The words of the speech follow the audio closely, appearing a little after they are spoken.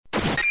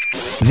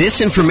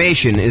This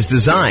information is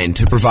designed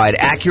to provide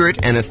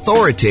accurate and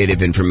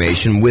authoritative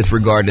information with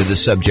regard to the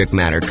subject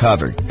matter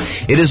covered.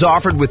 It is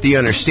offered with the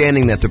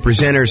understanding that the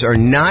presenters are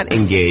not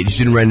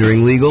engaged in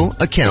rendering legal,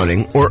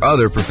 accounting, or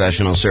other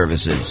professional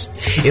services.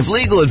 If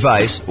legal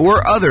advice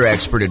or other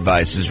expert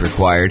advice is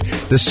required,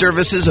 the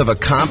services of a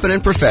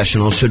competent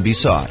professional should be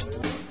sought.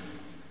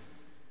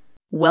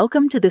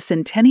 Welcome to the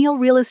Centennial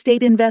Real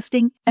Estate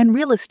Investing and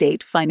Real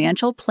Estate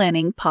Financial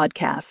Planning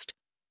Podcast.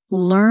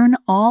 Learn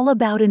all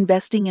about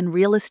investing in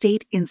real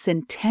estate in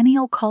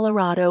Centennial,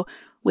 Colorado,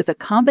 with a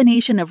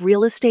combination of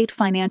real estate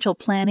financial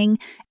planning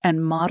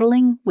and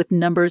modeling with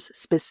numbers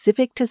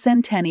specific to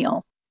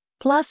Centennial,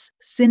 plus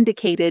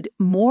syndicated,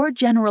 more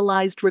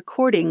generalized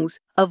recordings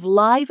of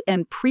live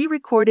and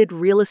pre-recorded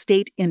real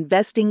estate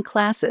investing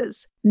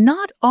classes,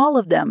 not all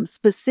of them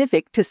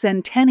specific to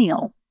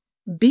Centennial.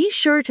 Be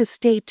sure to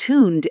stay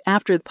tuned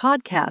after the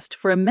podcast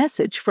for a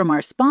message from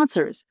our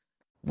sponsors.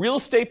 Real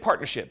estate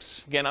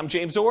partnerships. Again, I'm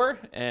James Orr,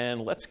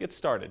 and let's get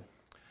started.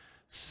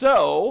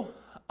 So,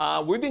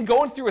 we've been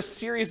going through a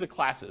series of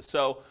classes.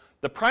 So,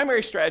 the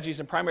primary strategies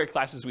and primary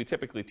classes we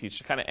typically teach,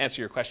 to kind of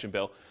answer your question,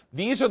 Bill,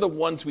 these are the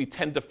ones we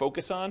tend to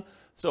focus on.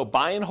 So,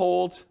 buy and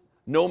hold,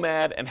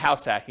 nomad, and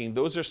house hacking,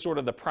 those are sort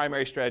of the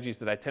primary strategies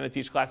that I tend to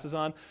teach classes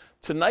on.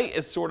 Tonight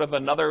is sort of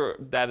another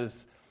that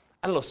is,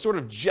 sort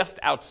of just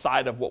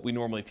outside of what we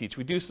normally teach.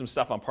 We do some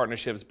stuff on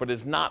partnerships, but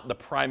it's not the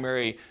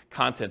primary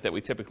content that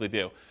we typically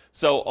do.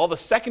 So all the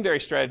secondary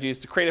strategies,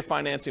 the creative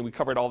financing, we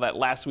covered all that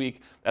last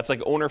week. That's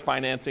like owner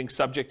financing,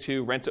 subject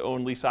to, rent to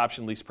own, lease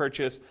option, lease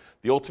purchase,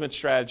 the ultimate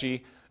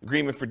strategy,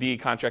 agreement for deed,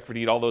 contract for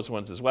deed, all those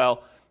ones as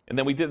well. And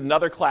then we did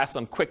another class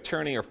on quick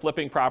turning or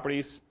flipping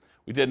properties.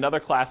 We did another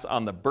class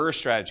on the BRRRR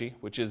strategy,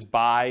 which is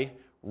buy,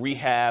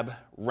 rehab,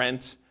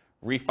 rent,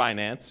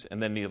 refinance, and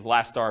then the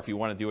last star, if you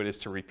want to do it, is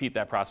to repeat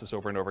that process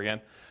over and over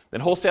again. Then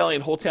wholesaling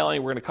and wholetailing,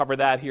 we're going to cover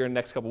that here in the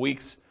next couple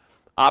weeks.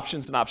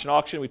 Options and option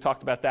auction, we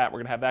talked about that. We're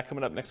going to have that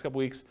coming up next couple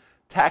weeks.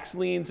 Tax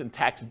liens and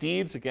tax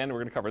deeds, again, we're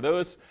going to cover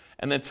those.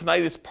 And then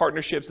tonight is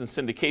partnerships and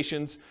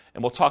syndications,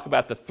 and we'll talk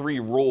about the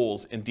three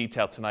roles in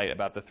detail tonight,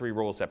 about the three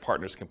roles that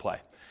partners can play.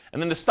 And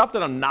then the stuff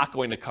that I'm not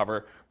going to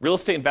cover, real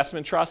estate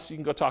investment trusts, you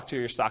can go talk to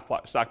your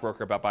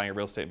stockbroker about buying a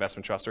real estate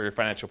investment trust or your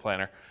financial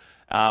planner.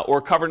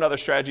 Or covering other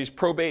strategies,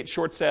 probate,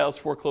 short sales,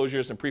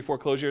 foreclosures, and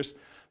pre-foreclosures.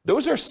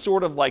 Those are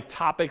sort of like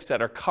topics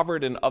that are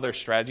covered in other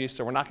strategies,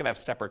 so we're not going to have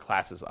separate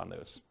classes on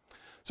those.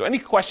 So any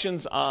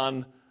questions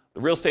on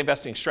the real estate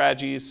investing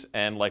strategies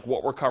and like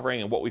what we're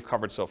covering and what we've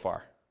covered so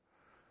far?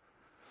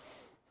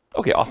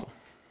 Okay, awesome.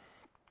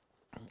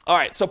 All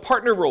right, so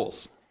partner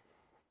rules.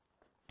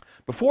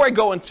 Before I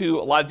go into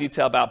a lot of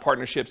detail about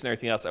partnerships and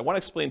everything else, I want to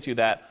explain to you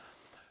that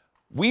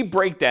we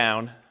break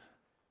down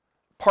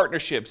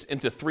partnerships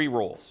into three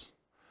roles.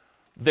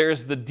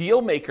 There's the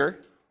deal maker,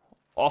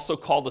 also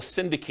called a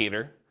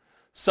syndicator,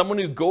 someone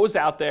who goes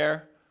out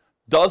there,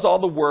 does all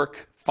the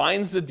work,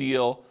 finds the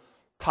deal,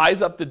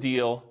 ties up the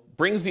deal,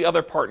 brings the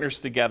other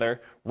partners together,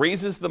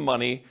 raises the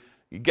money,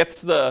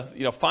 gets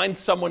finds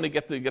someone to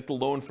get the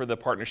loan for the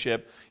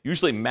partnership,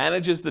 usually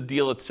manages the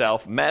deal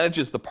itself,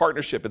 manages the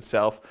partnership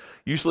itself,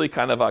 usually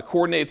kind of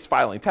coordinates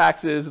filing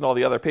taxes and all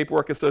the other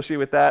paperwork associated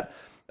with that.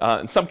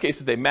 In some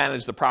cases, they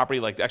manage the property,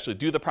 like actually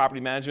do the property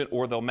management,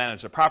 or they'll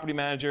manage the property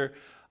manager.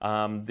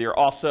 They're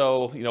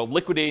also,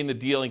 liquidating the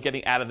deal and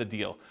getting out of the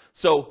deal.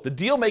 So the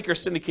deal maker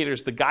syndicator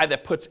is the guy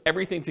that puts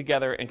everything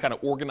together and kind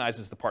of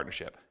organizes the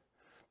partnership.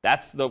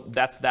 That's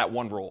that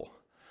one role.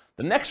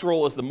 The next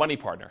role is the money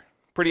partner.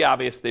 Pretty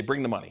obvious, they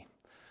bring the money.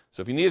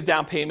 So if you need a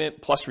down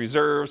payment, plus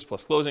reserves,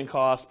 plus closing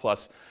costs,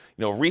 plus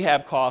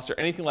rehab costs or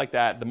anything like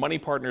that, the money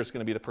partner is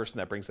going to be the person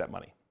that brings that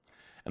money.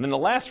 And then the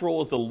last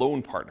role is the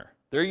loan partner.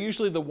 They're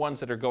usually the ones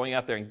that are going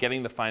out there and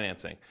getting the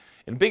financing.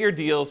 In bigger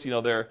deals,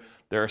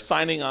 they're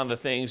signing on the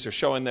things, they're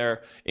showing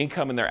their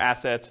income and their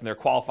assets, and they're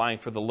qualifying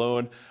for the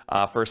loan.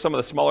 For some of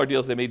the smaller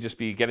deals, they may just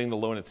be getting the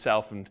loan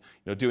itself and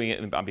doing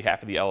it on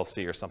behalf of the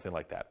LLC or something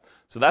like that.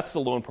 So that's the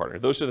loan partner.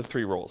 Those are the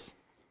three roles.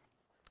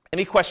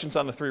 Any questions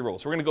on the three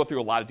roles? We're going to go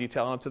through a lot of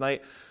detail on them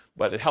tonight,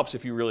 but it helps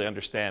if you really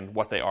understand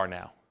what they are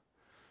now.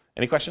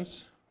 Any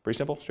questions? Pretty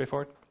simple,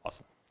 straightforward?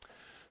 Awesome.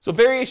 So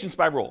variations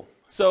by role.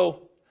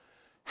 So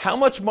how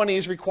much money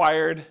is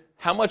required,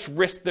 how much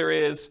risk there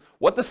is,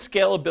 what the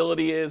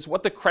scalability is,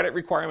 what the credit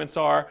requirements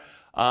are,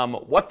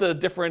 what the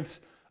different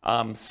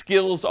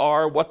skills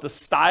are, what the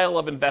style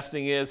of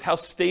investing is, how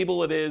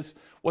stable it is,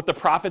 what the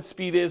profit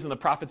speed is and the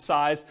profit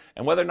size,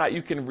 and whether or not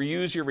you can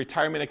reuse your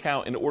retirement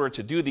account in order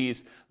to do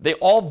these, they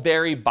all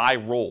vary by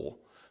role.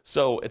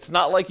 So it's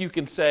not like you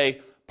can say,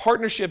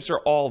 partnerships are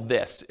all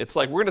this. It's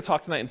like we're going to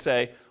talk tonight and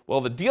say,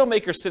 well, the deal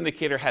maker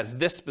syndicator has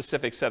this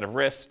specific set of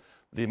risks,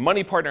 the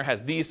money partner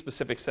has these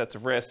specific sets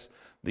of risks,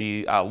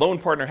 the loan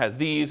partner has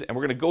these, and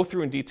we're going to go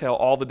through in detail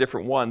all the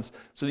different ones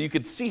so that you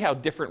can see how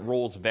different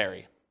roles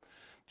vary.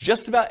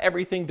 Just about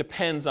everything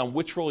depends on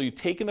which role you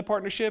take in the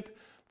partnership.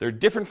 They're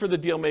different for the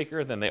deal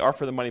maker than they are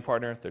for the money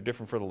partner. They're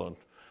different for the loan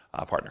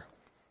partner.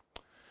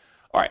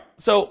 All right,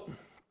 so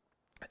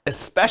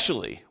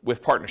especially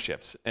with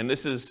partnerships, and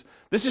this is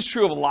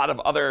true of a lot of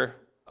other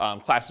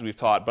classes we've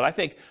taught, but I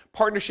think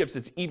partnerships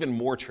is even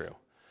more true.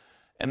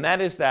 And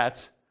that is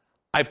that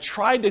I've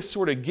tried to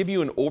sort of give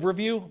you an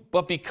overview,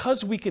 but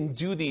because we can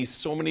do these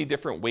so many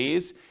different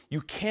ways,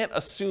 you can't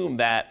assume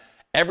that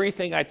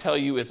everything I tell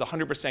you is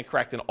 100%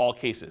 correct in all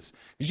cases.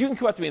 Because you can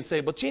come up to me and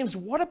say, but James,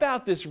 what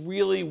about this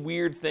really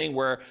weird thing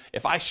where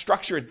if I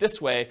structure it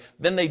this way,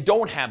 then they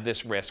don't have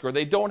this risk, or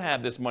they don't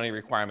have this money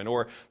requirement,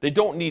 or they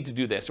don't need to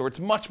do this, or it's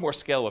much more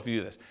scalable if you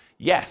do this.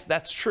 Yes,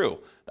 that's true.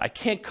 I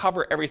can't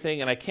cover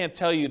everything, and I can't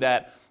tell you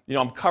that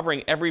I'm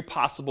covering every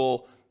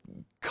possible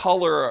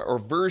color or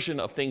version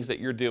of things that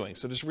you're doing.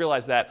 So just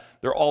realize that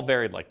they're all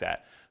varied like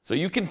that. So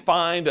you can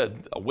find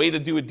a way to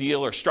do a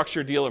deal or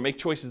structure a deal or make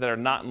choices that are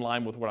not in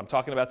line with what I'm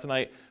talking about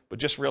tonight, but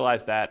just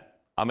realize that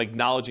I'm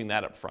acknowledging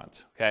that up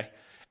front, okay?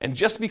 And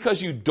just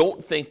because you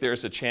don't think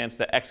there's a chance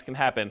that X can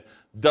happen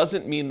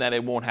doesn't mean that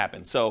it won't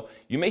happen. So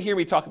you may hear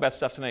me talk about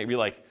stuff tonight and be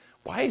like,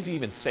 why is he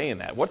even saying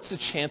that? What's the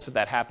chance of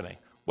that happening?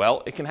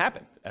 Well, it can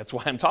happen. That's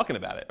why I'm talking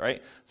about it,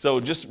 right?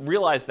 So just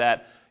realize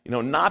that,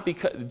 not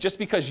because, just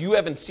because you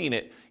haven't seen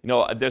it,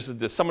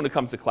 there's someone who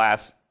comes to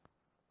class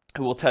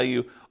who will tell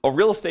you,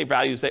 real estate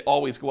values, they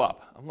always go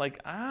up. I'm like,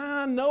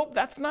 nope,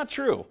 that's not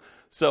true.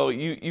 So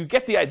you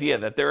get the idea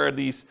that there are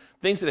these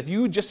things that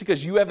just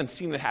because you haven't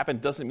seen it happen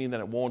doesn't mean that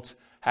it won't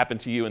happen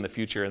to you in the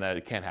future and that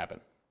it can't happen.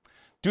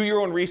 Do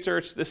your own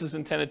research. This is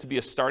intended to be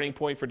a starting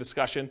point for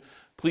discussion.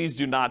 Please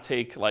do not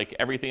take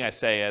everything I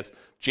say as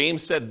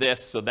James said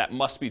this, so that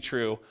must be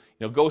true.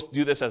 Go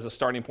do this as a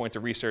starting point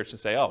to research and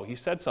say, he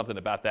said something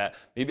about that.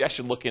 Maybe I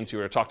should look into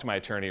it or talk to my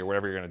attorney or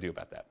whatever you're going to do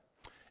about that.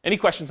 Any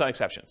questions on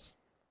exceptions?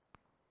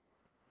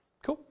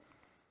 Cool.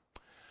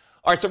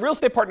 All right, so real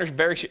estate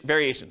partnership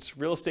variations.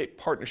 Real estate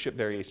partnership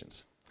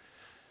variations.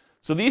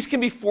 So these can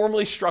be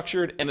formally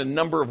structured in a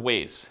number of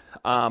ways.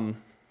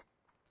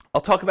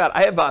 I'll talk about,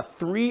 I have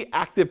 3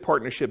 active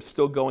partnerships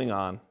still going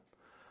on.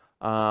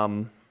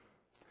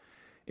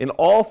 In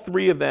all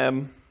 3 of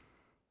them,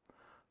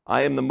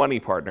 I am the money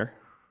partner.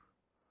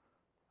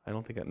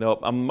 I'm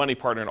the money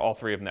partner in all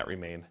 3 of them that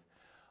remain.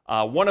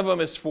 One of them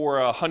is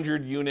for a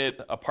 100-unit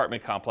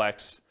apartment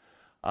complex.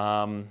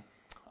 I'm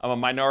a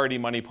minority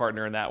money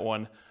partner in that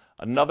one.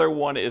 Another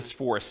one is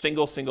for a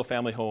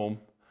single-family home.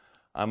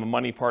 I'm a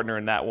money partner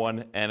in that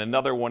one. And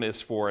another one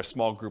is for a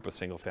small group of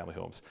single-family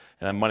homes.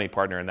 And I'm a money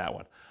partner in that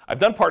one. I've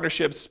done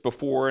partnerships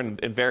before in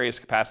various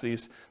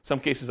capacities. Some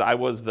cases I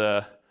was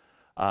the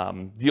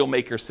deal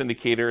maker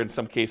syndicator. In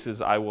some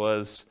cases I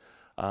was,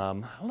 I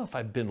don't know if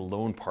I've been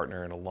loan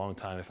partner in a long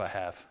time, if I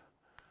have.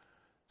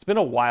 It's been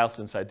a while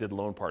since I did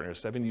loan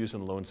partners. I've been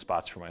using loan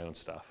spots for my own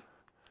stuff.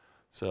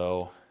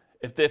 So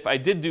if I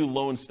did do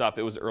loan stuff,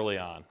 it was early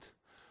on.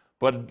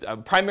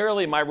 But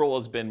primarily my role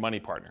has been money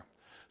partner.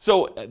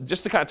 So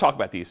just to kind of talk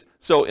about these.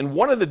 So in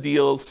one of the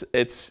deals,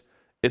 it's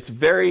a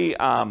very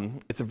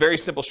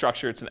simple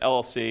structure. It's an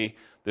LLC.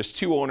 There's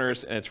 2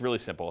 owners, and it's really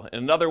simple. In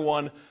another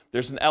one,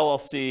 there's an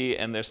LLC,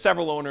 and there's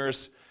several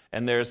owners,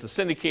 and there's the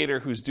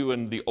syndicator who's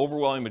doing the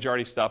overwhelming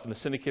majority stuff, and the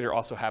syndicator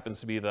also happens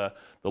to be the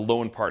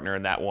loan partner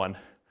in that one.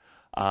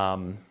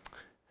 And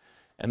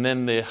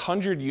then the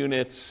 100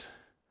 units,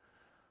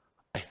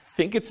 I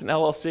think it's an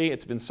LLC.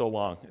 It's been so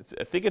long.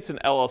 I think it's an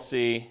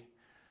LLC,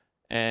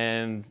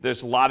 and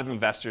there's a lot of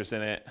investors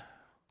in it.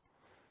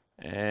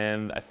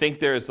 And I think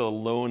there's a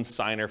loan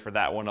signer for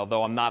that one,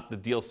 although I'm not the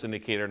deal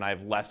syndicator and I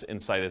have less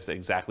insight as to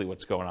exactly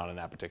what's going on in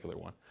that particular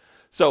one.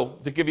 So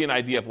to give you an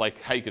idea of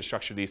how you could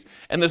structure these,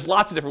 and there's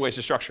lots of different ways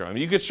to structure them. I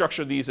mean, you could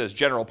structure these as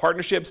general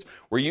partnerships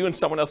where you and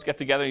someone else get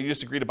together and you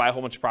just agree to buy a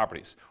whole bunch of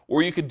properties.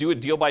 Or you could do it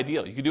deal by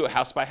deal. You could do it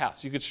house by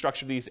house. You could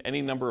structure these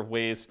any number of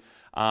ways.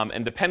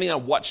 And depending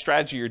on what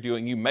strategy you're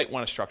doing, you might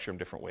want to structure them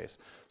different ways.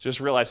 So just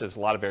realize there's a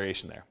lot of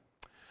variation there.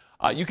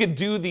 You could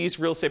do these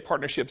real estate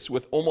partnerships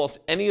with almost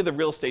any of the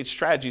real estate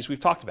strategies we've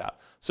talked about.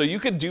 So you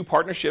could do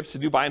partnerships to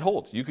do buy and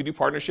hold. You could do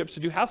partnerships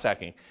to do house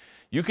hacking.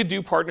 You could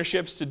do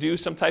partnerships to do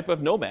some type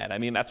of nomad. I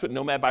mean, that's what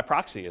nomad by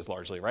proxy is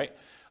largely, right?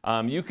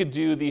 You could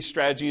do these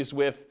strategies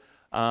with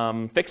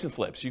fix and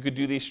flips. You could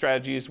do these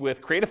strategies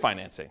with creative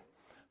financing.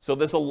 So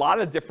there's a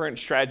lot of different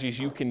strategies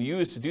you can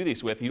use to do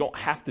these with. You don't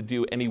have to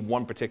do any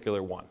one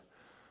particular one.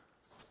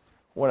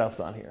 What else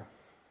on here?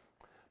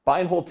 Buy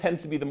and hold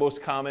tends to be the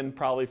most common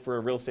probably for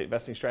real estate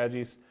investing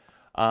strategies.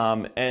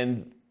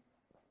 And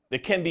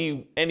it can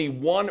be any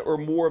one or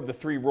more of the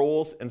 3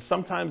 roles, and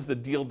sometimes the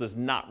deal does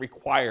not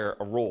require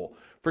a role.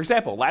 For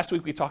example, last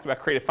week we talked about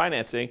creative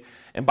financing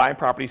and buying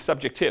properties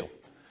subject to.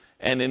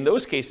 And in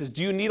those cases,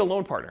 do you need a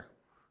loan partner?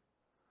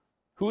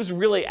 Who's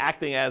really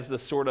acting as the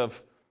sort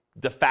of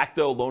de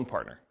facto loan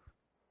partner?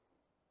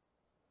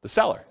 The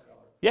seller.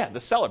 Yeah,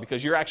 the seller,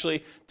 because you're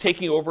actually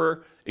taking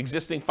over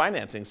existing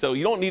financing. So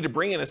you don't need to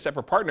bring in a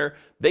separate partner.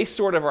 They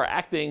sort of are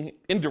acting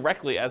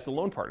indirectly as the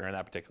loan partner in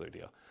that particular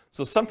deal.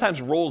 So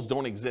sometimes roles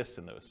don't exist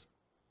in those.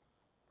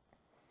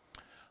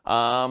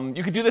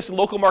 You could do this in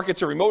local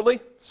markets or remotely.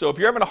 So if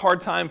you're having a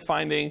hard time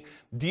finding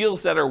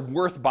deals that are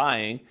worth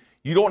buying,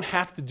 you don't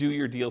have to do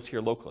your deals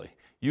here locally.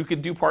 You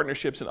could do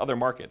partnerships in other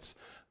markets.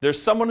 There's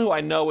someone who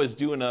I know is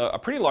doing a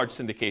pretty large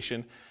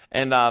syndication,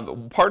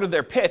 and part of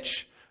their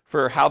pitch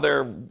for how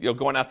they're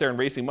going out there and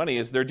raising money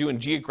is they're doing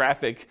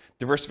geographic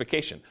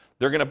diversification.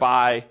 They're going to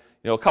buy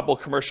a couple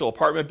of commercial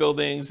apartment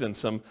buildings and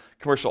some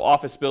commercial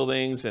office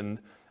buildings, and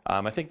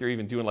I think they're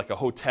even doing like a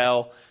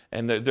hotel,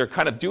 and they're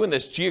kind of doing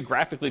this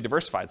geographically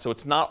diversified, so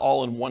it's not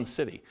all in one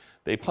city.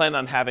 They plan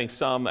on having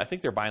some, I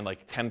think they're buying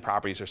like 10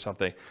 properties or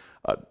something,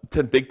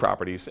 10 big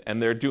properties,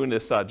 and they're doing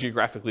this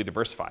geographically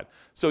diversified.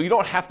 So you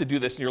don't have to do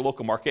this in your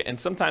local market, and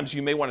sometimes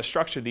you may want to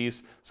structure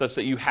these such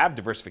that you have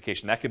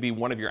diversification. That could be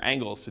one of your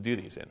angles to do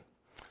these in.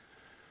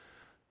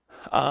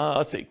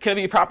 Let's see, can it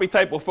be a property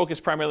type? We'll focus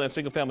primarily on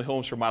single-family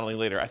homes for modeling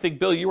later. I think,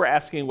 Bill, you were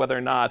asking whether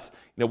or not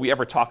we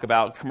ever talk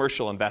about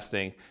commercial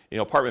investing,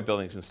 apartment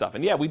buildings and stuff.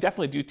 And yeah, we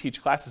definitely do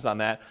teach classes on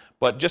that.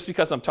 But just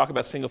because I'm talking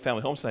about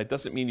single-family homes tonight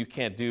doesn't mean you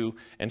can't do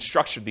and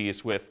structure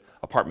these with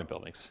apartment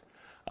buildings.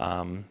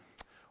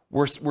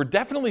 We're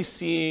definitely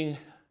seeing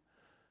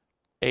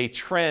a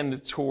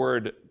trend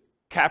toward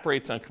cap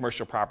rates on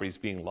commercial properties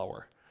being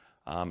lower.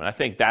 And I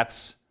think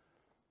that's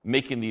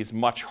making these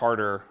much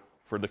harder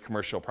for the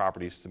commercial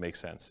properties to make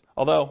sense.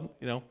 Although,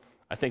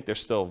 I think they're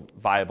still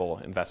viable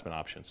investment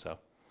options. So,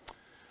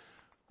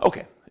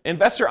 okay,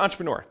 investor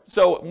entrepreneur.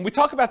 So when we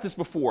talk about this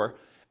before,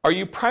 are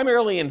you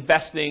primarily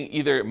investing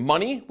either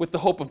money with the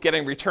hope of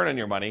getting return on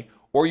your money,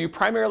 or are you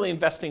primarily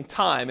investing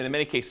time, and in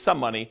many cases some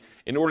money,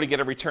 in order to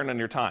get a return on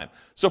your time?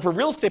 So for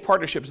real estate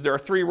partnerships, there are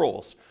 3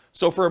 roles.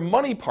 So for a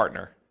money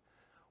partner,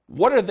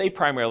 what are they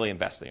primarily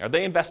investing? Are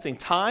they investing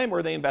time or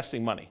are they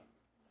investing money?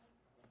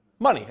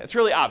 Money. It's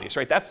really obvious,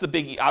 right? That's the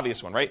big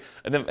obvious one, right?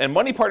 And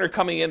money partner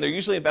coming in, they're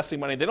usually investing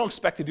money. They don't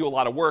expect to do a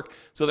lot of work,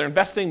 so they're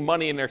investing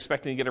money and they're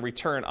expecting to get a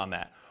return on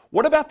that.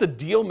 What about the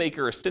deal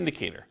maker or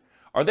syndicator?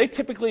 Are they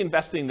typically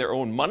investing their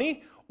own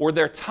money or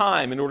their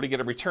time in order to get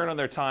a return on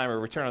their time or a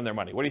return on their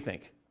money? What do you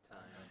think? Time.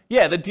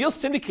 Yeah, the deal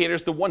syndicator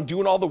is the one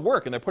doing all the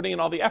work and they're putting in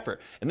all the effort.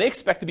 And they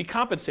expect to be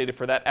compensated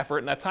for that effort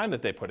and that time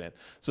that they put in.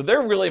 So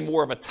they're really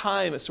more of a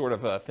time sort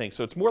of a thing.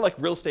 So it's more like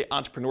real estate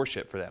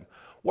entrepreneurship for them.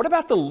 What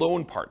about the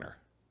loan partner?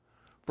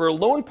 For a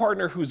loan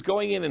partner who's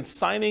going in and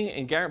signing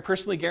and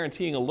personally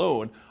guaranteeing a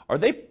loan, are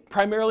they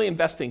primarily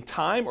investing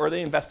time or are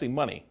they investing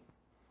money?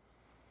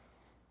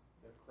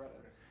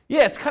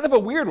 Yeah, it's kind of a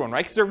weird one,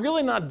 right? Because they're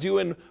really not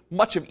doing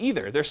much of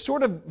either.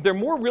 They're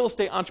more real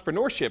estate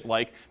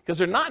entrepreneurship-like because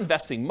they're not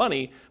investing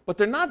money, but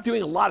they're not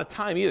doing a lot of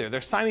time either.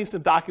 They're signing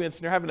some documents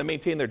and they're having to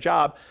maintain their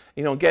job,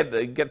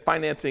 get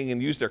financing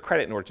and use their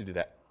credit in order to do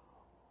that.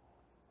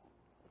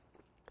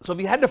 So if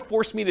you had to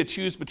force me to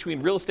choose between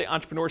real estate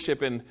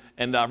entrepreneurship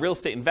and real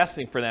estate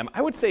investing for them,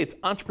 I would say it's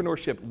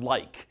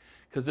entrepreneurship-like,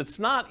 because it's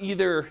not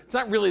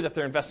really that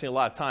they're investing a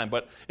lot of time,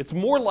 but it's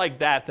more like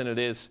that than it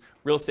is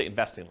real estate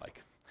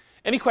investing-like.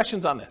 Any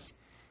questions on this?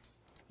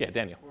 Yeah,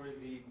 Daniel. For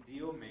the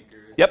deal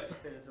makers, yep. You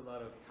said it's a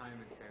lot of time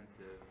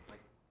intensive. And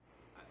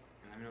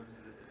I don't know if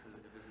this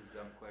is a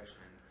dumb question.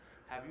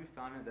 Have you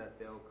found that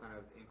they'll kind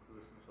of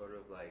include some sort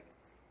of like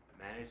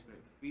management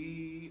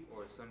fee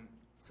or some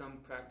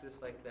practice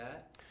like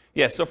that?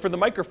 Yeah, so for the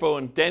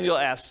microphone, Daniel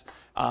asks,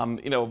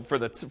 for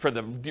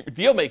the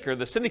deal maker,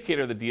 the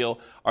syndicator of the deal,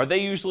 are they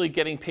usually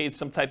getting paid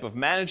some type of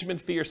management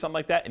fee or something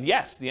like that? And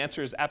yes, the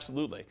answer is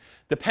absolutely.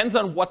 Depends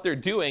on what they're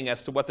doing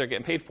as to what they're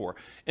getting paid for.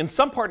 In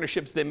some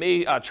partnerships, they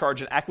may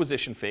charge an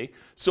acquisition fee,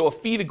 so a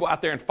fee to go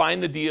out there and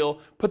find the deal,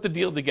 put the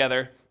deal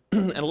together,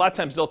 and a lot of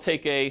times they'll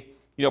take a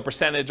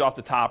percentage off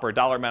the top or a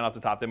dollar amount off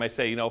the top. They might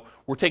say,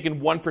 we're taking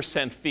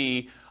 1%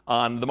 fee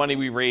on the money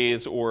we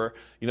raise, or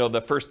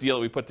the first deal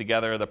that we put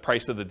together, the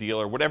price of the deal,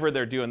 or whatever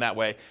they're doing that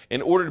way,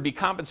 in order to be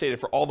compensated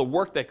for all the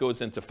work that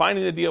goes into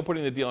finding the deal,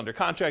 putting the deal under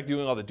contract,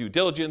 doing all the due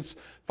diligence,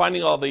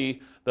 finding all the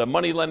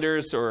money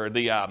lenders or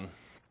the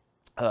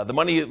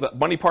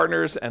money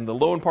partners and the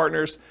loan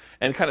partners,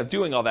 and kind of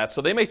doing all that.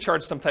 So they may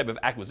charge some type of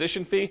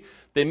acquisition fee.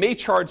 They may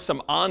charge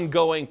some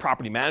ongoing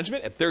property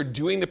management. If they're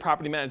doing the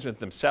property management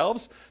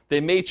themselves,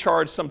 they may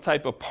charge some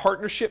type of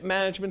partnership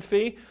management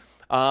fee.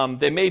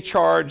 They may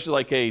charge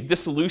like a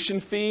dissolution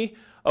fee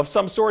of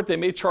some sort. They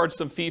may charge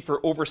some fee for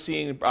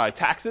overseeing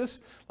taxes,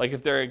 like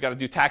if they're got to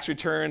do tax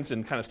returns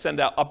and kind of send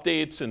out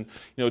updates and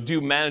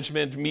do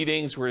management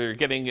meetings where you're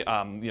getting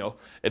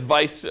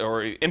advice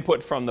or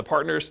input from the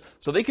partners.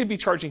 So they could be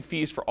charging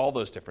fees for all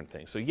those different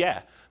things. So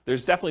yeah,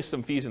 there's definitely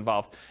some fees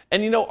involved.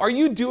 And are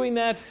you doing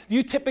that? Do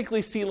you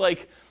typically see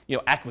like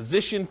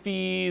acquisition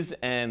fees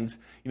and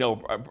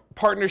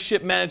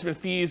partnership management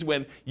fees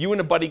when you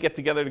and a buddy get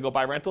together to go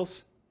buy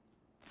rentals?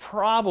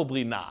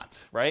 Probably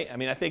not, right? I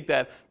mean, I think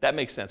that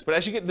makes sense. But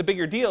as you get into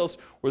bigger deals,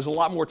 where there's a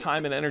lot more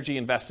time and energy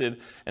invested,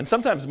 and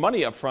sometimes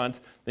money up front,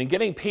 then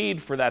getting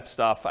paid for that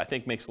stuff, I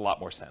think, makes a lot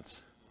more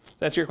sense. Does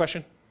that answer your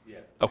question? Yeah.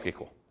 Okay,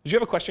 cool. Did you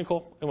have a question,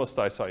 Cole? Almost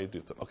thought I saw you do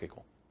something. Okay,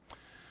 cool. All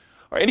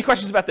right, any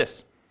questions about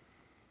this?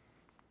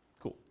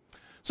 Cool.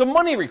 So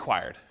money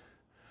required.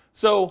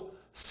 So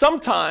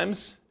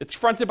sometimes it's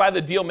fronted by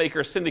the deal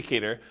maker or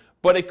syndicator,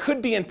 but it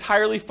could be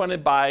entirely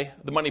funded by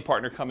the money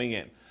partner coming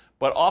in.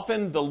 But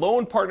often the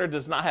loan partner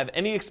does not have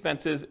any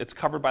expenses. It's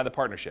covered by the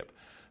partnership.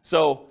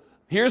 So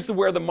Here's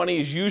where the money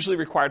is usually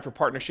required for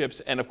partnerships,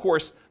 and of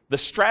course, the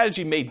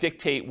strategy may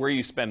dictate where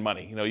you spend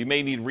money. You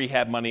may need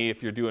rehab money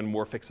if you're doing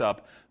more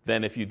fix-up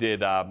than if you did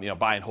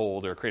buy and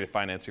hold or creative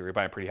financing or you're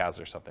buying pretty houses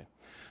or something.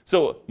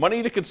 So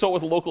money to consult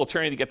with a local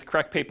attorney to get the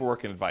correct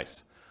paperwork and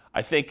advice.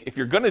 I think if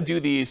you're going to do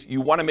these, you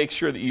want to make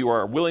sure that you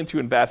are willing to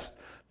invest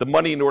the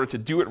money in order to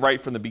do it right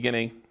from the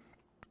beginning.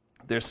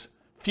 There's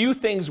few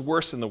things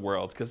worse in the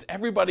world because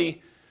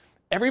everybody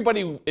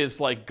is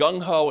like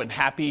gung-ho and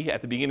happy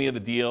at the beginning of the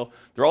deal.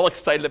 They're all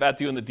excited about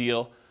doing the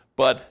deal,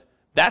 but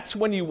that's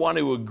when you want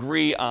to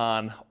agree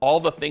on all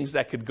the things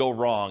that could go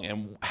wrong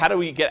and how do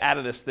we get out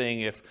of this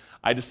thing if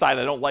I decide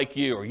I don't like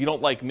you or you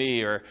don't like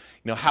me, or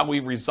how we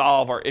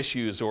resolve our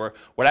issues, or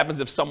what happens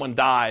if someone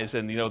dies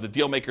and the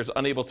deal maker is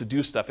unable to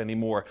do stuff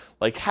anymore.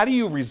 Like, how do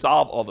you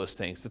resolve all those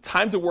things? The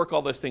time to work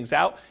all those things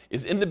out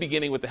is in the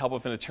beginning with the help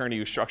of an attorney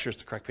who structures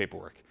the correct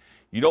paperwork.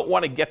 You don't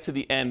want to get to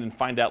the end and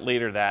find out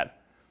later that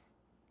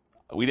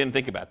we didn't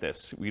think about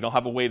this. We don't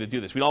have a way to do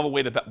this. We don't have a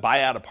way to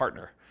buy out a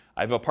partner.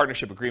 I have a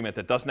partnership agreement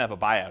that doesn't have a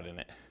buyout in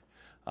it,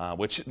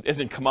 which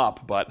isn't come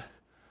up, but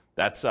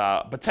that's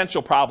a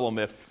potential problem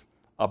if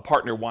a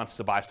partner wants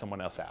to buy someone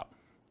else out,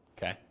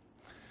 okay?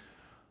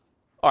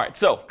 All right,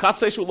 so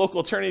consultation with a local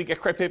attorney to get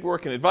correct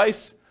paperwork and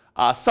advice.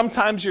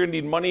 Sometimes you're gonna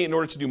need money in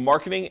order to do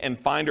marketing and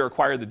find or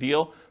acquire the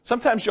deal.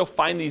 Sometimes you'll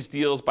find these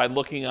deals by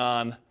looking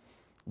on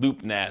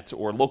LoopNet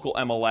or local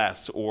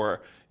MLS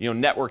or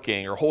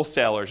networking or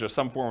wholesalers or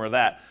some form of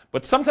that.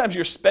 But sometimes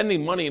you're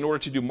spending money in order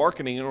to do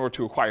marketing in order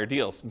to acquire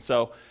deals. And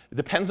so it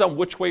depends on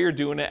which way you're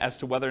doing it as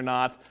to whether or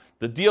not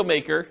the deal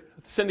maker,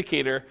 the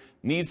syndicator,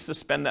 needs to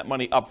spend that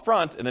money up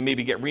front and then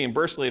maybe get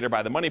reimbursed later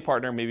by the money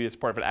partner. Maybe it's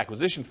part of an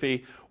acquisition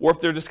fee, or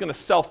if they're just going to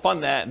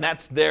self-fund that and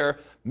that's their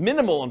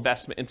minimal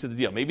investment into the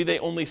deal. Maybe they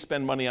only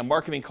spend money on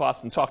marketing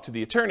costs and talk to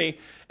the attorney,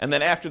 and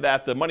then after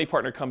that, the money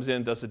partner comes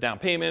in, does the down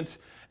payment,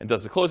 and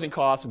does the closing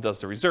costs, and does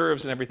the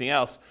reserves and everything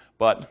else.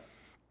 But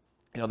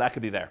that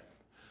could be there.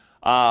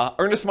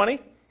 Earnest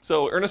money.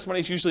 So earnest money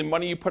is usually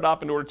money you put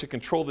up in order to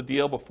control the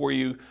deal before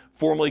you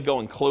formally go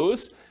and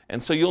close.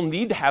 And so you'll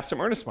need to have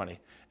some earnest money.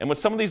 And with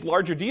some of these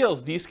larger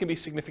deals, these can be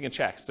significant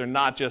checks. They're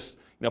not just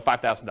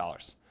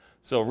 $5,000.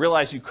 So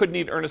realize you could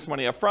need earnest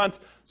money up front.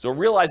 So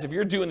realize if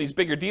you're doing these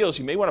bigger deals,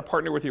 you may want to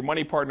partner with your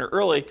money partner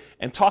early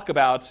and talk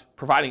about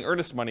providing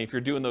earnest money if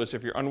you're doing those,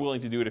 if you're unwilling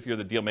to do it, if you're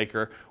the deal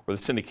maker or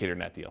the syndicator in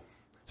that deal.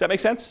 Does that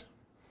make sense?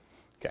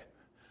 Okay.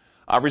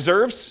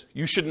 Reserves,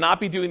 you should not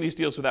be doing these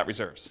deals without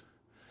reserves.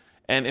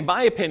 And in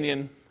my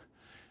opinion,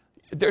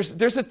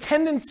 there's a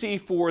tendency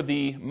for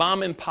the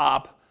mom and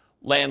pop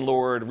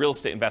landlord real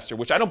estate investor,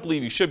 which I don't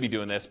believe you should be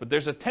doing this, but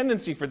there's a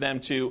tendency for them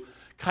to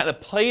kind of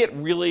play it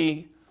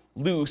really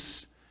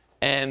loose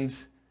and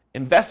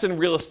invest in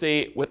real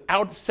estate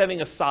without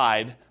setting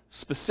aside,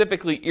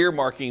 specifically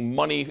earmarking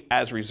money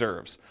as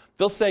reserves.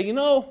 They'll say,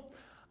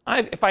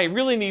 if I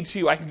really need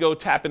to, I can go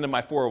tap into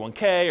my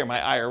 401k or my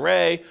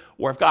IRA,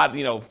 or I've got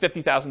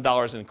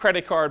 $50,000 in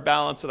credit card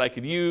balance that I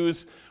could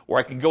use, or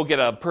I could go get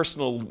a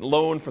personal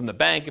loan from the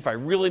bank if I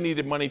really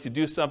needed money to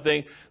do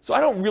something. So I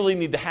don't really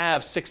need to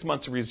have 6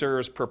 months of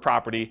reserves per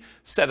property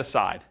set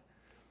aside.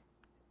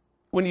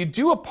 When you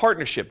do a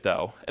partnership,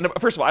 though, and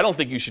first of all, I don't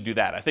think you should do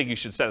that. I think you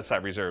should set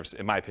aside reserves,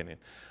 in my opinion.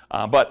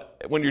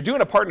 But when you're doing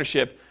a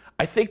partnership,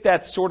 I think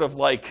that's sort of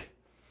like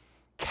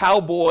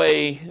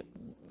cowboy,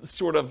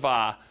 sort of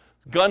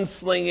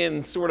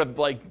gunslinging, sort of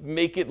like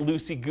make it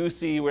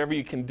loosey-goosey, whatever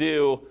you can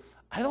do.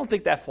 I don't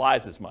think that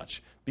flies as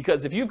much.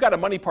 Because if you've got a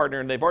money partner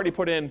and they've already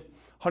put in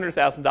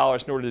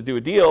 $100,000 in order to do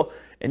a deal,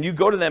 and you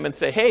go to them and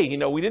say, hey,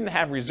 we didn't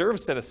have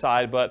reserves set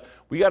aside, but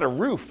we got a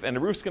roof, and the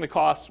roof's going to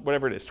cost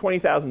whatever it is,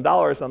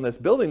 $20,000 on this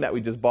building that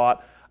we just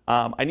bought.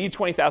 I need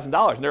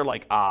 $20,000. And they're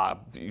like, I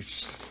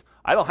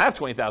don't have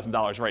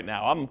 $20,000 right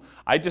now.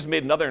 I just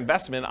made another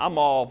investment.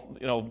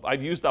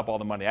 I've used up all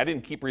the money. I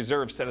didn't keep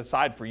reserves set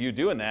aside for you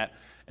doing that.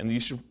 And you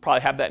should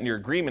probably have that in your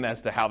agreement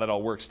as to how that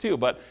all works too.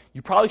 But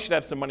you probably should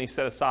have some money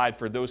set aside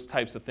for those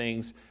types of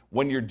things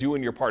when you're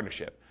doing your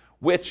partnership.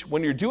 Which,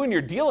 when you're doing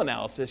your deal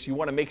analysis, you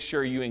want to make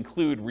sure you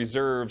include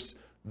reserves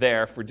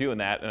there for doing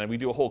that. And we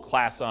do a whole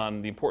class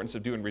on the importance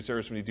of doing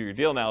reserves when you do your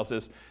deal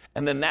analysis.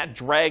 And then that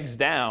drags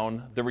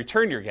down the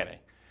return you're getting,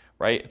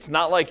 right? It's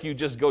not like you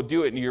just go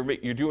do it and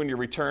you're doing your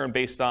return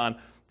based on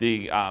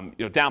the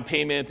down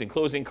payment and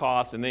closing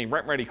costs and any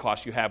rent ready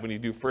costs you have when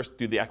you first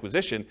do the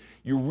acquisition.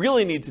 You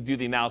really need to do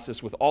the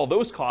analysis with all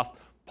those costs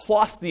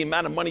plus the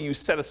amount of money you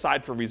set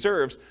aside for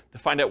reserves to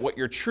find out what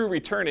your true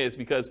return is,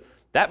 because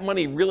that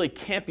money really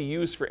can't be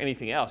used for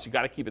anything else. You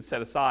got to keep it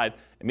set aside,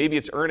 and maybe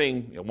it's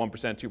earning 1%,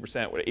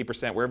 2%,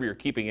 8%, wherever you're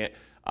keeping it,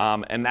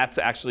 and that's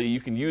actually, you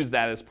can use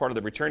that as part of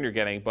the return you're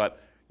getting,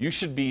 but you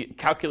should be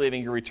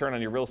calculating your return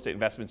on your real estate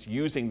investments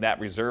using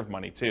that reserve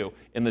money too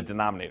in the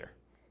denominator.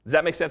 Does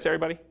that make sense,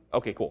 everybody?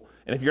 Okay, cool.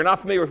 And if you're not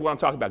familiar with what I'm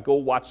talking about, go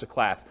watch the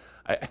class.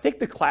 I think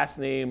the class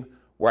name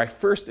where I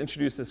first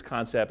introduced this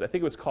concept, I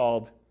think it was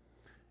called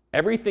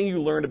Everything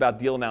You Learned About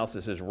Deal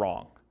Analysis is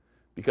Wrong.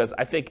 Because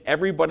I think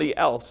everybody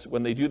else,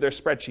 when they do their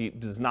spreadsheet,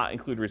 does not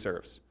include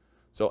reserves.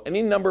 So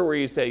any number where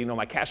you say,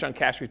 my cash on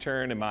cash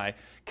return and my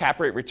cap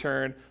rate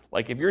return,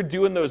 like if you're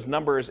doing those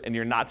numbers and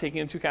you're not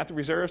taking into account the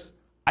reserves,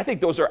 I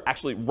think those are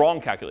actually wrong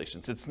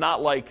calculations. It's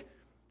not like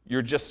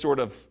you're just sort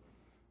of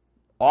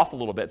off a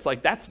little bit. It's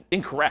like that's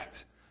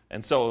incorrect.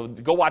 And so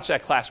go watch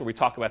that class where we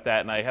talk about that,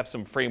 and I have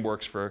some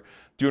frameworks for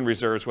doing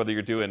reserves, whether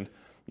you're doing,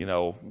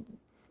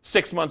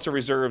 6 months of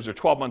reserves or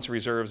 12 months of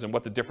reserves, and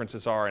what the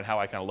differences are and how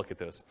I kind of look at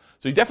those.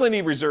 So you definitely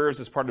need reserves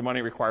as part of the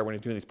money required when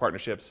you're doing these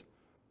partnerships.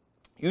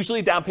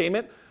 Usually down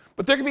payment,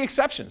 but there can be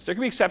exceptions. There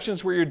can be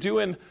exceptions where you're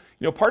doing,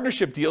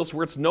 partnership deals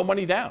where it's no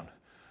money down.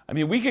 I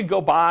mean, we could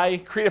go buy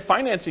creative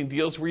financing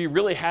deals where you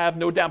really have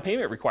no down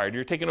payment required.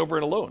 You're taking over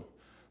in a loan.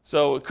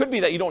 So it could be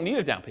that you don't need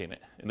a down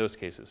payment in those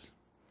cases.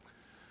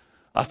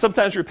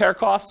 Sometimes repair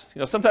costs.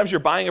 Sometimes you're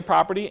buying a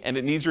property and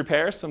it needs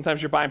repairs.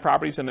 Sometimes you're buying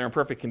properties and they're in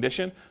perfect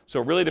condition.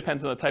 So it really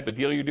depends on the type of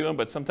deal you're doing,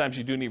 but sometimes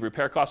you do need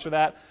repair costs for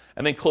that.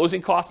 And then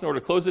closing costs in order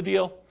to close the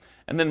deal.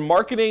 And then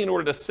marketing in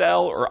order to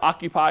sell or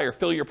occupy or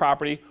fill your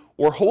property,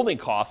 or holding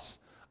costs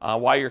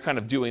while you're kind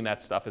of doing that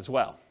stuff as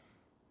well.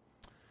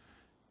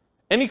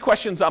 Any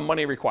questions on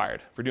money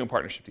required for doing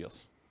partnership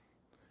deals?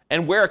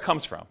 And where it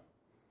comes from?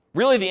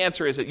 Really, the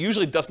answer is it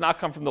usually does not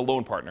come from the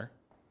loan partner,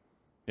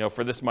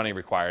 for this money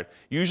required.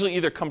 Usually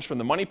either comes from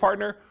the money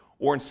partner,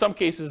 or in some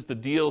cases the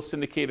deal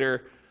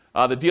syndicator,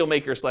 the deal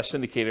maker /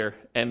 syndicator,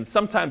 and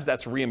sometimes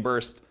that's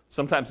reimbursed,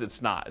 sometimes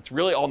it's not. It's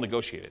really all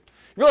negotiated.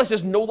 You realize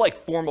there's no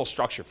formal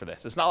structure for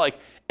this. It's not like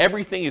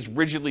everything is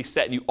rigidly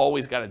set and you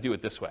always got to do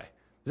it this way.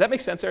 Does that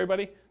make sense,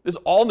 everybody? This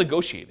is all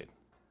negotiated.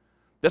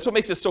 That's what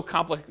makes it so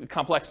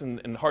complex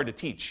and hard to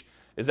teach,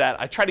 is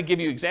that I try to give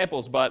you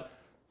examples, but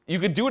you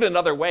could do it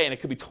another way and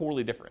it could be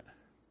totally different.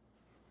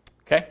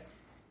 Okay?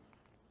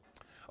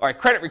 All right,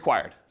 credit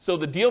required. So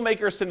the deal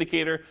maker or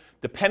syndicator,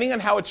 depending on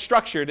how it's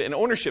structured and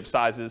ownership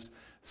sizes,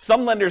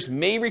 some lenders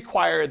may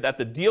require that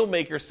the deal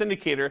maker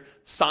syndicator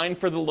sign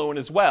for the loan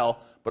as well,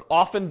 but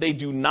often they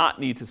do not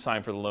need to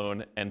sign for the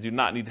loan and do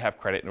not need to have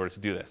credit in order to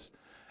do this,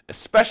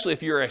 especially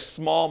if you're a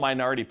small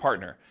minority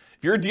partner.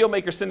 If you're a deal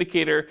maker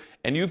syndicator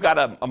and you've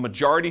got a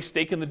majority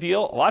stake in the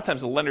deal, a lot of times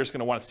the lender is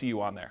going to want to see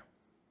you on there,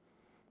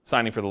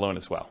 signing for the loan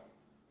as well.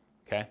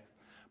 Okay?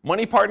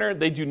 Money partner,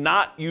 they do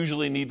not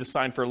usually need to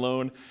sign for a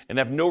loan and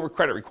have no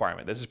credit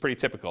requirement. This is pretty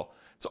typical.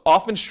 It's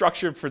often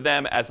structured for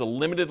them as a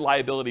limited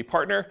liability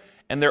partner,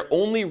 and their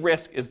only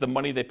risk is the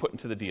money they put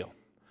into the deal.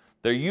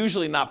 They're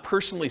usually not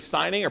personally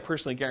signing or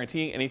personally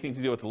guaranteeing anything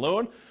to do with the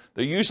loan.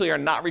 They usually are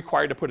not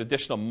required to put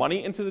additional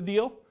money into the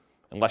deal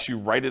unless you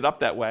write it up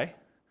that way.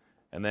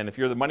 And then if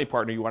you're the money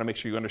partner, you want to make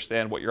sure you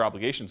understand what your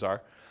obligations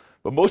are.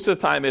 But most of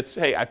the time it's,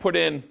 hey, I put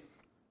in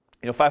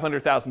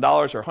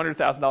 $500,000 or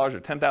 $100,000 or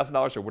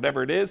 $10,000 or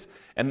whatever it is,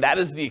 and that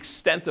is the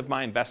extent of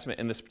my investment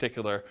in this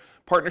particular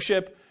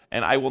partnership,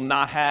 and I will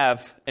not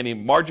have any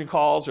margin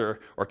calls or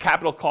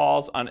capital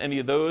calls on any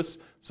of those.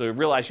 So you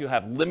realize you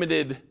have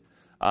limited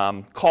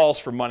calls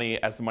for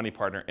money as the money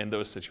partner in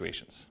those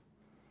situations.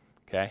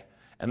 Okay?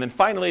 And then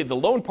finally, the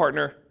loan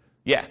partner,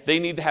 they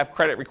need to have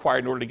credit required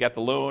in order to get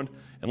the loan,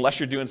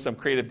 unless you're doing some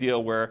creative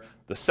deal where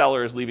the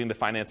seller is leaving the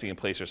financing in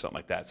place or something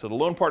like that. So the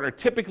loan partner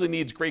typically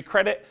needs great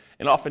credit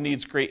and often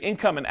needs great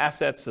income and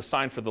assets to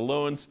sign for the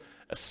loans,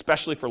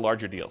 especially for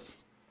larger deals.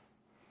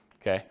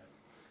 Okay?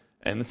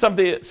 And in some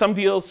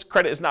deals,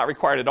 credit is not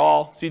required at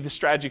all. See the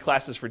strategy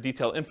classes for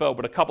detailed info,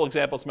 but a couple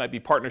examples might be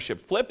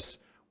partnership flips,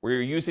 where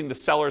you're using the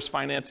seller's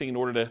financing in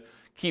order to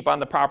keep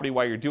on the property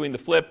while you're doing the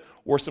flip,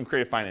 or some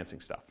creative financing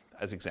stuff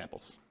as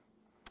examples.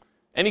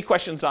 Any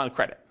questions on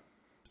credit?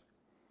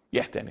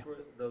 Yeah, Daniel. For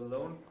the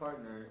loan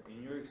partner,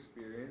 in your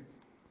experience,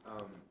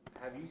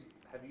 have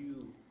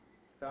you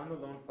found the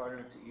loan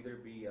partner to either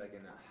be like in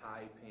a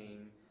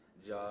high-paying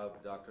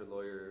job, doctor,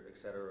 lawyer,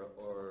 etc.,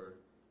 or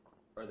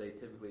are they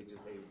typically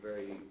just a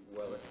very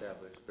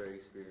well-established, very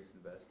experienced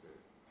investor?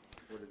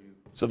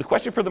 So the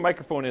question for the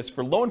microphone is,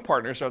 for loan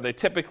partners, are they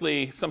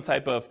typically some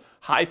type of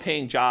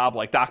high-paying job,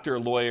 like doctor,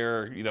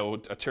 lawyer,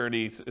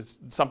 attorney,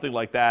 something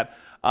like that,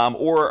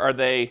 or are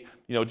they,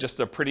 just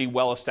a pretty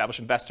well-established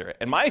investor?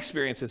 And my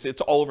experience is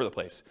it's all over the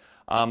place.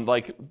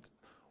 Like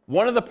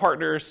one of the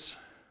partners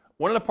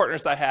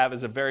I have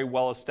is a very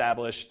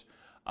well-established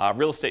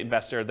real estate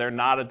investor. They're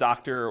not a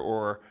doctor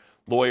or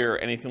lawyer or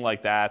anything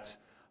like that.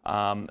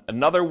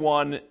 Another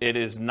one, it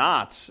is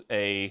not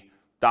a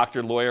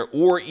doctor, lawyer,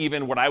 or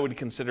even what I would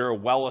consider a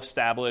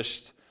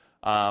well-established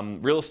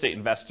real estate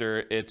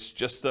investor. It's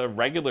just a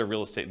regular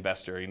real estate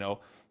investor,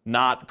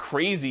 not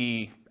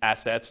crazy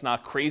assets,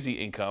 not crazy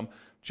income,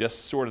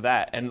 just sort of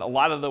that. And a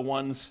lot of the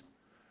ones,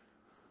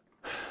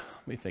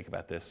 let me think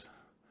about this.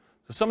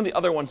 So some of the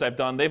other ones I've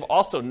done, they've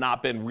also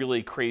not been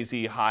really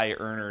crazy high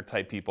earner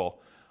type people.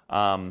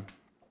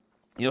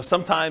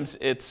 Sometimes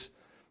it's,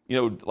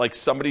 like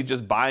somebody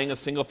just buying a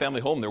single family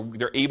home.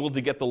 They're able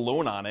to get the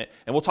loan on it.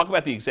 And we'll talk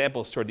about the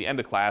examples toward the end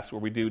of class where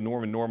we do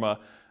Norm and Norma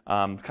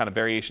kind of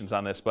variations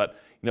on this. But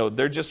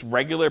they're just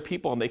regular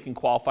people and they can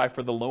qualify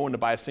for the loan to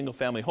buy a single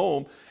family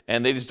home,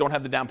 and they just don't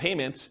have the down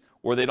payment,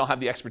 or they don't have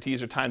the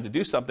expertise or time to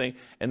do something,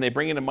 and they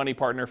bring in a money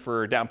partner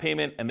for down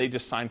payment and they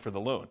just sign for the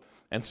loan.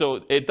 And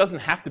so it doesn't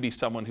have to be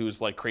someone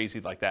who's like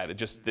crazy like that. They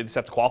just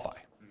have to qualify.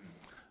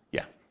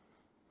 Yeah.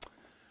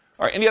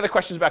 All right, any other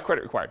questions about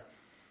credit required?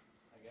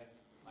 I guess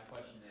my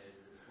question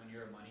is when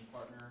you're a money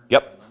partner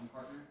Yep. or a loan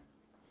partner,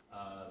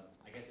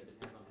 I guess it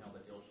depends on how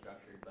the deal's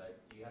structured, but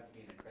do you have to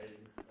be an accredited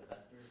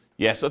investor?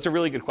 Yeah, so that's a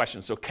really good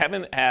question. So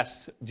Kevin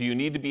asked, do you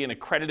need to be an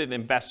accredited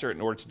investor in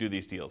order to do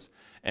these deals?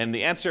 And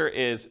the answer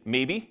is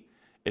maybe.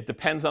 It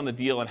depends on the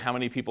deal and how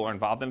many people are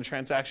involved in the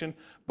transaction.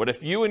 But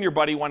if you and your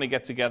buddy want to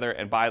get together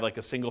and buy like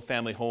a single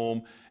family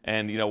home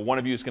and one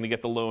of you is going to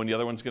get the loan, the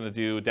other one's going to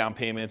do down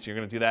payments, you're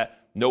going to do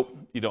that, nope,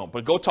 you don't.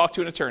 But go talk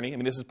to an attorney. I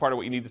mean, this is part of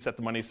what you need to set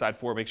the money aside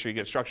for, make sure you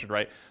get it structured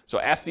right. So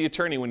ask the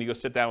attorney when you go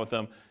sit down with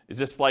them, is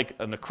this like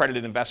an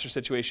accredited investor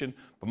situation?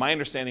 But my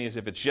understanding is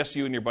if it's just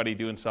you and your buddy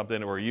doing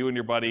something, or you and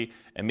your buddy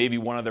and maybe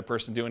one other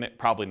person doing it,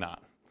 probably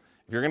not.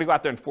 If you're going to go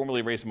out there and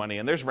formally raise money,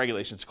 and there's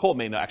regulations, Cole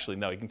may actually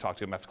know, you can talk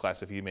to him after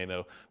class if you may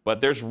know, but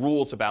there's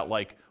rules about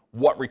like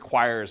what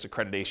requires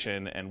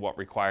accreditation and what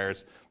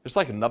requires, there's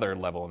like another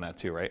level in that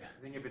too, right?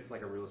 I think if it's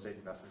like a real estate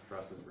investment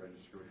trust that's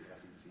registered with the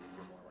SEC,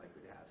 you're more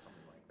likely to have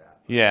something like that.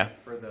 Yeah.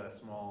 For the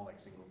small, like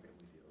single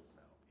family deals,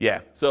 no.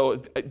 Yeah,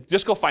 so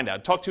just go find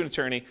out. Talk to an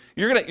attorney.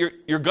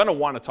 You're gonna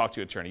want to talk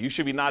to an attorney. You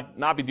should be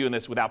not be doing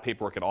this without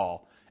paperwork at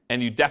all.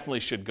 And you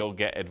definitely should go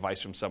get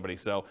advice from somebody.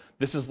 So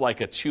this is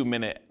like a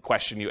 2-minute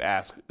question you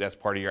ask that's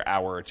part of your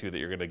hour or two that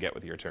you're going to get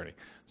with your attorney.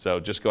 So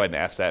just go ahead and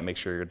ask that and make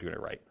sure you're doing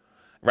it right,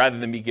 rather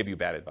than me give you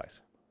bad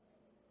advice.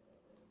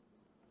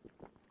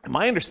 And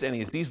my understanding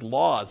is these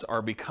laws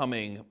are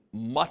becoming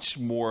much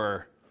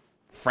more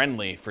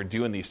friendly for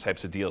doing these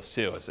types of deals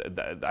too.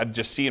 I'm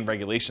just seeing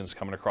regulations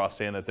coming across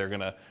saying that they're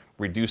going to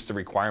reduce the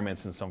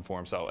requirements in some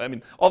form. So, I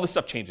mean, all this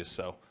stuff changes.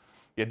 So,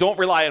 yeah, don't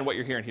rely on what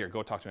you're hearing here.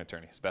 Go talk to an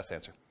attorney. It's the best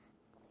answer.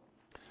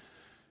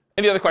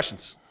 Any other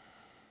questions?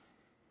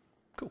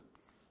 Cool.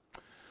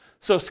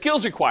 So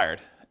skills required.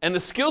 And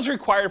the skills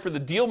required for the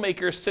deal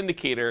maker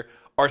syndicator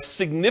are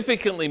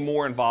significantly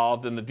more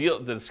involved than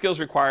the skills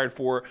required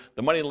for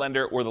the money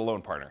lender or the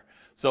loan partner.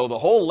 So the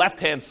whole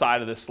left-hand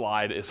side of this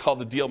slide is all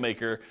the deal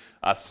maker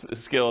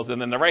skills,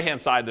 and then the right-hand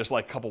side, there's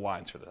like a couple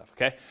lines for that,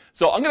 okay?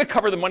 So I'm gonna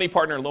cover the money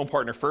partner and loan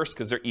partner first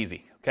because they're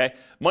easy, okay?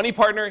 Money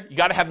partner, you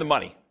gotta have the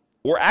money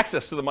or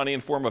access to the money in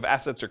form of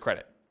assets or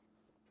credit.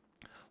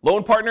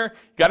 Loan partner,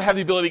 you got to have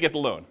the ability to get the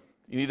loan.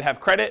 You need to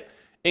have credit,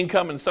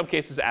 income, and in some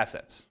cases,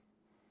 assets.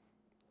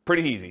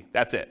 Pretty easy.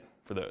 That's it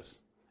for those.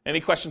 Any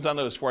questions on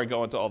those before I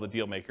go into all the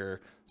deal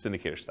maker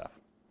syndicator stuff?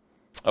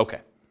 Okay.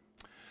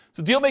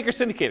 So deal maker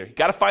syndicator, you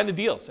got to find the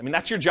deals. I mean,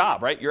 that's your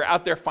job, right? You're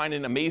out there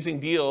finding amazing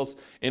deals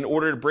in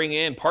order to bring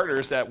in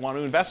partners that want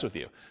to invest with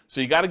you.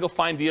 So you got to go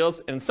find deals,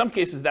 and in some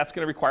cases, that's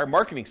going to require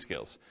marketing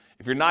skills.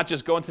 If you're not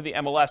just going to the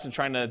MLS and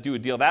trying to do a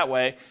deal that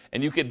way,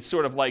 and you could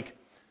sort of like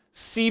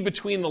see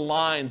between the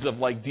lines of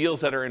like deals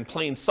that are in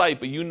plain sight,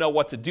 but you know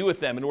what to do with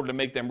them in order to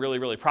make them really,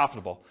 really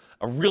profitable.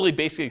 A really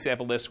basic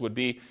example of this would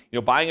be,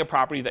 buying a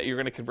property that you're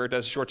going to convert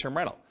as a short-term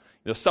rental.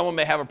 Someone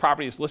may have a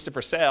property that's listed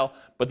for sale,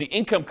 but the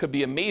income could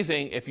be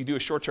amazing if you do a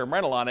short-term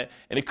rental on it,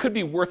 and it could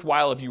be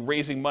worthwhile if you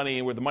raising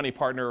money with a money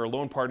partner or a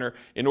loan partner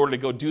in order to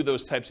go do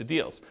those types of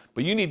deals.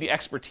 But you need the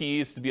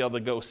expertise to be able to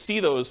go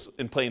see those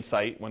in plain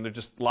sight when they're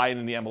just lying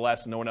in the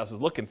MLS and no one else is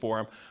looking for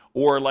them,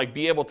 or like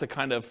be able to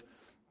kind of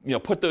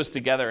put those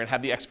together and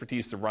have the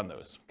expertise to run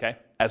those, okay?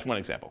 As one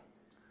example.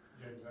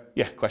 James,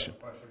 Yeah, question.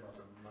 Question about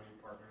the money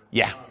partner.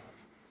 Yeah.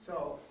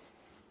 So,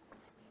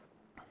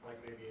 like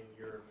maybe in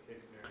your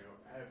case scenario,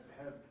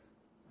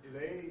 do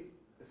they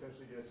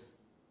essentially just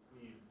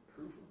need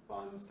proof of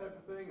funds type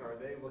of thing, or are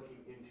they looking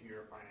into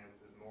your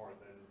finances more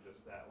than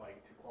just that,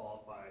 like to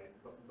qualify,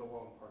 the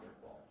loan partner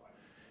qualify?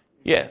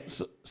 Yeah,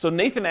 so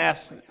Nathan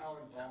asked, Like how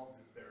involved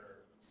is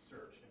their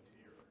search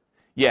into your...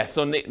 yeah,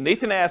 so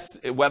Nathan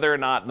asked whether or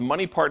not the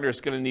money partner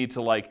is going to need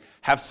to like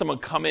have someone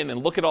come in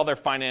and look at all their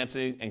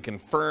financing and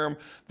confirm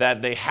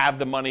that they have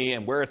the money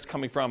and where it's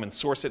coming from and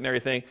source it and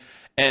everything.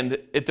 And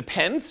it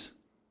depends.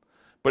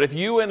 But if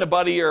you and a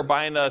buddy are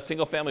buying a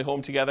single family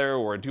home together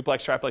or a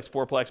duplex, triplex,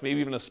 fourplex,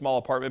 maybe even a small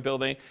apartment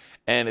building,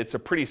 and it's a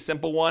pretty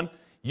simple one,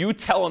 you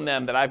telling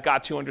them that I've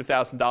got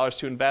 $200,000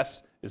 to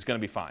invest is going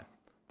to be fine.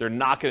 They're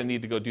not going to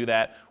need to go do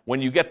that.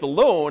 When you get the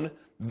loan,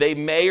 they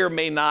may or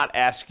may not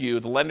ask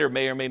you, the lender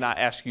may or may not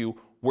ask you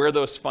where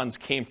those funds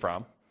came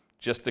from,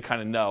 just to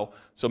kind of know.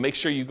 So make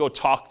sure you go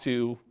talk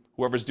to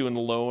whoever's doing the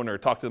loan or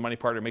talk to the money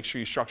partner, make sure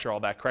you structure all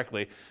that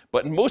correctly.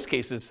 But in most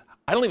cases,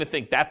 I don't even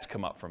think that's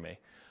come up for me.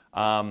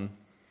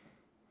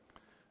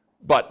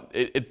 But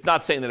it's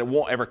not saying that it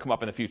won't ever come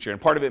up in the future. And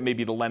part of it may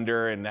be the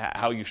lender and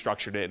how you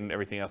structured it and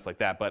everything else like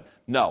that. But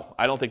no,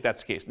 I don't think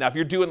that's the case. Now, if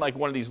you're doing like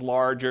one of these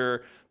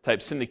larger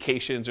type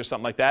syndications or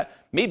something like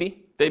that,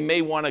 maybe they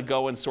may want to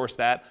go and source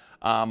that.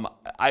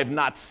 I've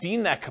not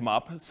seen that come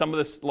up. Some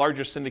of the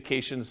larger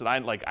syndications that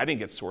I didn't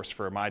get sourced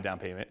for my down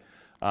payment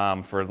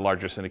for the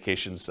larger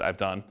syndications I've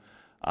done.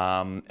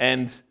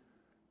 And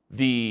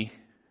the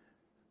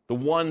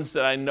ones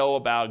that I know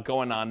about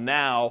going on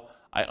now,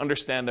 I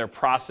understand their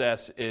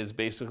process is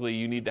basically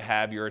you need to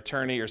have your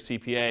attorney or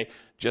CPA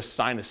just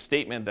sign a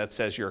statement that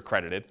says you're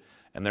accredited.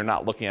 and they're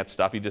not looking at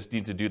stuff. You just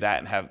need to do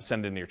that and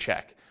send in your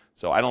check.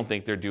 So I don't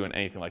think they're doing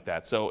anything like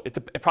that. So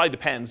it probably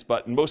depends,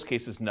 but in most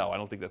cases, no, I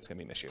don't think that's going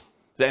to be an issue.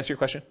 Does that answer your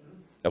question?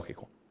 Okay,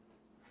 cool.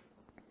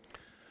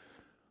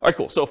 All right,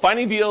 cool. So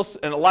finding deals,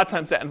 and a lot of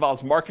times that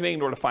involves marketing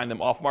in order to find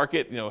them off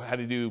market, how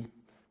to do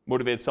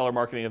motivated seller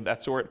marketing of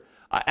that sort.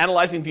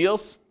 Analyzing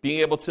deals,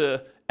 being able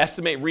to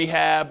estimate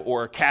rehab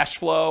or cash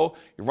flow,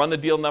 you run the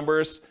deal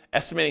numbers,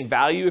 estimating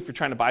value if you're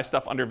trying to buy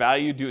stuff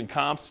undervalued, doing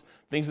comps,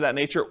 things of that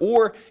nature.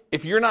 Or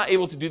if you're not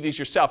able to do these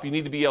yourself, you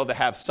need to be able to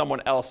have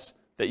someone else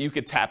that you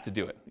could tap to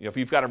do it. If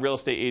you've got a real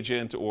estate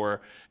agent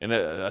or a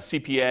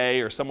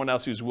CPA or someone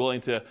else who's willing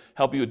to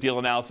help you with deal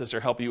analysis or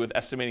help you with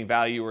estimating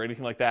value or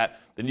anything like that,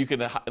 then you can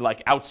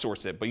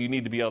outsource it. But you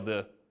need to be able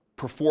to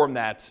perform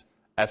that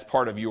as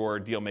part of your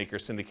deal maker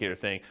syndicator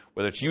thing,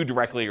 whether it's you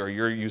directly or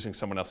you're using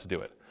someone else to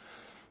do it.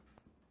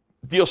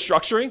 Deal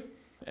structuring,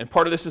 and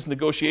part of this is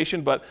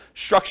negotiation, but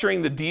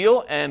structuring the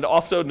deal and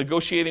also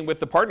negotiating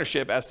with the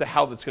partnership as to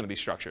how that's going to be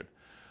structured.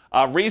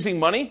 Raising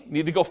money, you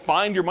need to go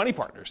find your money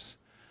partners.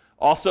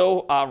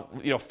 Also,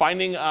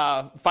 finding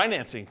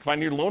financing,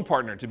 finding your loan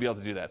partner to be able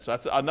to do that. So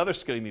that's another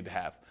skill you need to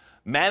have.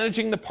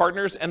 Managing the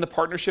partners and the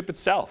partnership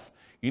itself.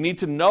 You need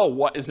to know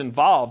what is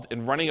involved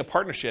in running a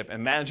partnership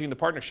and managing the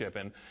partnership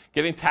and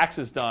getting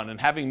taxes done and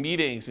having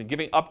meetings and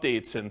giving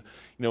updates and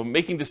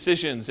making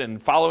decisions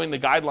and following the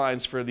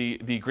guidelines for the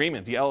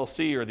agreement, the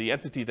LLC or the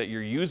entity that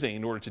you're using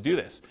in order to do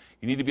this.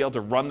 You need to be able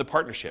to run the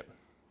partnership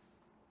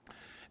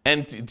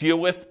and deal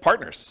with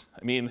partners.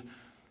 I mean,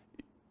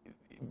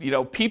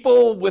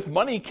 people with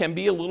money can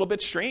be a little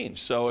bit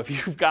strange. So if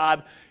you've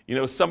got,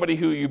 somebody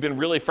who you've been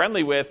really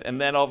friendly with, and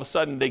then all of a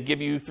sudden they give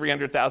you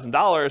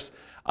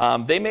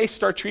 $300,000, they may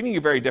start treating you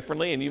very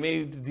differently, and you may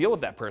need to deal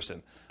with that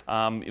person.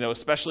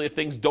 Especially if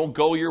things don't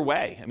go your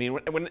way. I mean,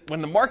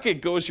 when the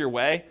market goes your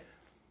way,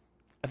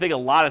 I think a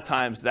lot of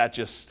times that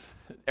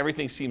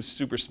everything seems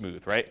super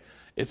smooth, right?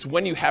 It's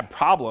when you have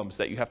problems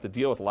that you have to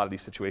deal with a lot of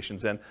these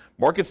situations, and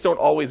markets don't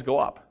always go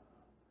up.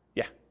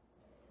 Yeah.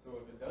 So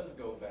if it does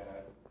go bad,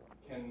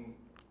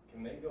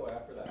 can they go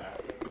after the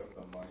assets of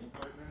the money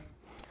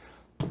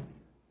partner?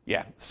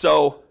 Yeah.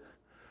 So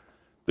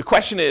the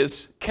question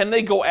is, can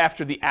they go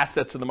after the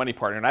assets of the money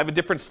partner? And I have a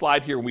different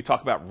slide here when we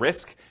talk about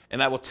risk,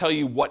 and I will tell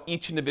you what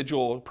each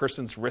individual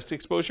person's risk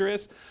exposure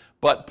is.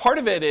 But part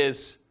of it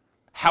is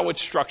how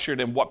it's structured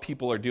and what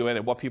people are doing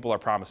and what people are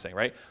promising,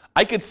 right?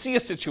 I could see a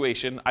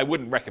situation, I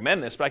wouldn't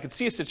recommend this, but I could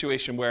see a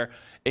situation where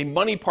a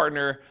money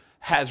partner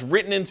has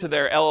written into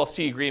their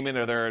LLC agreement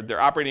or their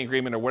operating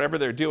agreement or whatever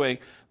they're doing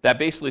that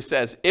basically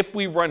says, if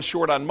we run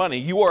short on money,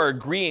 you are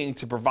agreeing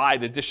to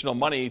provide additional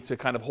money to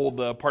kind of hold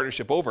the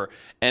partnership over.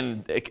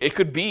 And it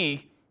could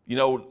be,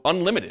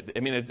 unlimited.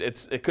 I mean,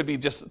 it could be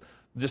just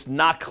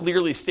not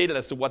clearly stated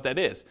as to what that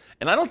is.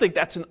 And I don't think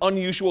that's an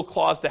unusual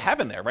clause to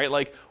have in there, right?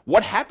 Like,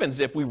 what happens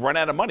if we run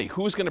out of money?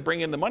 Who's going to bring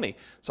in the money?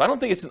 So I don't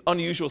think it's an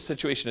unusual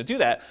situation to do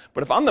that.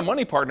 But if I'm the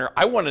money partner,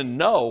 I want to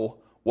know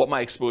what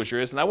my exposure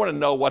is, and I want to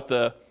know what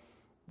the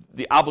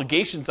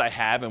obligations I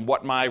have and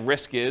what my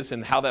risk is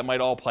and how that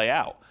might all play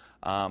out.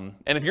 And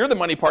if you're the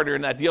money partner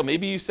in that deal,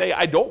 maybe you say,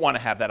 I don't want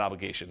to have that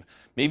obligation.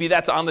 Maybe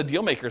that's on the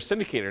deal maker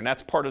syndicator, and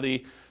that's part of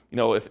the,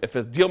 if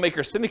a deal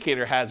maker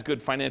syndicator has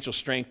good financial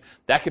strength,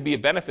 that could be a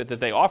benefit that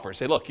they offer.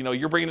 Say, look,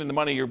 you're bringing in the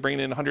money, you're bringing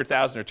in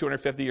 $100,000 or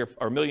 $250,000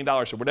 or $1 million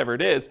or whatever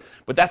it is,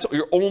 but that's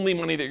your only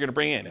money that you're going to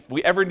bring in. If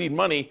we ever need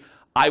money,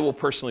 I will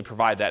personally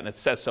provide that, and it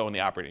says so in the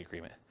operating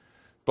agreement.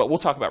 But we'll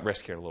talk about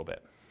risk here in a little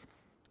bit.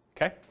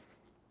 Okay?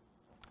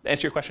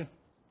 Answer your question?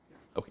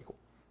 Okay, cool.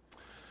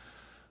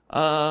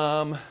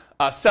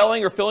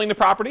 Selling or filling the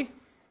property,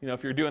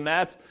 if you're doing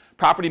that.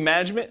 Property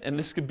management, and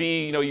this could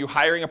be, you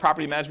hiring a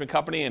property management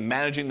company and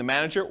managing the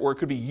manager, or it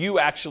could be you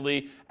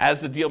actually,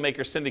 as the deal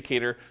maker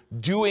syndicator,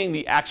 doing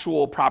the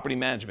actual property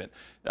management.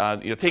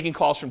 Taking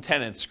calls from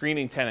tenants,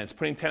 screening tenants,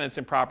 putting tenants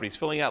in properties,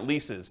 filling out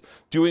leases,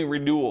 doing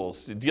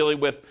renewals,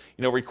 dealing with,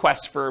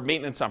 requests for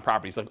maintenance on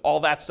properties. Like all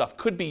that stuff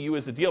could be you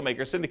as a deal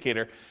maker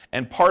syndicator,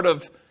 and part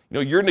of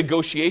your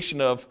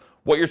negotiation of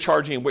what you're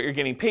charging and what you're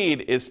getting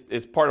paid is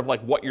part of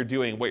like what you're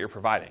doing, what you're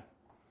providing.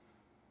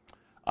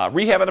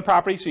 Rehab of the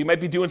property, so you might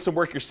be doing some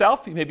work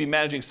yourself, you may be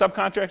managing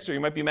subcontractors, or you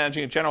might be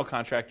managing a general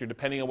contractor,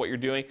 depending on what you're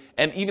doing,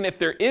 and even if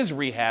there is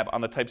rehab on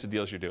the types of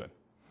deals you're doing.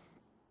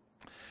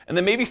 And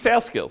then maybe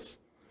sales skills.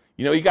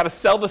 You got to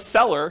sell the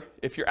seller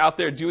if you're out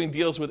there doing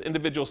deals with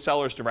individual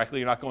sellers directly,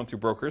 you're not going through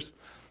brokers.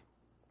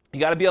 You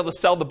got to be able to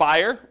sell the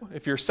buyer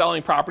if you're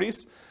selling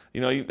properties.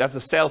 That's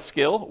a sales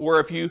skill. Or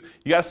if you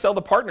got to sell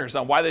the partners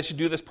on why they should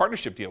do this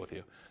partnership deal with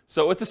you.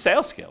 So it's a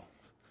sales skill.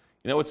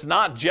 It's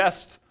not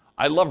just,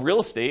 I love real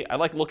estate, I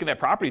like looking at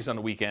properties on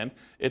the weekend.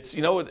 It's,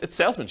 it's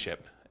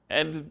salesmanship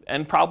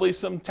and probably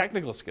some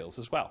technical skills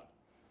as well.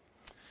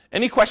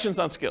 Any questions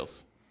on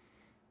skills?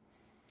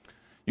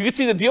 You can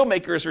see the deal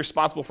maker is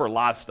responsible for a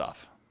lot of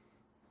stuff.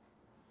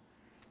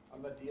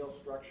 On the deal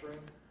structuring,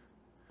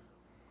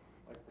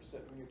 like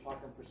when you're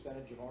talking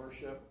percentage of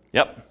ownership.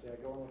 Yep. Say I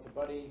go in with a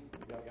buddy,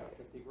 the guy got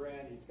 50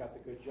 grand, he's got the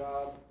good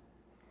job.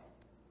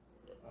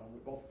 We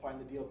both find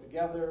the deal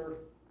together.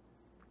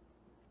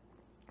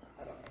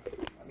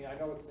 I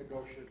know it's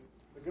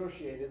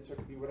negotiated, so it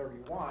can be whatever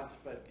you want,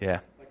 but Yeah.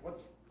 like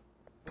what's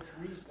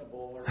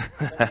reasonable or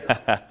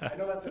I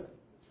know it's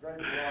very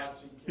broad,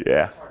 so you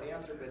can't, it's hard to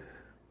answer, but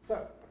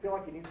I feel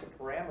like you need some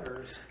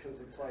parameters because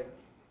it's like,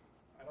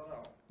 I don't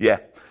know. Yeah.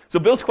 So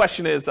Bill's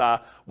question is,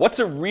 what's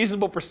a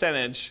reasonable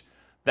percentage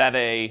that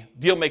a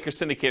deal maker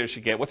syndicator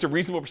should get? What's a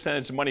reasonable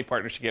percentage the money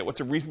partner should get? What's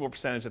a reasonable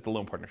percentage that the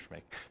loan partner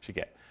should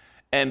get?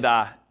 And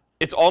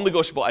it's all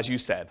negotiable, as you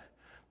said.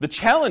 The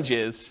challenge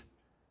is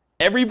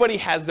everybody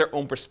has their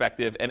own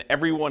perspective, and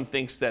everyone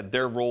thinks that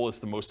their role is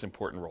the most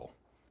important role,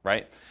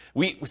 right?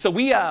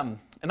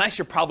 And I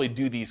should probably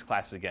do these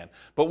classes again.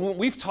 But when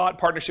we've taught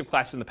partnership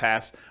classes in the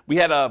past, we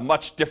had a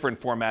much different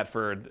format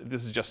for,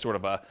 this is just sort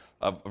of a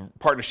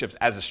partnerships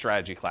as a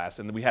strategy class.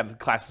 And we had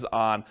classes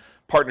on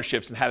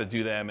partnerships and how to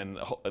do them and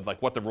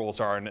like what the rules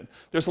are. And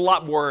there's a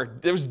lot more,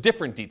 there was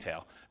different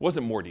detail. It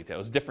wasn't more detail, it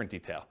was different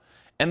detail.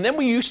 And then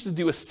we used to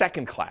do a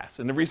second class.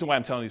 And the reason why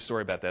I'm telling you a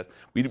story about this,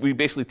 we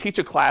basically teach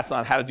a class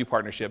on how to do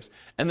partnerships.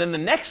 And then the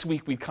next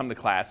week we'd come to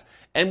class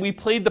and we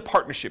played the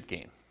partnership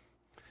game.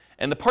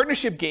 And the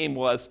partnership game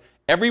was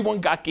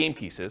everyone got game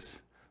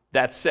pieces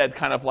that said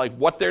kind of like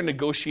what their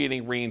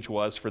negotiating range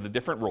was for the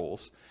different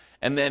roles.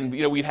 And then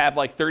we'd have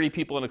like 30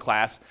 people in a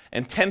class,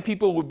 and 10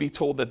 people would be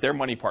told that they're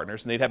money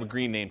partners, and they'd have a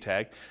green name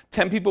tag.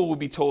 10 people would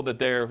be told that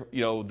they're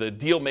the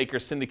deal maker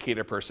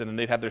syndicator person, and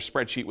they'd have their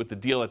spreadsheet with the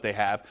deal that they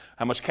have,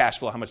 how much cash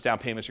flow, how much down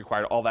payments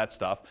required, all that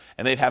stuff.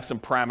 And they'd have some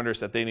parameters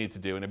that they need to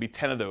do, and it'd be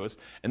 10 of those.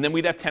 And then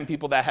we'd have 10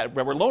 people that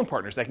were loan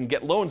partners that can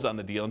get loans on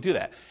the deal and do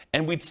that.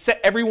 And we'd set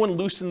everyone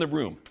loose in the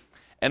room.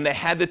 And they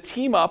had to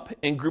team up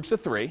in groups of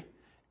 3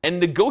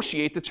 and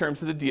negotiate the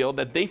terms of the deal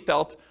that they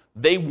felt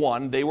they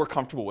won, they were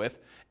comfortable with.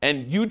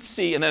 And you'd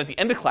see, and then at the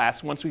end of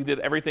class, once we did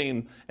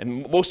everything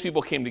and most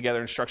people came together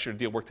and structured a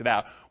deal, worked it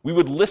out, we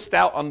would list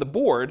out on the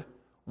board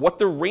what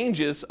the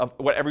ranges of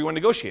what everyone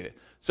negotiated.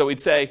 So we'd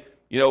say,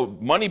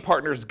 money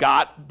partners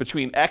got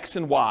between X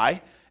and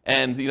Y,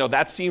 and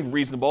that seemed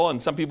reasonable,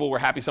 and some people were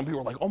happy. Some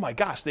people were like, oh my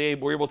gosh, they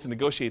were able to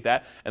negotiate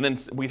that. And then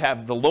we'd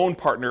have the loan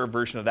partner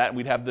version of that, and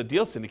we'd have the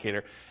deal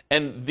syndicator.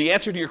 And the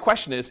answer to your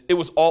question is, it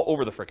was all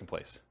over the frickin'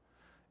 place.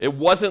 It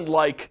wasn't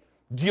like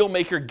deal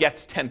maker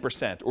gets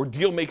 10%, or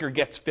deal maker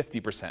gets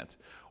 50%,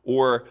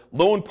 or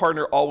loan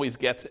partner always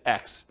gets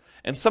X.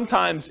 And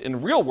sometimes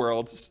in real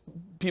world,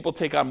 people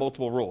take on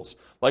multiple roles.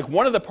 Like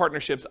one of the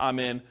partnerships I'm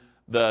in,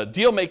 the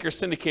deal maker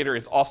syndicator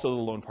is also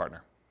the loan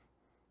partner.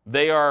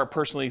 They are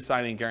personally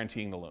signing,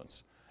 guaranteeing the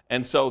loans.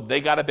 And so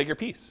they got a bigger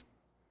piece,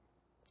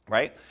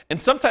 right?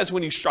 And sometimes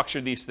when you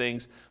structure these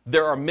things,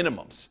 there are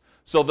minimums.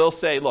 So they'll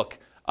say, look,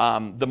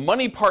 the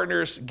money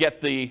partners get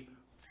the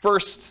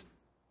first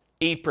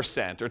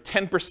 8% or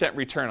 10%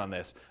 return on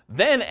this.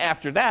 Then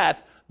after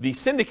that, the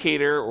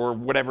syndicator or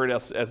whatever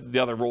else as the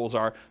other roles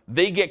are,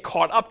 they get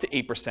caught up to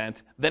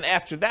 8%. Then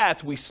after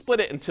that, we split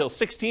it until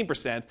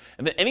 16%.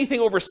 And then anything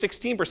over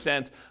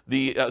 16%,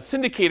 the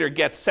syndicator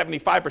gets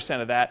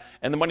 75% of that,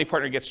 and the money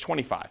partner gets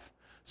 25%.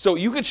 So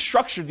you could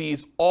structure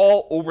these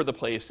all over the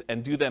place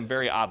and do them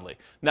very oddly.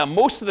 Now,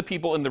 most of the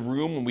people in the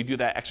room, when we do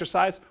that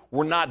exercise,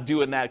 we're not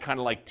doing that kind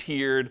of like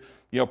tiered,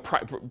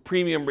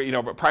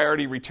 premium,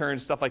 priority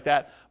returns, stuff like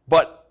that.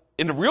 But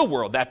in the real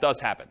world, that does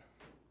happen.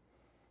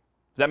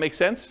 Does that make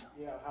sense?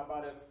 Yeah, how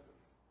about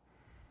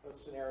if a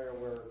scenario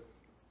where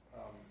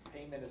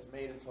payment is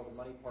made until the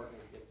money partner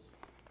gets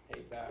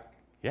paid back?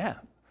 Yeah.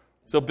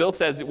 So Bill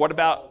says, what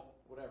about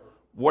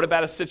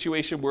a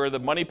situation where the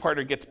money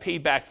partner gets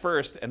paid back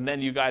first and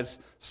then you guys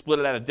split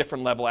it at a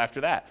different level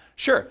after that?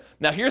 Sure.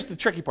 Now here's the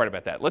tricky part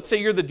about that. Let's say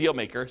you're the deal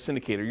maker,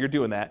 syndicator, you're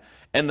doing that,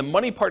 and the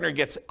money partner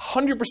gets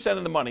 100%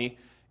 of the money,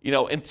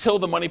 until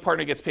the money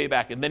partner gets paid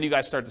back, and then you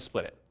guys start to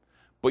split it.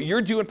 But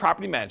you're doing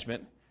property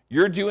management,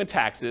 you're doing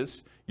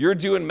taxes, you're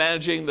doing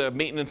managing the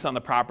maintenance on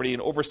the property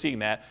and overseeing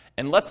that,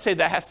 and let's say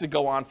that has to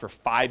go on for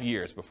 5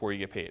 years before you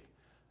get paid.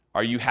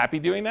 Are you happy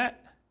doing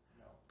that?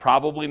 No.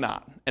 Probably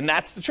not. And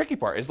that's the tricky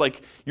part, is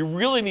like you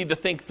really need to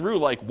think through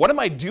like, what am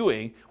I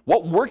doing?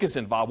 What work is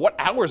involved? What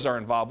hours are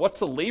involved? What's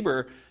the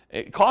labor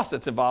cost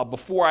that's involved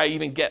before I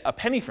even get a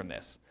penny from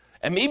this?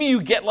 And maybe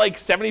you get like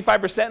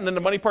 75% and then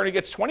the money partner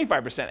gets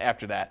 25%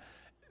 after that.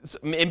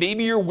 And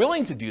maybe you're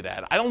willing to do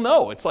that. I don't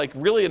know. It's like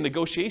really a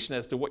negotiation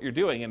as to what you're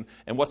doing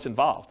and what's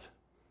involved.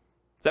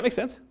 Does that make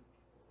sense?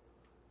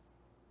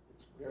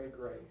 It's very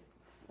gray.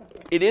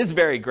 It is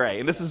very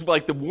gray. And this is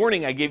like the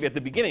warning I gave you at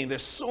the beginning.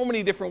 There's so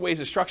many different ways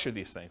to structure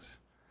these things.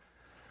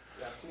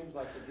 Yeah, it seems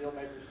like the deal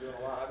maker's doing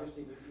a lot.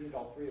 Obviously, you need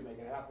all 3 to make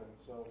it happen.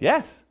 So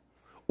yes.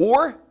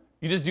 Or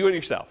you just do it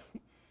yourself.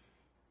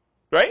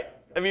 Right?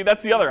 I mean,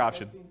 that's the other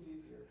option. That seems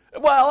easier.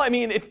 Well, I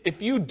mean,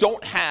 if you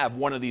don't have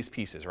one of these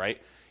pieces,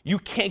 right, you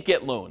can't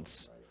get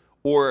loans.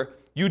 Or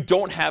you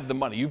don't have the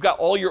money. You've got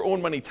all your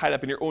own money tied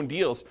up in your own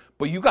deals,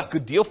 but you got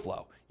good deal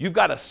flow. You've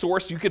got a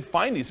source. You could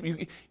find these.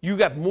 You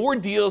got more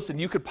deals than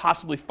you could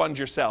possibly fund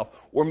yourself.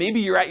 Or maybe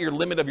you're at your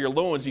limit of your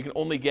loans. You can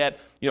only get,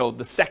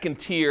 the second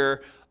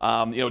tier,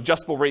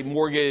 adjustable rate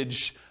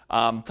mortgage,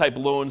 type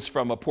loans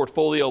from a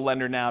portfolio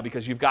lender now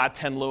because you've got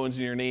 10 loans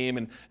in your name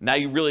and now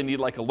you really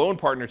need like a loan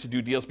partner to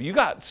do deals, but you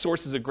got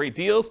sources of great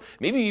deals.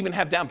 Maybe you even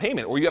have down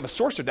payment, or you have a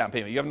source of down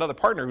payment. You have another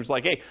partner who's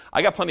like, hey,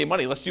 I got plenty of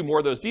money, let's do more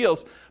of those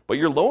deals, but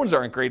your loans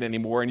aren't great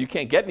anymore and you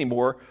can't get any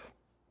more.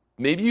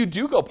 Maybe you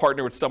do go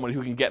partner with someone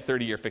who can get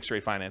 30-year fixed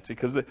rate financing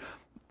because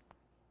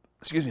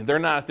they're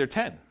not at their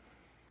 10. Does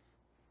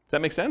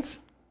that make sense?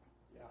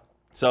 Yeah.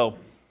 So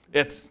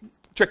it's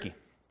tricky.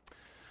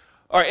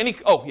 All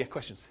right,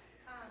 questions?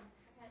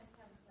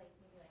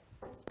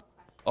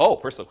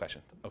 Personal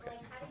question. Okay. Like,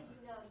 how did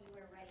you know you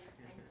were ready to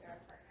enter a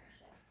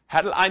partnership?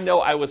 How did I know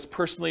I was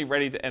personally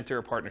ready to enter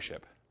a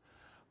partnership?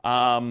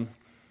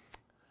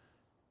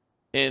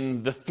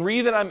 In the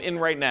 3 that I'm in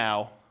right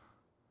now,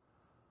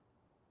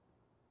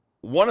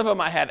 one of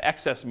them I had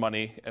excess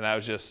money, and I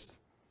was just,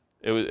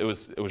 it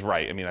was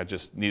right. I mean, I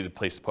just needed a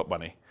place to put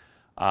money.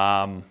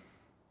 Another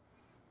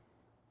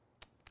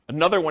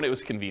one, it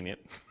was convenient.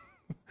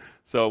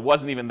 So it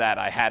wasn't even that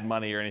I had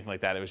money or anything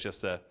like that. It was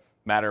just a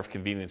matter of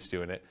convenience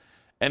doing it.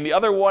 And the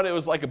other one, it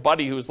was like a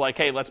buddy who was like,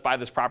 hey, let's buy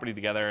this property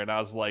together. And I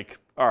was like,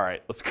 all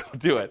right, let's go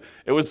do it.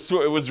 It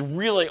was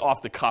really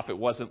off the cuff. It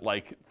wasn't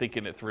like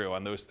thinking it through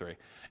on those 3.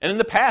 And in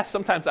the past,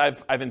 sometimes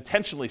I've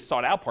intentionally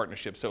sought out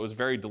partnerships. So it was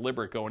very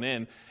deliberate going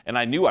in, and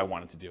I knew I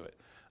wanted to do it.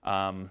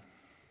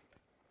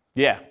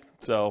 Yeah,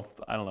 so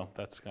I don't know.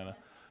 That's kind of,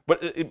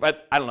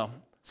 but I don't know.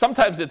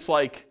 Sometimes it's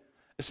like,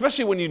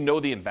 especially when you know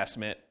the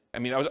investment. I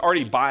mean, I was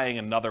already buying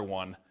another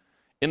one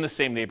in the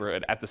same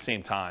neighborhood at the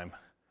same time.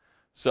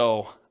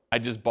 So I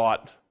just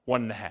bought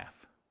 1.5,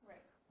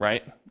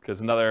 right?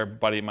 Because another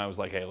buddy of mine was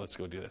like, hey, let's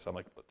go do this. I'm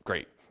like,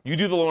 great. You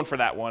do the loan for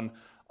that one.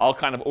 I'll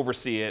kind of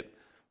oversee it.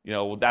 You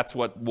know, that's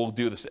what we'll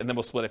do this, and then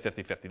we'll split it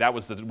 50-50. That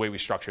was the way we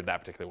structured that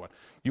particular one.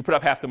 You put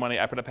up half the money,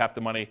 I put up half the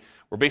money.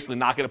 We're basically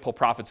not going to pull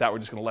profits out. We're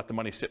just going to let the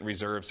money sit in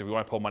reserves. If we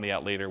want to pull money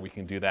out later, we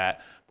can do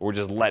that. But we're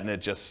just letting it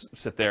just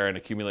sit there and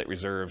accumulate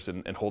reserves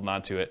and holding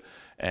on to it.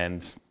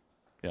 And,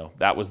 you know,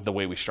 that was the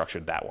way we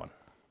structured that one.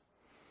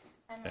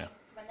 And Yeah. like,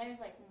 when there's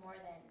like more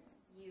than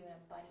you and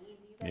a buddy,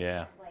 do you guys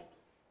have like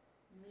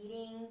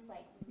meetings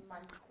like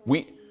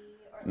monthly?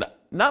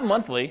 Not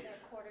monthly. Or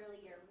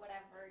quarterly or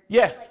whatever?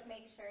 Yeah. To like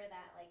make sure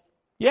that like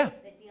Yeah.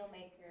 the deal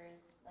makers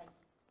like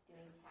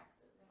doing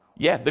taxes and all.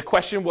 Yeah, the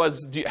question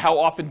was, how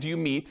often do you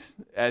meet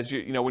as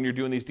you know when you're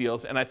doing these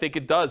deals? And I think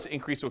it does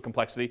increase with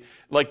complexity.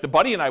 Like the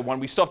buddy and I one,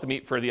 we still have to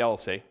meet for the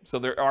LLC. So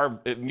there are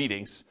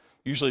meetings,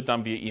 usually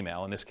done via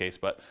email in this case,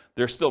 but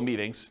there's still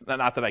meetings.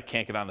 Not that I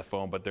can't get on the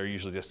phone, but they're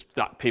usually just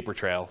not paper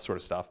trail sort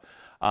of stuff.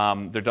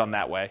 They're done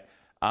that way.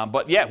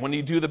 But yeah, when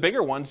you do the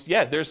bigger ones,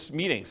 yeah, there's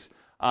meetings.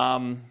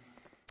 The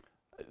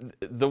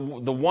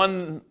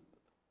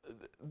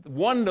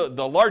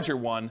larger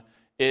one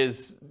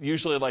is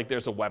usually like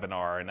there's a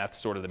webinar, and that's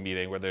sort of the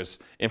meeting where there's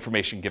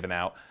information given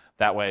out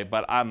that way.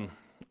 But I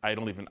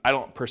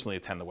don't personally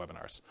attend the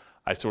webinars.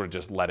 I sort of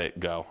just let it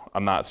go.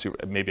 I'm not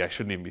super, maybe I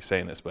shouldn't even be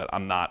saying this, but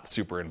I'm not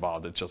super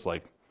involved. It's just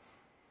like,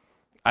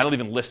 I don't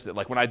even list it.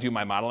 Like when I do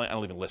my modeling, I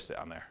don't even list it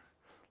on there.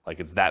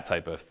 Like it's that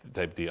type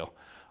deal.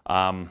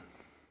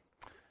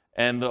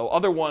 And the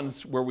other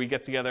ones where we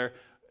get together,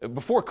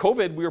 before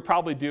COVID, we were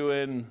probably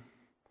doing,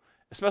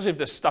 especially if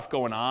there's stuff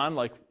going on,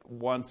 like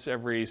once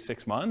every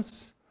 6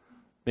 months,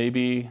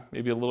 maybe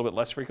a little bit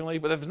less frequently.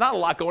 But if there's not a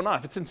lot going on,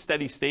 if it's in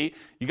steady state,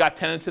 you got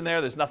tenants in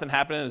there, there's nothing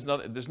happening,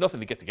 there's nothing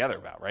to get together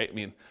about, right? I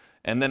mean,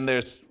 and then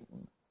there's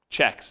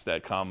checks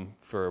that come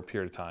for a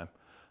period of time.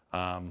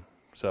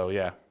 So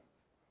yeah.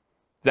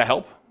 Does that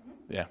help?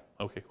 Mm-hmm. Yeah.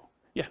 Okay, cool.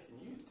 Yeah. Can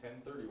you use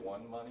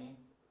 1031 money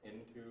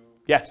into?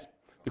 Yes.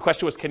 The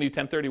question was, can you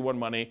 1031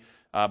 money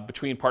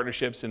between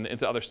partnerships and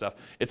into other stuff?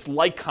 It's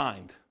like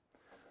kind.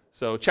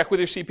 So check with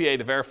your CPA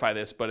to verify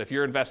this, but if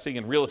you're investing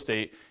in real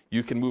estate,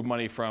 you can move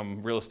money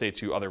from real estate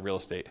to other real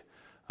estate.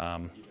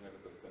 Even if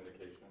it's a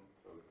syndication?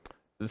 So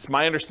It's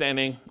my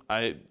understanding,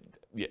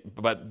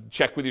 but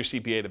check with your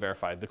CPA to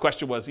verify. The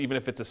question was, even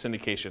if it's a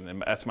syndication,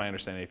 and that's my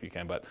understanding if you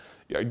can, but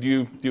do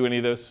you do any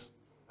of those?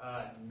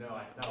 No,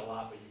 not a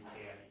lot, but you can.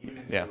 Even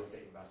into Yeah. real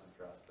estate investment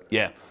trusts.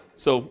 Yeah.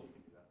 So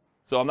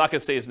I'm not going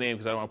to say his name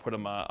because I don't want to put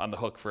him on the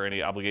hook for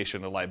any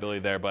obligation or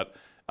liability there, but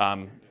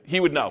he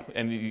would know,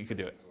 and you could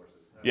do it.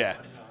 Yeah.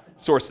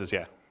 Sources, yeah.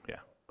 does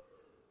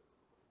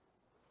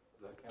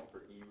that count for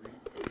e-REITs?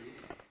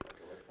 Like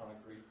electronic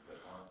REITs that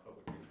aren't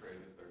publicly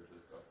traded, they're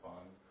just a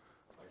fund,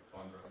 like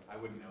fund. I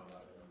wouldn't know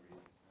about e-REITs.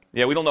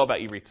 Yeah, we don't know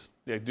about e-REITs.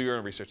 Yeah, do your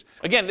own research.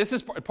 Again, this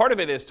is part of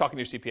it is talking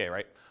to your CPA,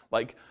 right?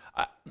 Like,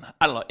 I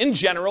don't know. In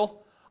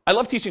general, I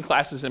love teaching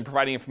classes and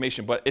providing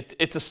information, but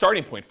it's a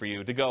starting point for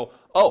you to go,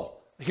 oh,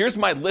 here's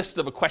my list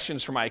of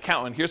questions for my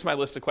accountant. Here's my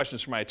list of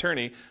questions for my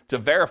attorney to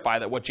verify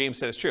that what James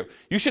said is true.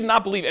 You should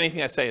not believe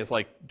anything I say is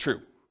like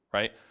true,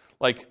 right?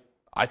 Like,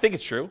 I think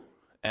it's true,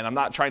 and I'm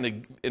not trying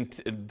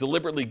to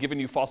deliberately giving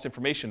you false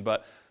information,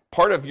 but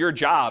part of your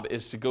job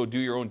is to go do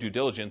your own due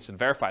diligence and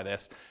verify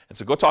this. And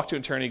so go talk to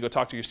an attorney, go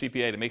talk to your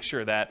CPA to make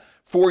sure that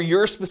for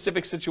your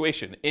specific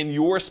situation, in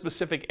your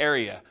specific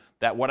area,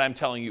 that what I'm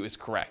telling you is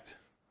correct.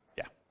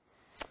 Yeah.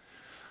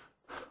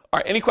 All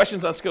right, any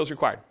questions on skills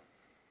required?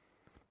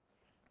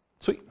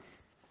 Sweet.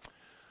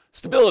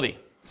 Stability.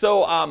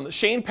 So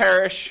Shane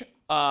Parrish,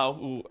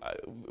 who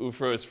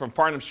was from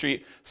Farnham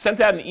Street, sent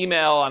out an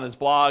email on his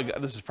blog.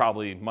 This is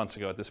probably months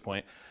ago at this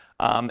point.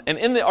 And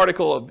in the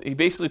article, he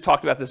basically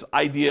talked about this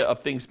idea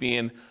of things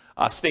being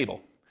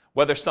stable,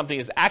 whether something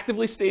is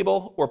actively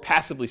stable or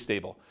passively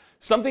stable.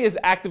 Something is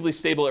actively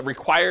stable, it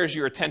requires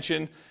your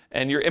attention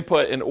and your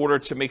input in order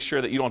to make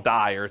sure that you don't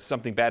die or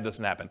something bad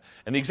doesn't happen.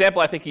 And the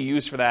example I think he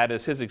used for that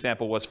is his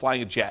example was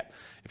flying a jet.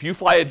 If you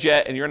fly a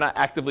jet and you're not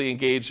actively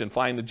engaged in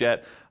flying the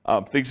jet,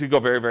 things could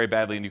go very, very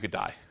badly and you could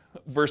die.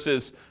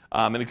 Versus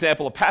an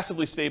example of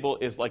passively stable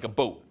is like a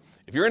boat.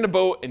 If you're in a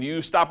boat and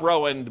you stop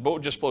rowing, the boat will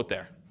just float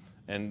there.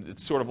 And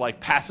it's sort of like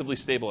passively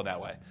stable in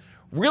that way.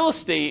 Real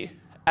estate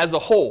as a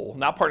whole,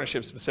 not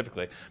partnerships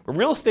specifically, but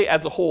real estate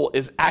as a whole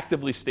is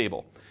actively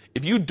stable.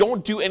 If you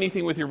don't do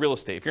anything with your real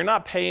estate, if you're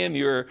not paying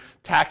your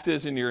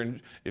taxes and you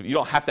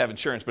don't have to have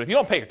insurance, but if you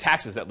don't pay your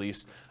taxes at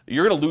least,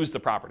 you're going to lose the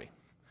property.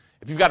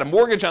 If you've got a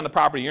mortgage on the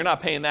property, you're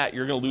not paying that,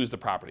 you're going to lose the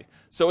property.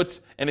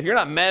 And if you're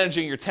not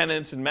managing your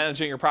tenants and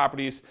managing your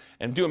properties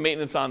and doing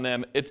maintenance on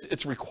them,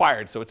 it's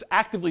required. So it's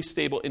actively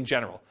stable in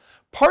general.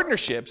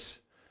 Partnerships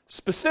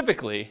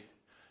specifically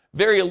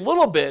vary a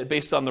little bit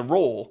based on the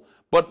role,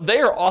 but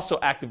they are also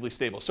actively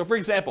stable. So for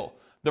example,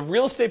 the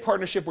real estate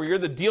partnership where you're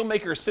the deal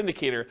maker or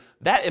syndicator,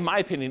 that in my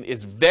opinion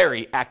is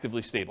very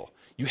actively stable.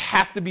 You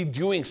have to be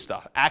doing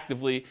stuff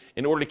actively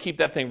in order to keep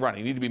that thing running.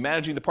 You need to be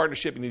managing the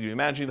partnership, you need to be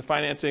managing the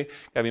financing, you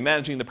gotta be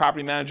managing the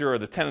property manager or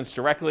the tenants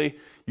directly.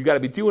 You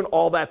gotta be doing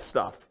all that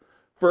stuff.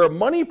 For a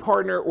money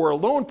partner or a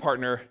loan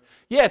partner,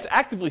 yeah, it's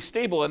actively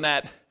stable in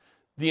that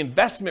the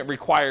investment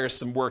requires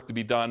some work to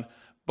be done,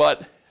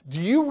 but do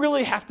you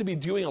really have to be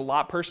doing a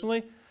lot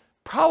personally?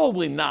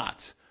 Probably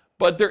not.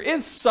 But there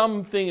is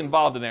something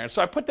involved in there.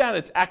 So I put down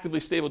it's actively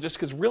stable just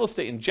because real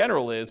estate in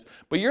general is,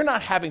 but you're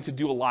not having to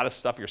do a lot of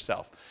stuff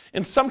yourself.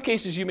 In some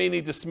cases, you may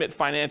need to submit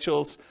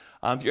financials,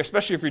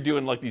 especially if you're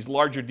doing like these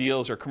larger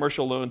deals or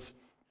commercial loans.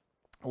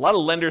 A lot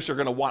of lenders are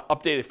going to want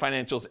updated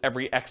financials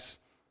every X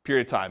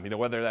period of time,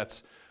 whether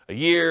that's a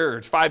year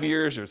or 5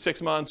 years or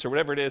 6 months or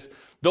whatever it is.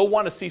 They'll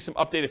want to see some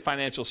updated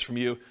financials from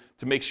you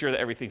to make sure that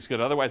everything's good.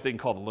 Otherwise, they can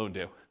call the loan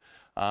due.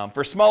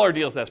 For smaller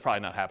deals, that's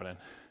probably not happening.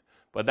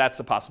 But that's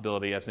a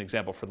possibility as an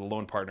example for the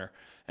loan partner.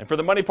 And for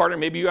the money partner,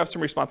 maybe you have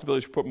some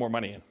responsibilities to put more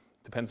money in.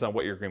 Depends on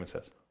what your agreement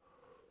says.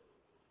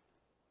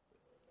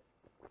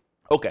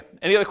 Okay,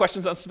 any other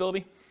questions on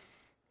stability?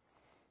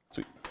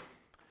 Sweet.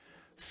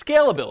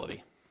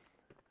 Scalability.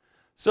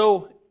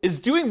 So is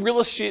doing real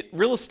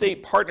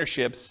estate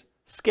partnerships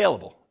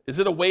scalable? Is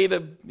it a way to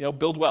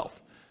build wealth?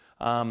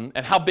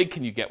 And how big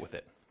can you get with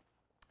it?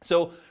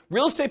 So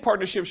real estate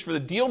partnerships for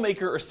the deal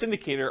maker or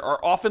syndicator are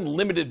often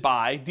limited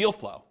by deal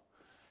flow.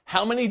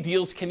 How many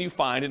deals can you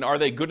find, and are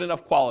they good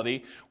enough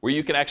quality where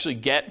you can actually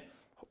get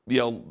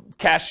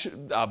cash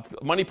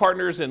money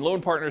partners and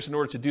loan partners in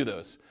order to do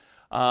those?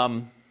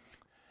 And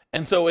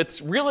so it's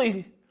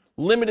really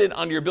limited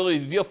on your ability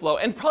to deal flow,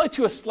 and probably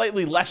to a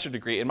slightly lesser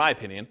degree, in my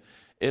opinion,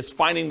 is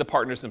finding the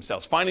partners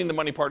themselves, finding the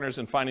money partners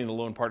and finding the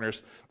loan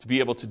partners to be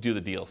able to do the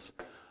deals.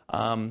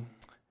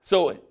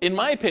 So in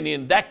my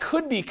opinion, that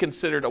could be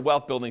considered a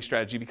wealth building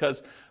strategy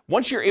because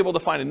once you're able to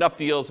find enough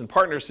deals and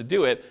partners to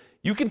do it,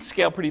 you can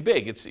scale pretty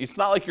big. It's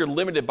not like you're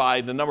limited by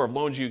the number of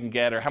loans you can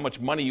get or how much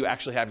money you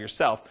actually have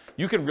yourself.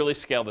 You can really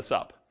scale this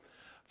up.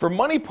 For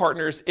money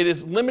partners, it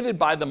is limited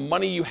by the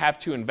money you have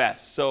to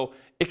invest. So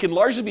it can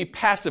largely be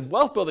passive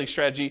wealth building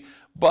strategy,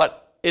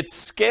 but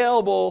it's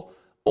scalable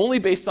only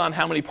based on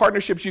how many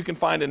partnerships you can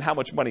find and how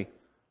much money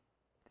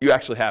you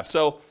actually have.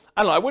 So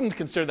I don't know, I wouldn't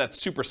consider that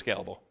super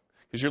scalable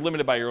because you're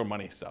limited by your own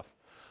money stuff.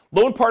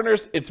 Loan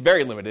partners, it's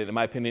very limited in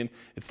my opinion.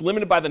 It's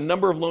limited by the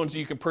number of loans that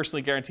you can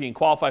personally guarantee and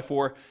qualify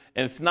for,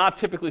 and it's not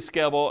typically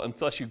scalable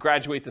unless you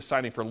graduate to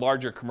signing for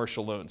larger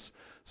commercial loans.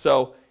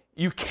 So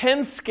you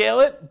can scale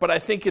it, but I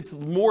think it's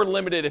more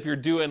limited if you're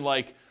doing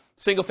like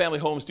single family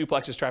homes,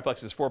 duplexes,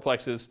 triplexes,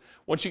 fourplexes.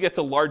 Once you get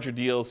to larger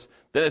deals,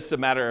 then it's a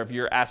matter of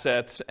your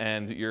assets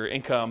and your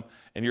income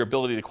and your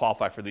ability to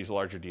qualify for these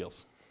larger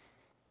deals.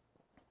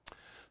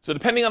 So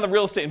depending on the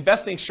real estate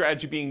investing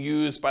strategy being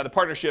used by the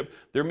partnership,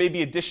 there may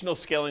be additional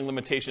scaling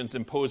limitations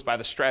imposed by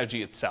the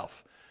strategy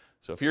itself.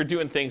 So if you're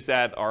doing things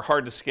that are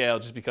hard to scale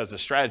just because the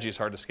strategy is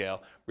hard to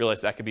scale,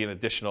 realize that could be an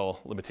additional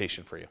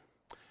limitation for you.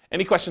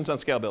 Any questions on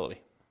scalability?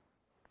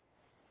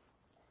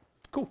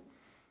 Cool.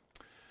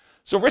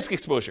 So risk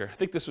exposure. I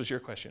think this was your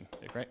question,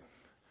 Nick, right?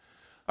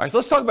 All right, so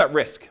let's talk about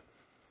risk.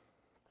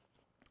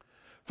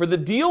 For the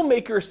deal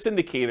maker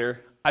syndicator,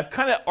 I've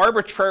kind of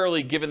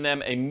arbitrarily given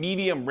them a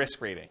medium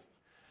risk rating.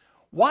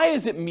 Why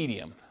is it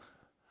medium?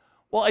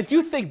 Well, I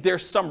do think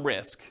there's some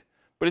risk,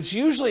 but it's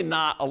usually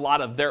not a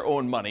lot of their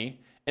own money,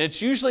 and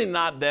it's usually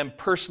not them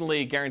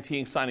personally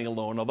guaranteeing signing a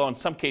loan, although in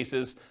some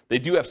cases, they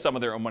do have some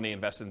of their own money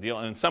invested in the deal,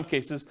 and in some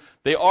cases,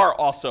 they are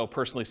also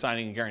personally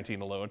signing and guaranteeing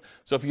the loan.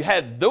 So if you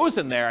had those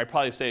in there, I'd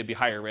probably say it'd be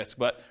higher risk,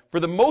 but for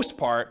the most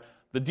part,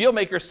 the deal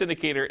maker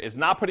syndicator is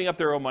not putting up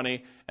their own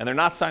money, and they're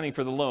not signing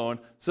for the loan,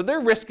 so their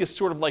risk is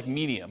sort of like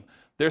medium.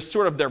 There's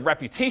sort of their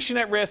reputation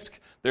at risk,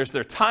 there's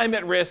their time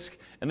at risk,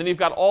 And then you've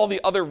got all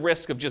the other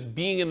risk of just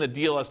being in the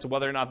deal as to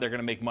whether or not they're going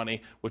to make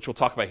money, which we'll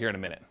talk about here in a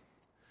minute.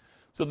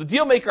 So the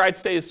deal maker, I'd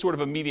say, is sort of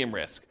a medium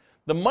risk.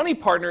 The money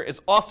partner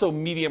is also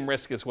medium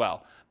risk as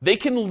well. They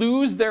can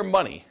lose their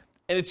money,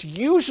 and it's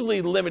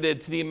usually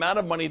limited to the amount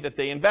of money that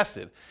they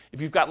invested.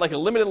 If you've got like a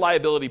limited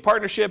liability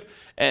partnership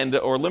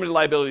or limited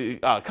liability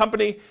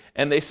company,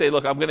 and they say,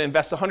 look, I'm going to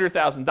invest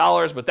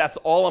 $100,000, but that's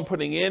all I'm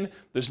putting in.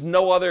 There's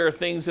no other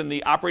things in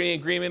the operating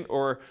agreement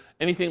or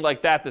anything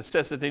like that that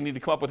says that they need to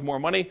come up with more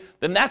money,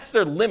 then that's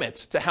their limit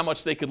to how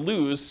much they could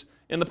lose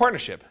in the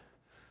partnership.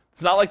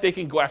 It's not like they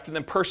can go after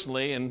them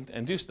personally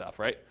and do stuff,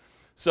 right?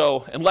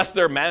 So unless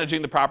they're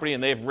managing the property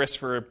and they have risk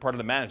for part of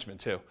the management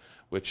too,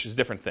 which is a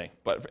different thing.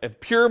 But a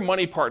pure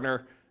money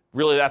partner,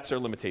 really that's their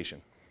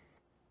limitation.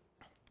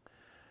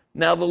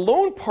 Now the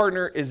loan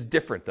partner is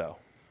different though.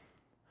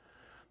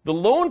 The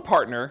loan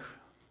partner,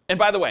 and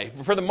by the way,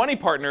 for the money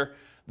partner,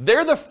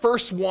 they're the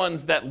first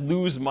ones that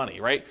lose money,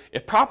 right?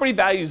 If property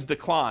values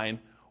decline,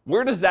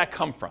 where does that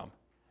come from?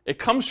 It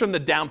comes from the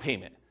down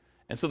payment.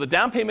 And so the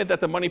down payment that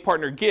the money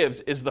partner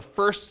gives is the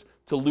first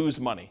to lose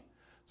money.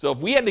 So if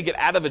we had to get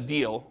out of a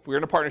deal, if we were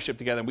in a partnership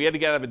together and we had to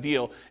get out of a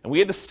deal and we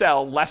had to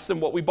sell less than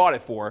what we bought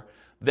it for,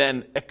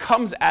 then it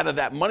comes out of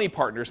that money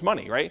partner's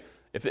money, right?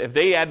 If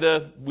we had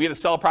to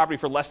sell a property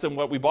for less than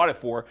what we bought it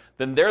for,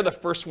 then they're the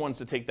first ones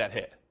to take that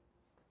hit,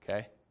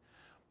 okay?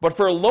 But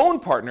for a loan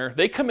partner,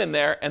 they come in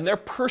there and they're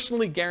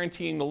personally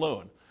guaranteeing the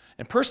loan.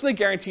 And personally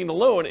guaranteeing the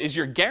loan is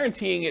you're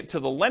guaranteeing it to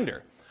the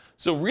lender.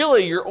 So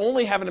really, you're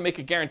only having to make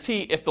a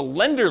guarantee if the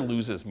lender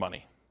loses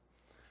money,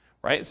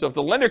 right? So if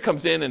the lender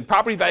comes in and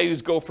property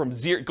values go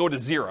to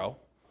zero,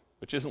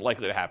 which isn't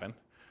likely to happen,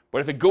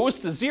 but if it goes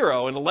to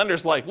zero and the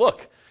lender's like,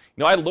 look,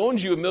 I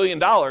loaned you $1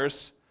 million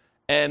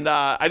and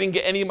I didn't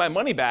get any of my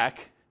money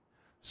back,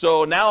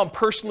 so now I'm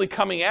personally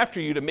coming after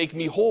you to make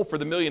me whole for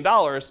the $1 million,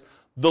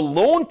 the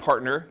loan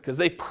partner, because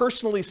they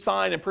personally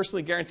signed and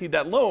personally guaranteed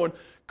that loan,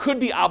 could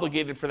be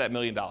obligated for that $1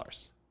 million.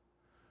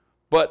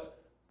 But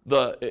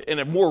in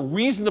a more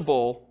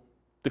reasonable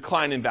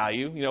decline in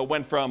value,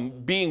 went from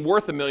being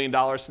worth $1 million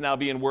to now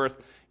being worth,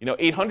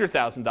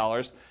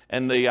 $800,000,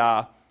 and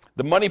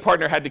the money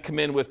partner had to come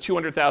in with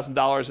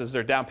 $200,000 as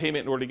their down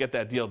payment in order to get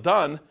that deal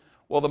done.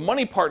 Well, the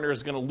money partner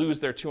is going to lose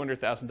their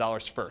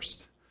 $200,000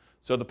 first.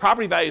 So the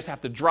property values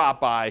have to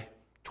drop by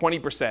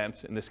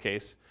 20% in this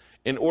case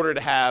in order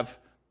to have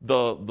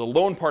the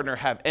loan partner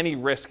have any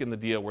risk in the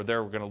deal where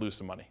they're going to lose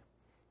some money.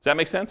 Does that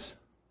make sense?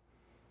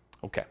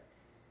 Okay.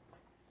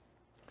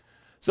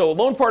 So a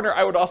loan partner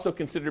I would also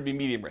consider to be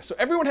medium risk. So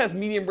everyone has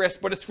medium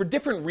risk, but it's for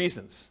different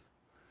reasons.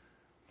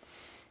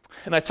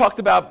 And I talked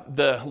about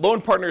the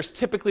loan partner is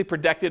typically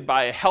protected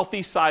by a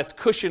healthy size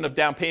cushion of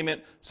down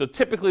payment. So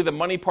typically the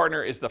money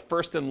partner is the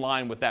first in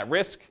line with that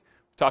risk. We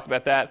talked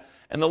about that.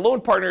 And the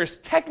loan partner is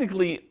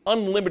technically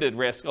unlimited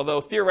risk,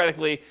 although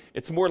theoretically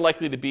it's more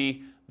likely to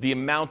be the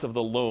amount of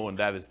the loan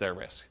that is their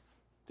risk.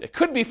 It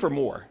could be for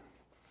more.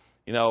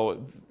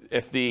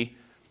 If the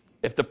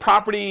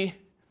property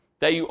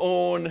that you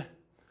own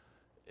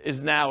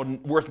is now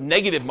worth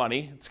negative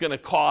money, it's going to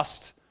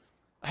cost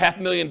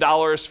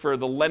 $500,000 for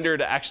the lender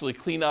to actually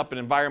clean up an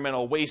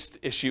environmental waste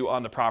issue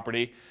on the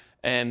property,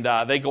 and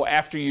they go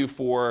after you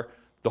for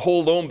the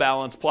whole loan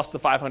balance plus the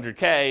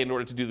 $500K in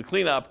order to do the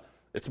cleanup.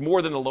 It's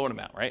more than the loan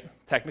amount, right?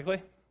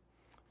 Technically.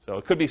 So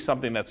it could be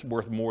something that's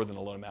worth more than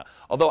the loan amount.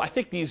 Although I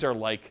think these are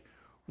like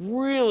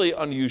really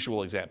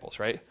unusual examples,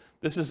 right?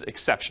 This is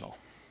exceptional.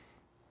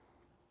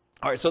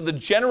 All right, so the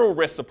general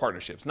risks of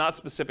partnerships, not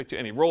specific to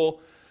any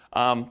role.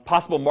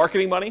 Possible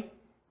marketing money,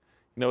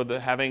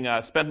 having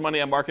spent money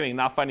on marketing and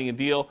not finding a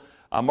deal,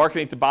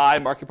 marketing to buy,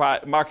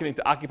 marketing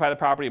to occupy the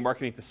property,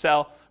 marketing to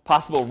sell.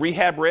 Possible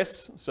rehab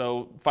risks,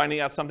 so finding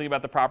out something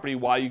about the property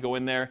while you go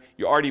in there.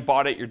 You already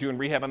bought it, you're doing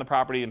rehab on the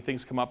property, and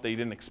things come up that you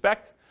didn't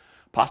expect.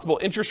 Possible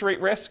interest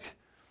rate risk.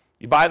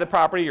 You buy the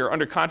property, you're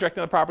under contract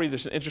on the property,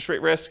 there's an interest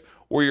rate risk,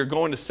 or you're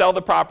going to sell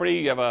the property,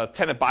 you have a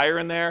tenant buyer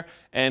in there,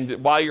 and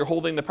while you're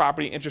holding the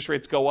property, interest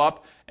rates go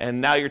up, and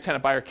now your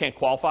tenant buyer can't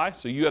qualify,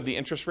 so you have the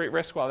interest rate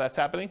risk while that's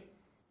happening.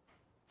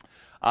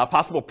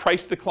 Possible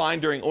price decline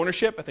during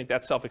ownership, I think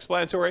that's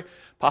self-explanatory.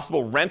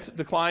 Possible rent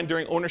decline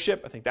during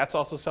ownership, I think that's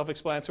also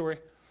self-explanatory.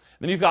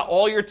 Then you've got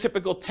all your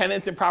typical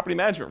tenant and property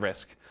management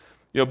risk.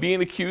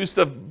 Being accused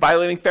of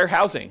violating fair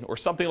housing or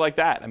something like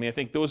that. I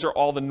think those are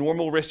all the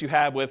normal risks you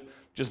have with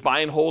just buy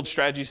and hold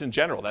strategies in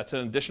general. That's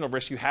an additional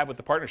risk you have with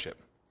the partnership.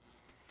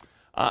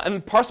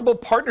 And possible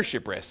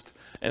partnership risk,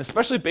 and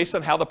especially based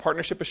on how the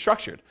partnership is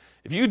structured.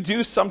 If you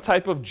do some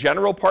type of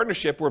general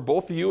partnership where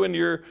both you and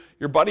your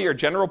buddy are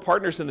general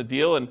partners in the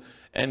deal,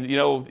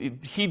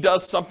 and he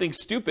does something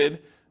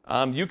stupid,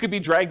 you could be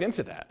dragged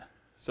into that.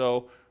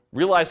 So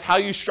realize how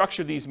you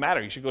structure these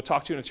matter. You should go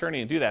talk to an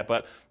attorney and do that,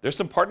 but there's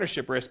some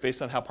partnership risk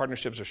based on how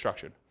partnerships are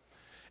structured.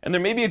 And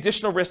there may be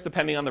additional risk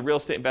depending on the real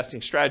estate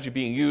investing strategy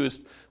being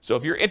used. So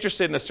if you're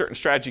interested in a certain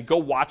strategy, go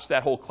watch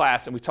that whole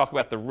class, and we talk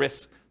about the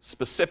risks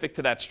specific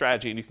to that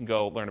strategy, and you can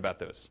go learn about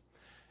those.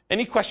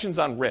 Any questions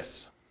on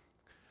risks?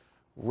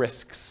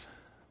 Risks.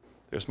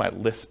 There's my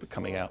lisp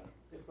coming out.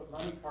 If the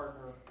money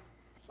partner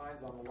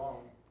signs on the loan,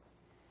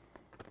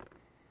 I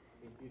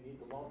mean, do you need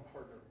the loan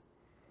partner?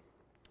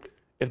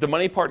 If the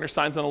money partner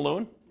signs on a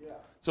loan, Yeah.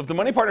 so if the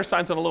money partner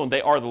signs on a loan,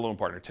 they are the loan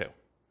partner too. Right.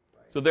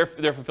 So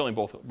they're fulfilling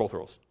both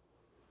roles.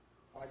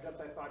 Well, I guess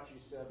I thought you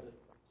said that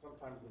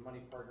sometimes the money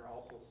partner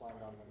also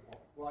signed on the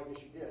loan. Well, I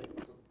guess you did.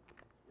 So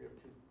we have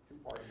two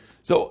parties.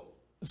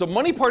 So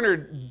money partner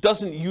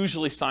doesn't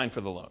usually sign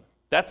for the loan.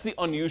 That's the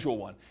unusual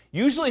one.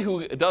 Usually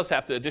who does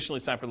have to additionally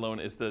sign for the loan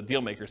is the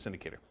deal maker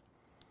syndicator.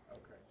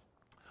 Okay.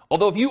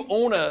 Although if you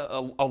own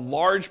a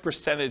large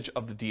percentage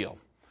of the deal,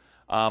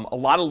 a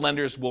lot of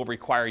lenders will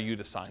require you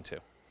to sign too,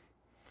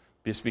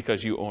 just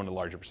because you own a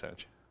larger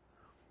percentage.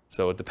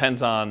 So it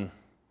depends on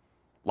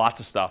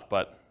lots of stuff,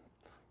 but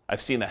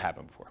I've seen that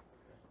happen before.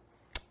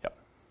 Yep.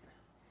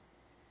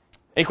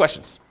 Any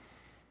questions?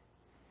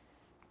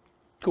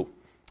 Cool.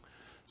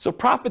 So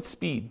profit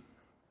speed.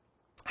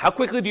 How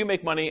quickly do you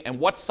make money, and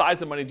what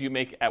size of money do you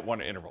make at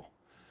one interval?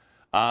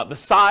 The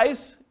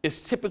size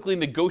is typically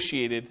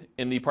negotiated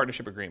in the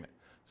partnership agreement.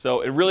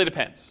 So it really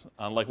depends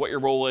on like what your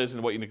role is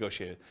and what you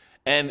negotiated.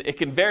 And it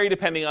can vary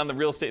depending on the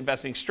real estate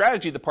investing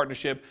strategy of the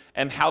partnership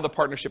and how the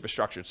partnership is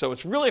structured. So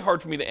it's really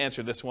hard for me to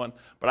answer this one,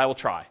 but I will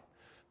try.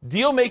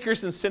 Deal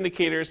makers and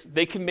syndicators,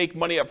 they can make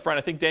money up front.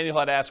 I think Daniel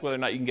had asked whether or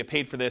not you can get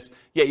paid for this.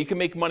 Yeah, you can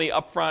make money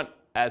up front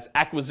as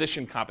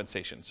acquisition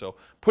compensation. So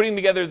putting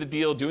together the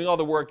deal, doing all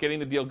the work, getting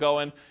the deal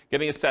going,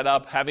 getting it set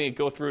up, having it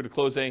go through to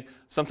closing.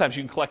 Sometimes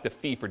you can collect a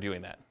fee for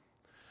doing that.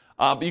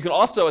 But you can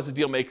also, as a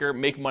deal maker,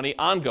 make money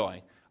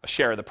ongoing. A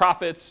share of the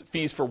profits,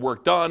 fees for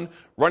work done,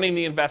 running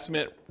the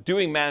investment,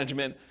 doing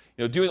management,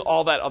 doing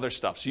all that other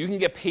stuff. So you can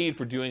get paid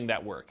for doing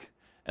that work.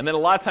 And then a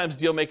lot of times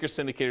deal makers,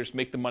 syndicators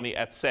make the money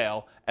at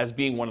sale as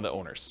being one of the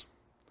owners.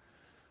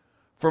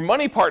 For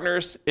money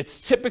partners,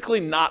 it's typically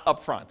not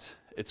upfront.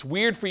 It's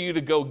weird for you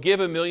to go give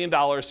 $1 million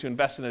to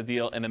invest in a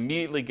deal and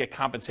immediately get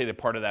compensated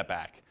part of that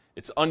back.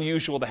 It's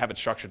unusual to have it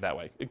structured that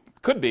way. It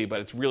could be, but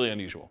it's really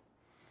unusual.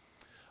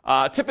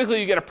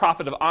 Typically, you get a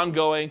profit of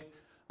ongoing,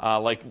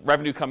 like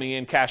revenue coming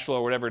in, cash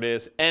flow, whatever it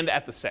is, and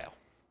at the sale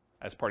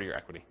as part of your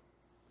equity.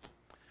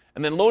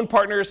 And then loan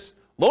partners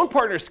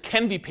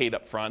can be paid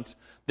up front.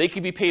 They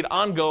can be paid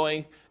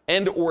ongoing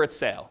and or at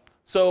sale.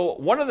 So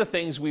one of the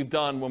things we've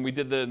done when we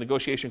did the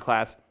negotiation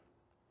class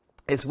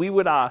is we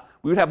would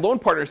have loan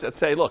partners that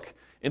say, look,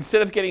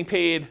 instead of getting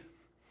paid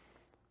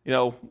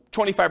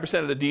 25%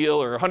 of the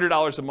deal or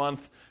 $100 a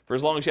month for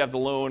as long as you have the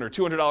loan, or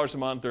 $200 a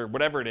month, or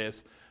whatever it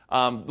is,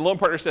 the loan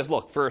partner says,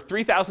 look, for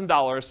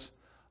 $3,000,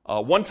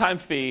 a one-time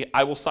fee,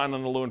 I will sign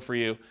on the loan for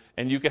you,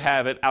 and you could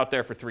have it out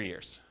there for 3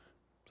 years.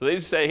 So they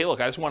just say, hey,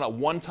 look, I just want a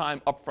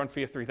one-time upfront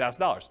fee of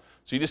 $3,000.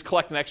 So you just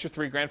collect an extra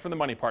 $3,000 from the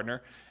money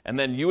partner, and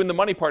then you and the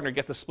money partner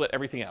get to split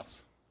everything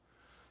else.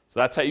 So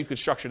that's how you could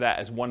structure that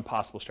as one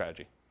possible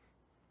strategy.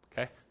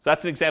 Okay? So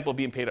that's an example of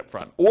being paid up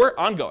front. Or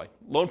ongoing.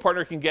 Loan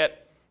partner can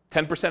get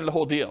 10% of the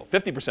whole deal,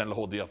 50% of the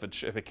whole deal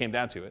if it came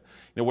down to it.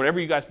 Whatever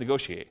you guys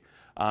negotiate.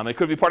 It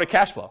could be part of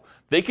cash flow.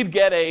 They could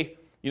get a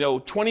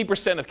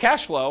 20% of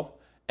cash flow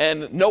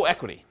and no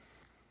equity.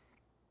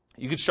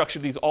 You could structure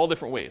these all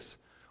different ways.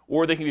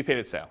 Or they can be paid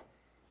at sale.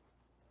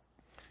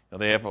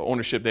 They have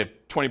ownership, they have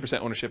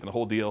 20% ownership in the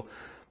whole deal,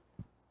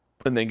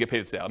 and then get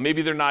paid at sale.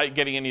 Maybe they're not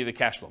getting any of the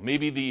cash flow.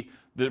 Maybe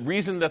the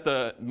reason that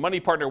the money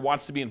partner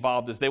wants to be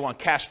involved is they want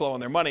cash flow on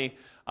their money,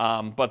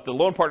 but the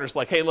loan partner's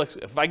like, hey, look,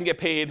 if I can get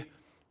paid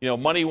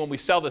money when we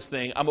sell this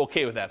thing, I'm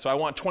okay with that. So I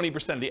want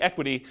 20% of the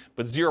equity,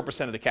 but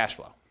 0% of the cash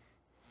flow.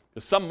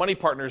 Because some money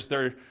partners,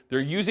 they're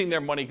using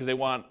their money because they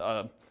want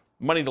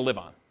money to live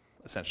on,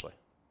 essentially.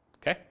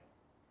 Okay?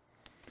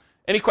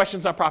 Any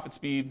questions on profit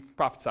speed,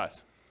 profit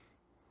size?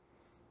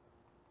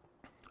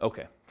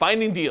 Okay.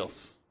 Finding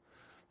deals.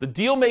 The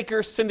deal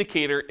maker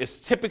syndicator is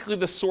typically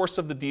the source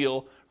of the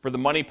deal for the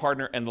money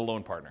partner and the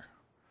loan partner.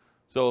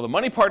 So the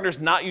money partner is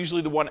not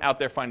usually the one out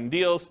there finding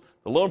deals.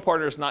 The loan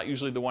partner is not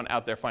usually the one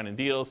out there finding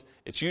deals.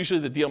 It's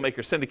usually the deal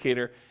maker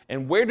syndicator.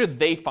 And where do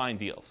they find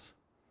deals?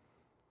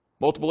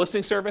 Multiple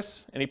listing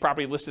service, any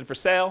property listed for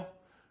sale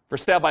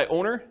by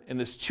owner, and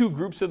there's two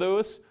groups of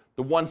those.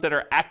 The ones that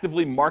are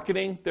actively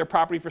marketing their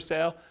property for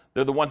sale,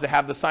 they're the ones that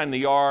have the sign in the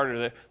yard,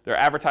 or they're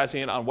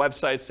advertising it on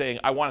websites saying,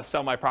 I want to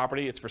sell my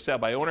property, it's for sale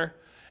by owner.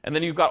 And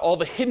then you've got all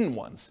the hidden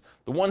ones,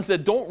 the ones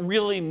that don't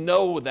really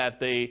know that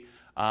they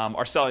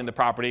are selling the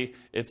property.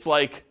 It's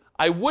like,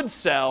 I would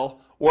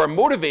sell, or I'm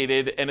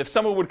motivated, and if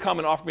someone would come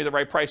and offer me the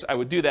right price, I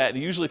would do that. And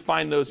you usually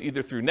find those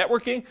either through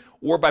networking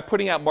or by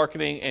putting out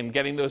marketing and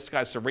getting those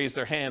guys to raise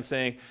their hand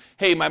saying,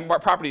 hey, my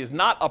property is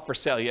not up for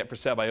sale yet, for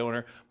sale by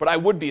owner, but I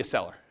would be a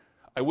seller.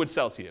 I would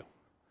sell to you.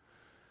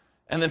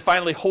 And then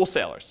finally,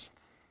 wholesalers.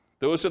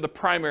 Those are the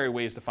primary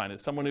ways to find it.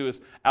 Someone who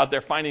is out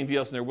there finding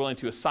deals and they're willing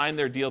to assign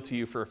their deal to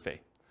you for a fee.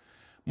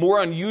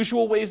 More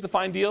unusual ways to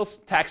find deals: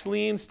 tax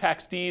liens,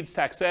 tax deeds,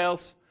 tax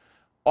sales,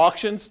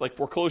 auctions like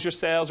foreclosure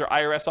sales or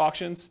IRS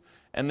auctions,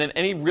 and then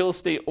any real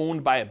estate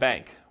owned by a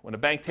bank. When a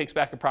bank takes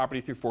back a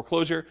property through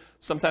foreclosure,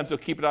 sometimes they'll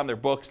keep it on their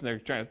books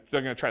and they're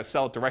going to try to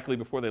sell it directly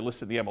before they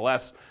list it in the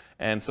MLS,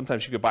 and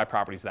sometimes you could buy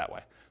properties that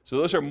way. So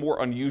those are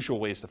more unusual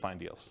ways to find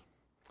deals.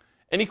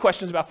 Any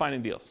questions about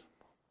finding deals?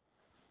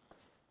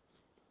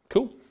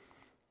 Cool.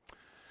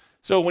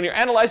 So when you're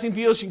analyzing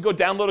deals, you can go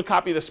download a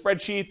copy of the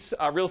spreadsheets,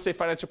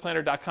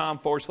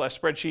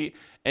 realestatefinancialplanner.com/spreadsheet,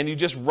 and you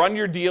just run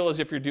your deal as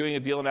if you're doing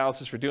a deal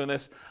analysis for doing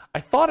this. I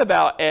thought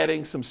about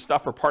adding some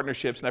stuff for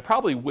partnerships, and I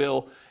probably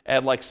will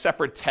add like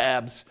separate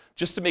tabs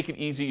just to make it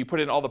easy. You put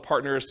in all the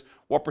partners,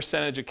 what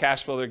percentage of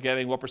cash flow they're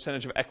getting, what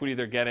percentage of equity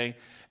they're getting,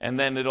 and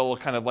then it'll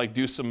kind of like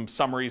do some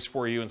summaries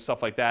for you and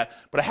stuff like that.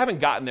 But I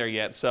haven't gotten there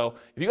yet. So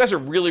if you guys are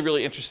really,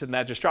 really interested in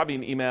that, just drop me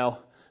an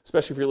email,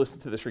 especially if you're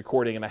listening to this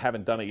recording and I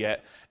haven't done it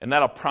yet, and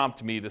that'll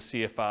prompt me to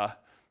see if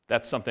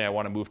that's something I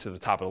want to move to the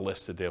top of the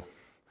list to do.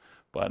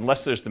 But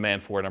unless there's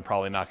demand for it, I'm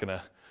probably not going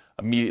to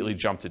immediately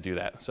jump to do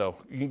that. So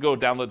you can go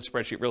download the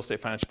spreadsheet,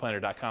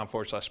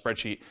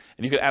 realestatefinancialplanner.com/spreadsheet,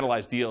 and you can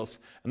analyze deals,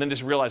 and then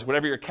just realize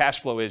whatever your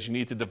cash flow is, you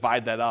need to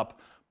divide that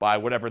up by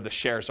whatever the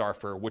shares are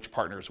for which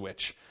partner is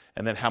which,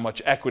 and then how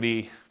much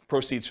equity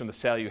proceeds from the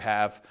sale you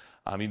have,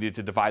 you need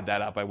to divide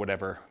that up by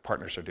whatever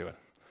partners are doing.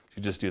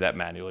 You just do that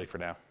manually for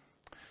now.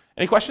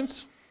 Any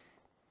questions?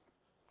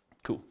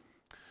 Cool.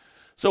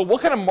 So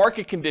what kind of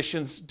market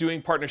conditions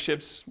doing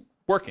partnerships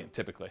work in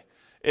typically?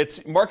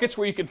 It's markets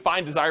where you can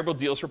find desirable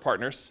deals for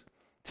partners,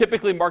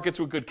 typically markets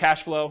with good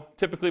cash flow,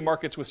 typically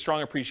markets with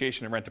strong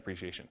appreciation and rent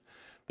appreciation.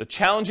 The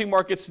challenging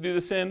markets to do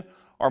this in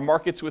are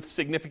markets with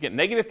significant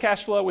negative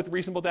cash flow with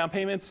reasonable down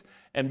payments,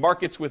 and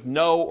markets with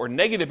no or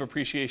negative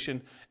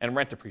appreciation and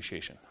rent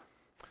appreciation.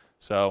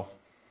 So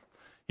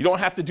you don't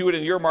have to do it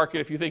in your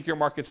market. If you think your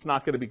market's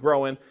not going to be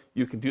growing,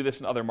 you can do this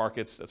in other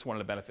markets. That's one of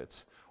the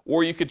benefits.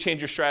 Or you could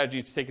change your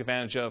strategy to take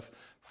advantage of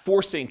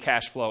forcing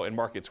cash flow in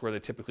markets where they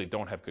typically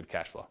don't have good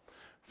cash flow.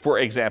 For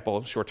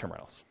example, short-term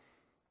rentals.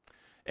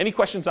 Any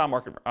questions on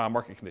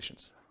market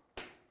conditions?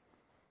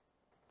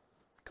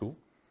 Cool.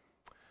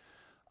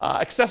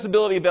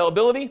 Accessibility,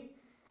 availability.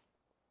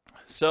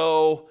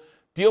 So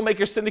deal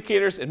makers,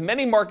 syndicators. In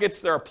many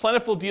markets, there are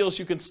plentiful deals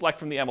you can select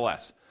from the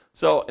MLS.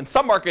 So in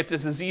some markets,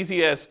 it's as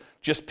easy as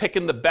just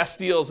picking the best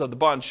deals of the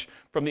bunch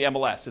from the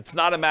MLS. It's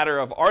not a matter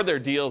of are there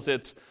deals,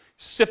 it's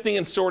sifting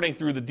and sorting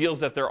through the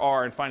deals that there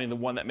are and finding the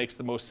one that makes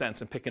the most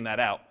sense and picking that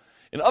out.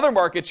 In other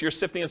markets, you're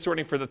sifting and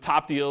sorting for the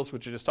top deals,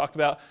 which I just talked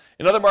about.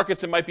 In other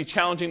markets, it might be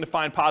challenging to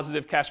find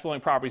positive cash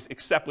flowing properties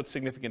except with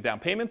significant down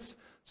payments.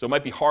 So it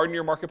might be hard in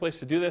your marketplace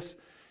to do this.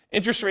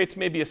 Interest rates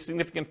may be a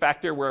significant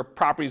factor where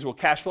properties will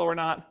cash flow or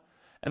not.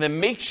 And then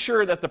make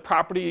sure that the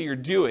property you're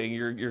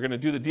going to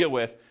do the deal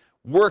with,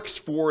 works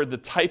for the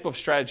type of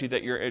strategy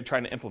that you're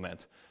trying to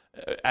implement.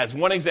 As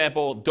one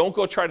example, don't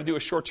go try to do a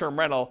short-term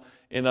rental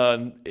in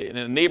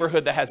a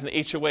neighborhood that has an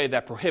HOA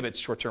that prohibits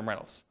short-term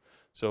rentals.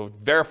 So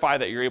verify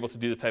that you're able to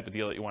do the type of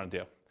deal that you want to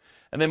do.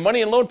 And then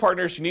money and loan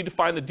partners, you need to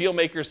find the deal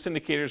makers,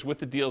 syndicators with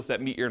the deals that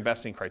meet your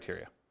investing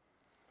criteria.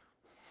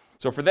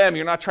 So for them,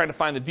 you're not trying to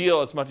find the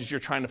deal as much as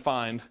you're trying to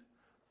find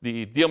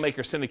the deal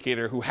maker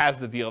syndicator who has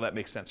the deal that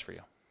makes sense for you.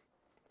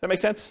 Does that make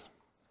sense?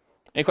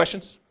 Any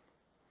questions?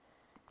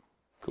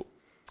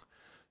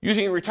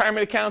 Using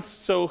retirement accounts.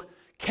 So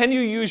can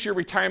you use your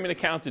retirement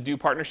account to do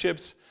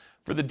partnerships?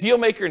 For the deal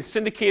maker and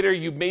syndicator,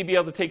 you may be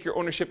able to take your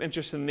ownership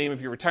interest in the name of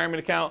your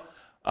retirement account,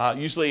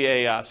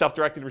 usually a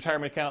self-directed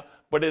retirement account,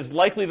 but is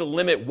likely to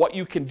limit what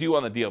you can do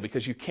on the deal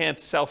because you can't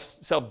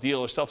self-deal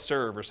or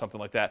self-serve or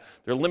something like that.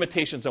 There are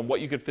limitations on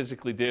what you could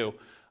physically do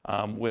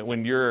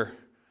when your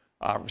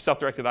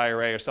self-directed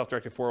IRA or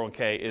self-directed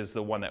 401k is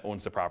the one that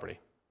owns the property.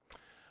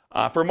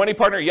 For a money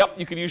partner, yep,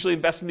 you could usually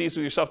invest in these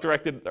with your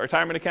self-directed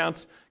retirement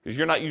accounts because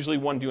you're not usually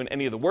one doing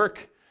any of the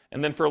work.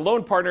 And then for a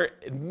loan partner,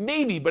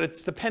 maybe, but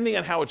it's depending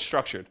on how it's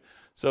structured.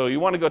 So you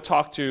want to go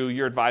talk to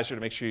your advisor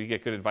to make sure you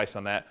get good advice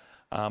on that.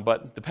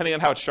 But depending on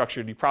how it's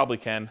structured, you probably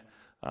can,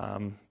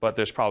 but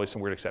there's probably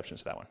some weird exceptions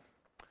to that one.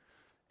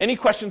 Any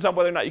questions on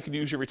whether or not you can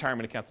use your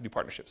retirement account to do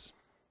partnerships?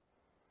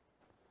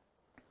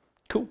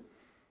 Cool.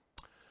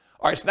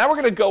 All right, so now we're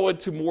going to go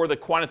into more of the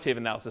quantitative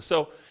analysis.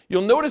 So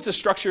you'll notice the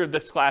structure of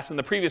this class and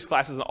the previous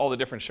classes and all the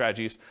different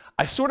strategies.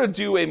 I sort of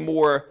do a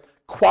more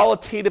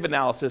qualitative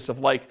analysis of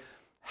like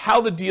how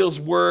the deals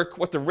work,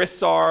 what the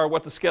risks are,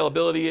 what the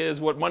scalability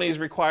is, what money is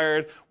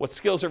required, what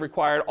skills are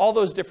required, all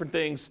those different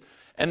things.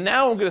 And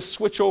now I'm going to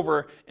switch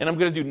over and I'm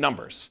going to do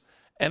numbers.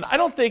 And I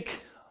don't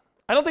think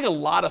a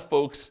lot of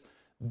folks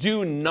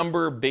do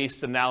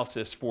number-based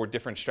analysis for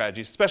different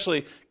strategies,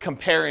 especially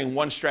comparing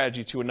one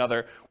strategy to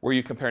another where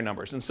you compare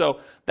numbers. And so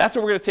that's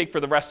what we're going to take for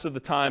the rest of the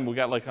time. We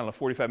got like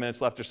 45 minutes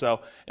left or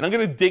so. And I'm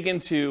going to dig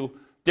into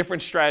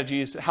different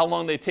strategies, how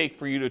long they take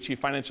for you to achieve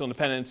financial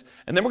independence.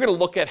 And then we're going to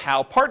look at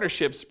how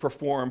partnerships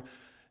perform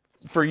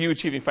for you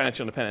achieving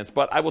financial independence.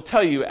 But I will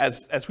tell you,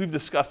 as we've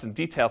discussed in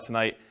detail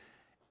tonight,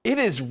 it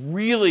is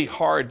really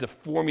hard to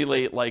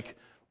formulate like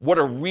what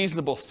a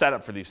reasonable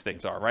setup for these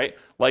things are, right?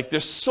 Like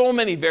there's so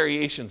many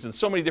variations and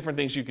so many different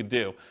things you could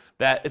do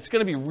that it's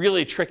going to be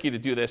really tricky to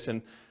do this.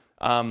 And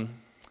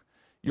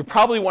you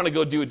probably want to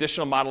go do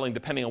additional modeling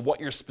depending on what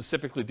you're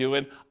specifically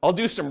doing. I'll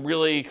do some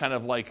really kind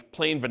of like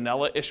plain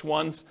vanilla-ish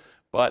ones,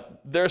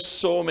 but there's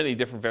so many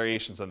different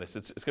variations on this.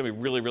 It's going to be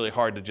really, really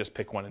hard to just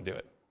pick one and do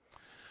it.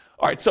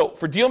 All right, so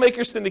for deal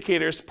makers,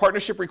 syndicators,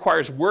 partnership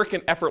requires work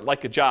and effort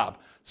like a job.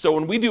 So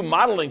when we do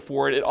modeling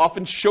for it, it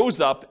often shows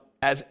up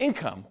as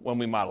income when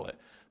we model it.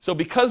 So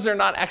because they're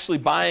not actually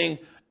buying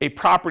a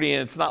property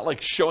and it's not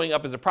like showing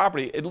up as a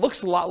property, it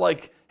looks a lot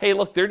like, hey,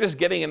 look, they're just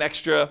getting an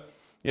extra,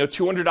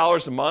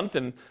 $200 a month,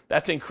 and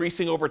that's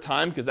increasing over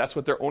time because that's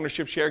what their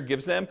ownership share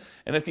gives them.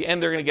 And at the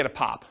end, they're going to get a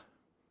pop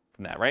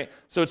from that, right?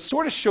 So it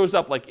sort of shows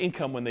up like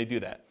income when they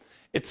do that.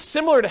 It's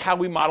similar to how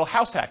we model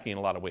house hacking in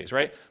a lot of ways,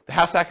 right? The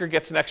house hacker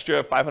gets an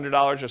extra $500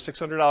 or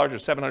 $600 or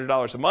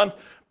 $700 a month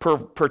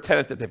per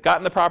tenant that they've got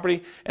in the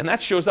property, and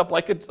that shows up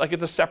like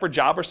it's a separate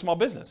job or small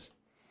business.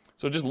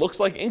 So it just looks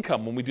like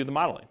income when we do the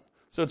modeling.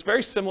 So it's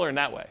very similar in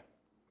that way.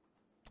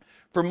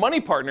 For money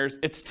partners,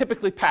 it's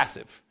typically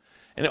passive,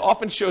 and it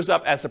often shows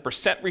up as a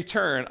 %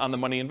 return on the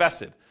money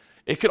invested.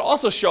 It could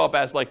also show up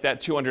as like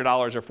that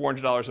 $200 or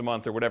 $400 a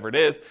month or whatever it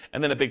is,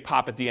 and then a big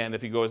pop at the end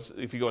if you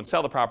go and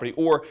sell the property,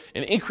 or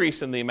an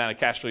increase in the amount of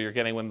cash flow you're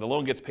getting when the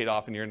loan gets paid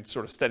off and you're in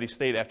sort of steady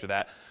state after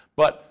that.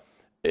 But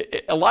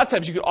a lot of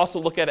times you could also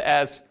look at it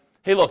as,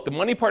 hey, look, the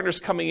money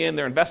partner's coming in,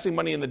 they're investing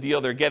money in the deal,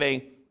 they're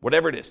getting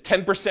whatever it is,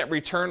 10%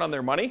 return on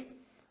their money,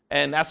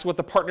 and that's what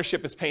the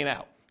partnership is paying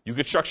out. You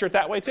could structure it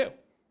that way too.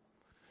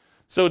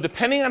 So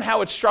depending on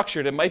how it's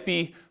structured, it might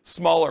be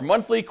smaller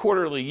monthly,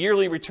 quarterly,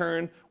 yearly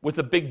return with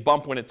a big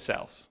bump when it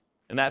sells.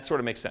 And that sort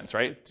of makes sense,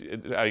 right?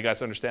 How you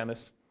guys understand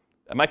this?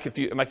 Am I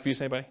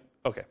confusing anybody?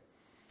 Okay.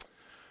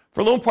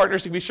 For loan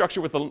partners, it can be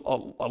structured with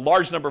a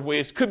large number of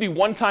ways. Could be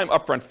one-time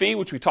upfront fee,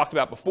 which we talked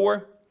about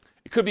before.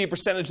 It could be a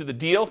percentage of the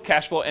deal,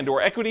 cash flow and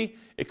or equity.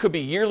 It could be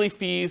yearly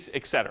fees,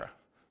 etc.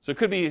 So it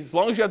could be, as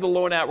long as you have the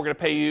loan out, we're going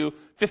to pay you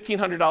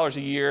 $1,500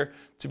 a year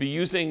to be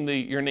using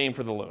your name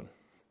for the loan.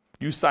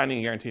 You signing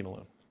and guaranteeing a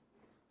loan.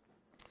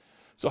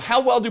 So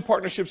how well do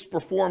partnerships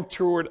perform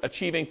toward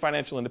achieving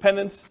financial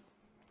independence?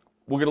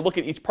 We're going to look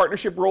at each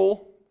partnership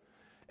role,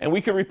 and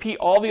we can repeat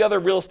all the other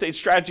real estate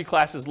strategy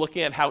classes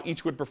looking at how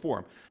each would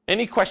perform.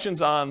 Any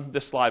questions on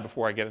this slide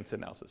before I get into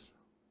analysis?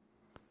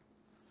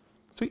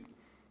 Sweet.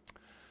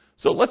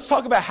 So let's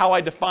talk about how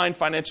I define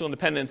financial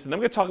independence, and then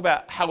we're going to talk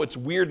about how it's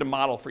weird to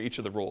model for each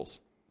of the roles.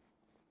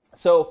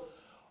 So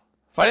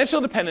financial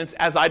independence,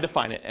 as I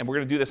define it, and we're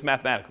going to do this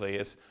mathematically,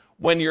 is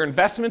when your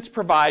investments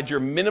provide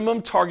your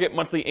minimum target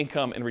monthly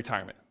income in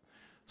retirement.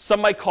 Some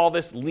might call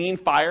this lean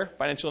FIRE,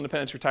 financial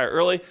independence, retire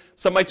early.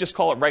 Some might just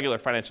call it regular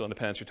financial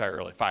independence, retire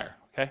early, FIRE,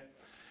 okay?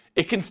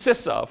 It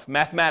consists of,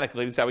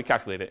 mathematically, this is how we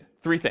calculate it,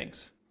 3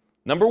 things.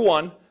 Number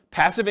 1,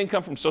 passive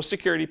income from Social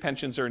Security,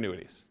 pensions, or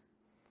annuities.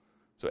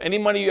 So any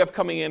money you have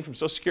coming in from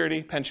Social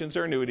Security, pensions,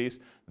 or annuities,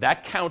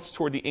 that counts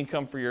toward the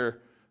income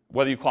for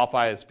whether you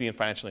qualify as being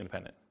financially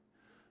independent.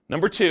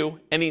 Number 2,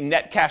 any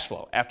net cash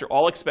flow after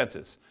all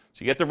expenses.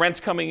 So you get the rents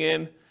coming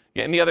in, you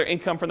get any other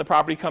income from the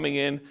property coming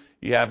in,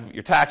 you have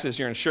your taxes,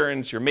 your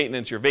insurance, your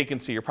maintenance, your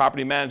vacancy, your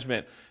property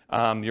management,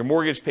 your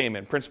mortgage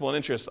payment, principal and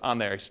interest on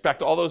there.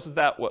 Expect all those is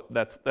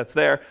that's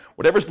there.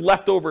 Whatever's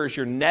left over is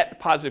your net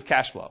positive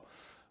cash flow.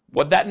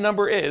 What that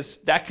number is,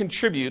 that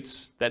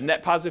contributes, that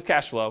net positive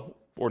cash flow,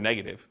 or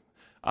negative,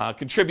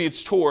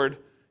 contributes toward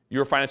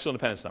your financial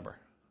independence number.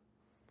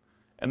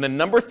 And then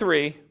number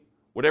 3,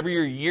 whatever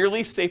your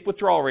yearly safe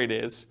withdrawal rate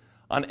is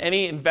on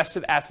any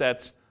invested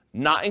assets,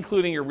 not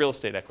including your real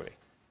estate equity.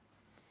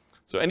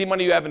 So any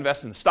money you have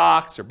invested in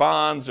stocks or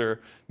bonds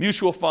or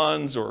mutual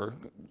funds or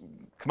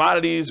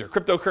commodities or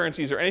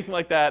cryptocurrencies or anything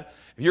like that,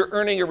 if you're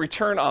earning a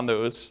return on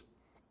those,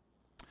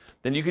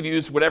 then you could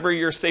use whatever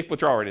your safe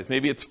withdrawal rate is.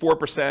 Maybe it's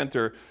 4%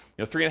 or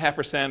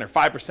 3.5% or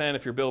 5%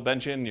 if you're Bill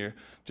Benjamin, you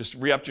just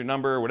re-upped your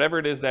number, or whatever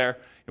it is there.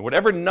 And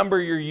whatever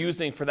number you're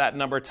using for that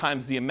number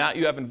times the amount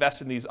you have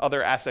invested in these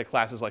other asset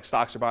classes like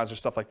stocks or bonds or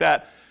stuff like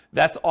that,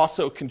 that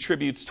also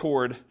contributes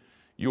toward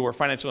your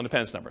financial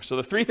independence number. So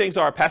the 3 things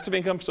are passive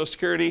income, Social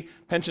Security,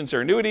 pensions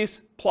or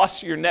annuities,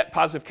 plus your net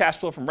positive cash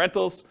flow from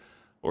rentals,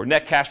 or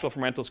net cash flow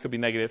from rentals could be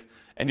negative,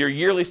 and your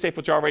yearly safe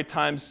withdrawal rate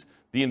times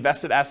the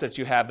invested assets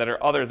you have that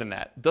are other than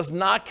that. Does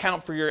not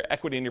count for your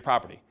equity in your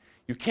property.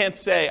 You can't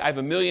say I have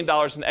 $1 million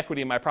in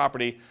equity in my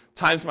property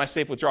times my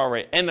safe withdrawal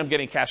rate and I'm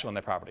getting cash flow on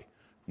that property.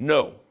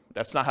 No,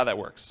 that's not how that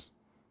works.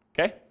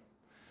 Okay?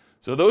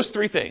 So those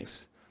 3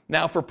 things.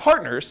 Now for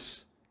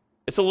partners,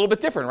 it's a little bit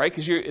different, right?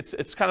 Because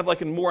it's kind of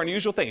like a more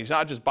unusual thing. You're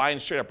not just buying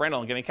straight up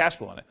rental and getting cash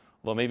flow on it.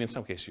 Although maybe in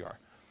some cases you are.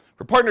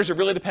 For partners, it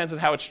really depends on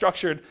how it's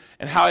structured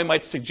and how I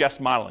might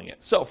suggest modeling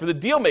it. So for the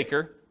deal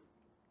maker,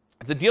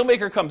 if the deal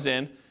maker comes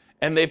in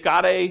and they've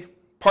got a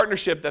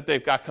partnership that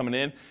they've got coming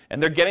in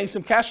and they're getting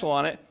some cash flow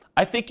on it,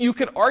 I think you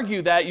could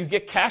argue that you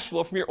get cash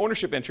flow from your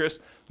ownership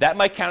interest. That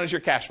might count as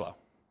your cash flow.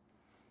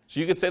 So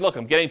you could say, look,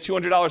 I'm getting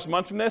 $200 a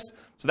month from this,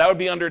 so that would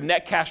be under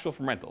net cash flow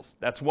from rentals.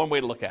 That's one way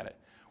to look at it.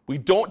 We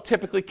don't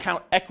typically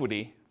count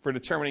equity for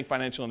determining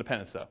financial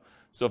independence, though.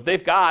 So if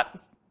they've got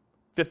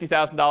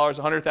 $50,000,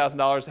 $100,000,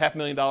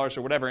 $500,000,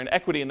 or whatever in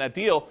equity in that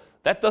deal,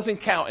 that doesn't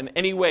count in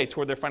any way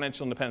toward their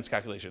financial independence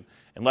calculation.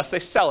 Unless they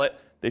sell it,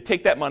 they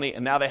take that money,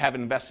 and now they have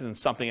it invested in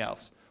something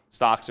else,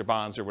 stocks or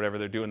bonds or whatever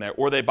they're doing there,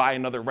 or they buy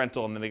another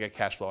rental, and then they get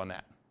cash flow on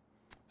that.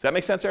 Does that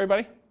make sense,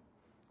 everybody?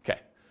 Okay.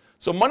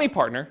 So money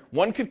partner,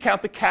 one could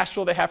count the cash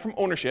flow they have from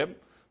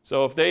ownership.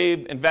 So if they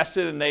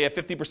invested and they have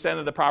 50%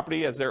 of the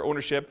property as their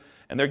ownership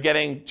and they're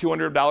getting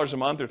 $200 a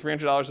month or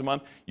 $300 a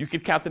month, you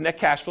could count the net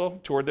cash flow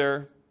toward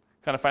their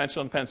kind of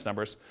financial independence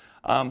numbers.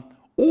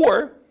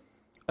 Or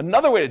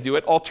another way to do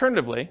it,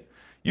 alternatively,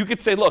 you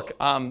could say, look,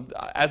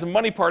 as a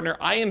money partner,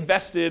 I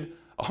invested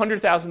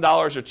 $100,000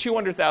 or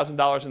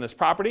 $200,000 in this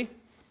property,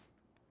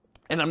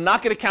 and I'm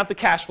not going to count the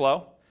cash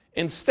flow.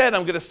 Instead,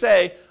 I'm going to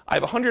say I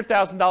have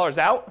 $100,000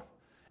 out,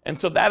 and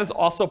so that is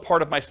also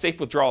part of my safe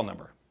withdrawal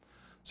number.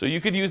 So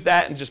you could use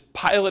that and just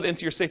pile it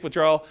into your safe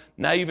withdrawal.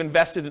 Now you've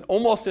invested in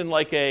almost in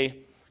like a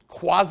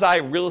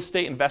quasi real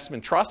estate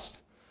investment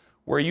trust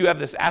where you have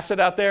this asset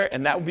out there,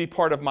 and that would be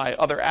part of my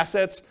other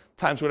assets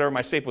times whatever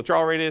my safe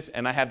withdrawal rate is,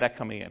 and I have that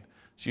coming in.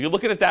 So you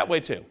look at it that way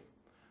too.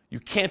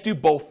 You can't do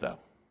both though.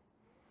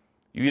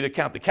 You either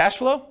count the cash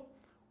flow,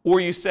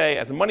 or you say,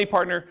 as a money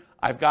partner,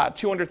 I've got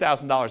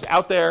 $200,000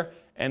 out there,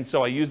 and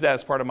so I use that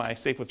as part of my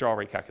safe withdrawal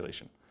rate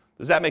calculation.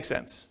 Does that make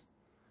sense?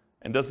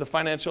 And does the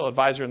financial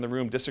advisor in the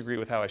room disagree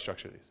with how I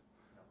structure these?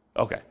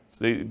 Okay,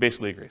 so he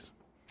basically agrees.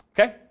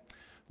 Okay?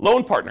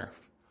 Loan partner.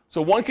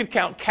 So one could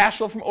count cash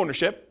flow from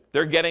ownership.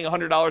 They're getting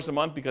 $100 a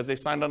month because they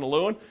signed on a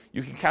loan.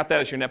 You can count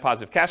that as your net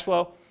positive cash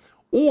flow.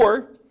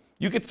 Or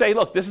you could say,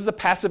 look, this is a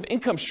passive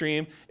income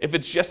stream if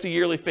it's just a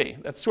yearly fee.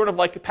 That's sort of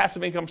like a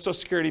passive income, Social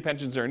Security,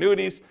 pensions, or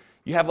annuities.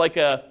 You have like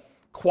a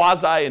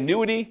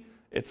quasi-annuity.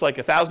 It's like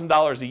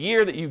 $1,000 a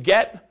year that you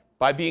get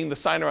by being the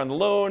signer on the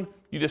loan.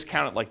 You just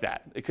count it like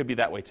that. It could be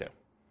that way too.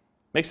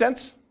 Make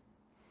sense?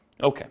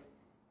 Okay.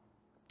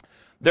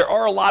 There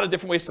are a lot of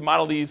different ways to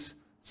model these,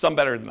 some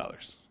better than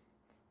others.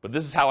 But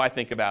this is how I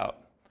think about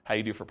how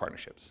you do for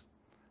partnerships.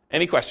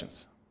 Any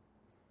questions?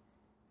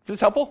 Is this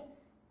helpful?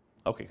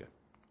 Okay, good.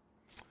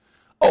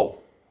 Oh,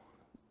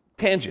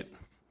 tangent.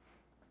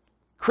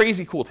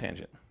 Crazy cool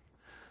tangent.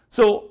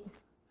 So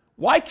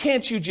why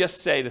can't you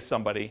just say to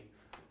somebody,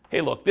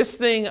 hey, look, this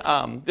thing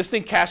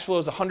cash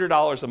flows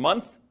 $100 a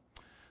month.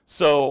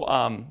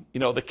 So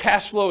the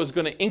cash flow is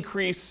going to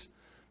increase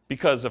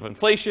because of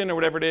inflation or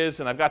whatever it is,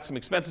 and I've got some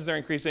expenses that are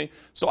increasing.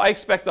 So I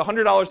expect the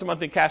 $100 a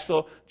month in cash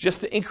flow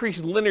just to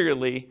increase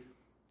linearly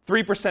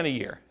 3% a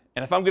year.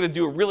 And if I'm going to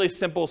do a really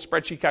simple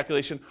spreadsheet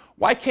calculation,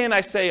 why can't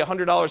I say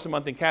 $100 a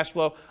month in cash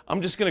flow?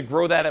 I'm just going to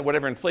grow that at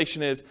whatever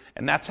inflation is,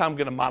 and that's how I'm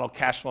going to model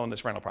cash flow in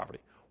this rental property.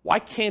 Why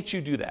can't you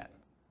do that?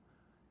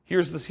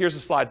 Here's the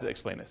slides that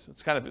explain this.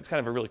 It's kind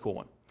of a really cool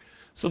one.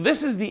 So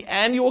this is the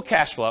annual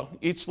cash flow,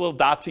 each little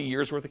dot's a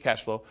year's worth of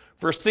cash flow,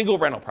 for a single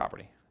rental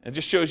property. And it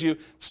just shows you,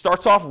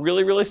 starts off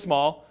really, really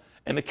small,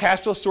 and the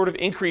cash flow sort of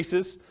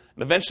increases,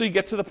 and eventually you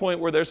get to the point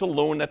where there's a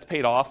loan that's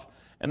paid off,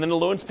 and then the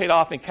loan's paid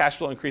off and cash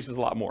flow increases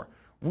a lot more.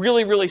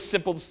 Really, really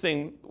simple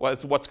thing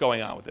was what's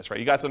going on with this, right?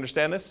 You guys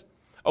understand this?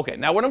 Okay,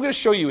 now what I'm going to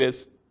show you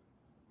is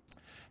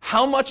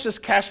how much does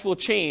cash flow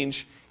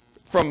change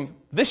from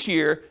this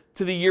year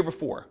to the year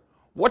before?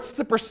 What's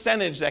the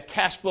percentage that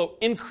cash flow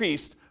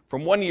increased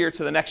from one year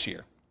to the next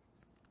year?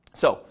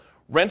 So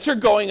rents are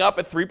going up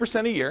at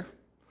 3% a year.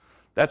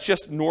 That's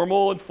just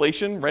normal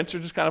inflation. Rents are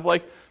just kind of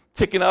like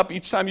ticking up.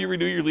 Each time you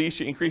renew your lease,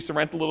 you increase the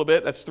rent a little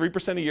bit. That's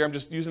 3% a year. I'm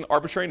just using an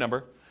arbitrary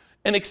number.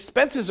 And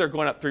expenses are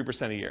going up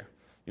 3% a year.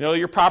 You know,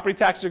 your property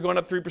taxes are going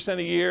up 3%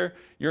 a year.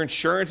 Your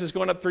insurance is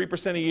going up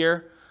 3% a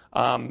year.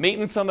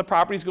 Maintenance on the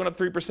property is going up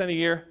 3% a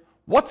year.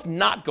 What's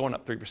not going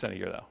up 3% a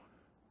year, though?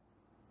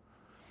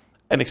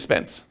 An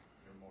expense.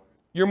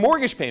 Your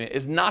mortgage payment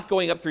is not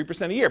going up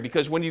 3% a year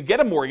because when you get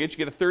a mortgage,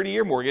 you get a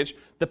 30-year mortgage,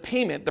 the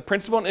payment, the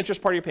principal and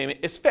interest part of your payment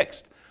is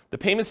fixed. The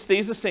payment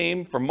stays the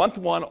same from month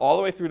 1 all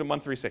the way through to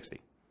month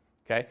 360.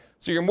 Okay?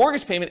 So your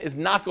mortgage payment is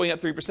not going up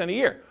 3% a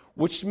year,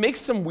 which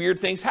makes some weird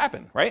things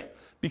happen, right?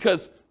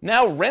 Because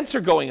now rents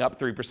are going up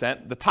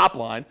 3%, the top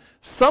line.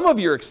 Some of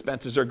your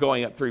expenses are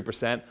going up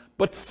 3%,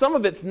 but some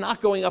of it's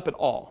not going up at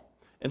all.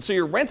 And so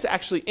your rent's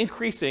actually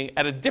increasing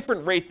at a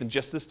different rate than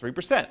just this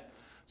 3%.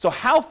 So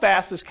how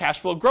fast is cash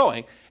flow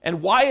growing?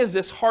 And why is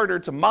this harder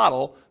to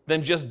model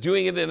than just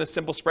doing it in a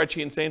simple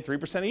spreadsheet and saying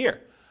 3% a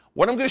year?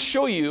 What I'm going to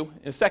show you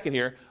in a second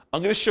here,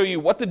 I'm going to show you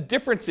what the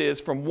difference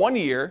is from one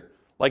year,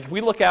 like if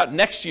we look out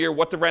next year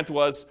what the rent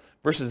was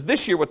versus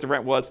this year what the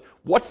rent was,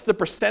 what's the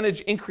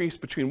percentage increase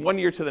between one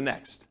year to the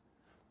next?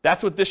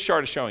 That's what this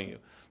chart is showing you.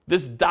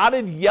 This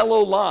dotted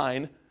yellow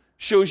line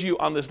shows you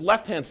on this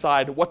left-hand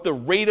side what the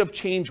rate of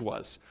change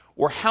was,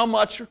 or how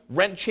much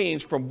rent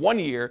changed from one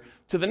year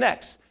to the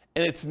next.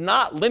 And it's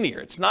not linear.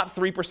 It's not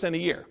 3% a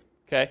year.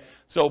 Okay?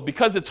 So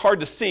because it's hard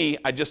to see,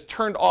 I just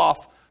turned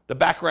off the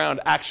background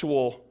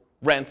actual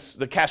rents,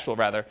 the cash flow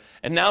rather,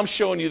 and now I'm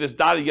showing you this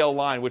dotted yellow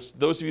line, which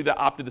those of you that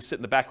opted to sit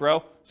in the back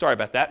row, sorry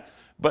about that.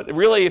 But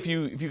really, if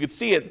you could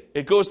see it,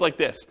 it goes like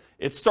this.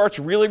 It starts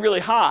really, really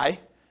high,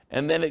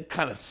 and then it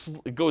kind of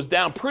it goes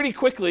down pretty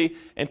quickly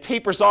and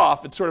tapers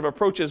off. It sort of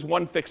approaches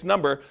one fixed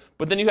number,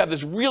 but then you have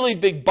this really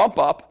big bump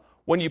up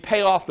when you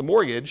pay off the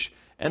mortgage,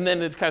 and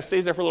then it kind of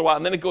stays there for a little while,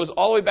 and then it goes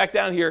all the way back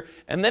down here,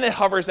 and then it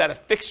hovers at a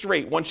fixed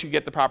rate once you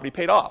get the property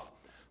paid off.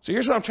 So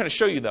here's what I'm trying to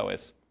show you, though,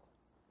 is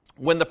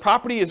when the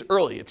property is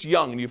early, it's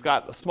young, and you've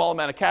got a small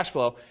amount of cash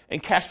flow,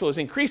 and cash flow is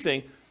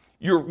increasing,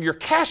 your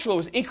cash flow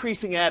is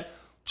increasing at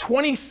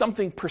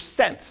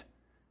 20-something%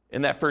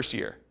 in that first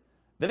year.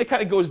 Then it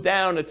kind of goes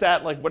down, it's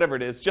at like whatever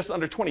it is, just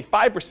under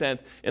 25%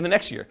 in the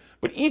next year.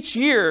 But each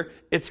year,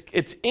 it's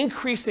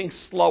increasing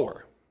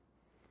slower,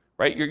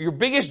 right? Your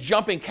biggest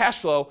jump in cash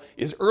flow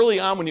is early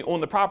on when you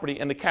own the property,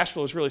 and the cash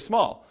flow is really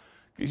small.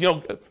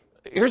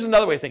 Here's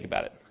another way to think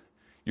about it.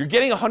 You're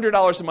getting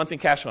 $100 a month in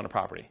cash flow on a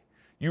property.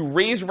 You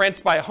raise rents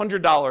by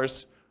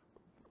 $100,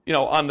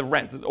 on the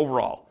rent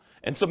overall.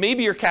 And so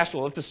maybe your cash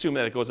flow, let's assume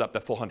that it goes up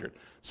that full 100.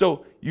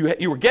 So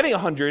you were getting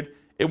 100,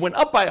 it went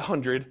up by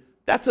 100,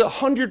 that's a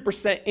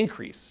 100%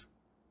 increase,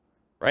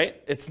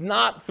 right? It's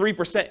not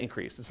 3%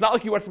 increase. It's not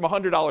like you went from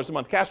 $100 a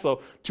month cash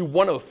flow to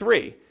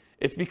 103.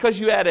 It's because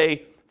you had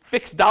a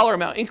fixed dollar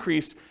amount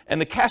increase and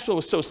the cash flow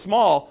was so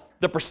small,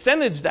 the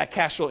percentage that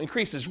cash flow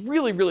increase is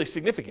really, really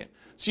significant.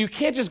 So you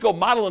can't just go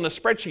model in a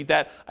spreadsheet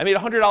that I made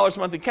 $100 a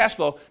month in cash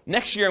flow,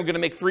 next year I'm going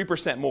to make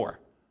 3% more.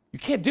 You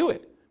can't do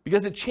it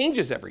because it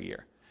changes every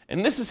year.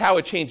 And this is how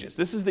it changes.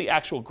 This is the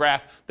actual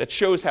graph that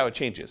shows how it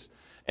changes.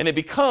 And it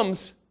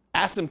becomes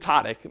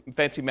asymptotic,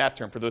 fancy math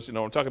term for those who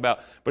know what I'm talking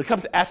about, but it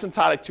becomes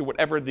asymptotic to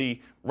whatever the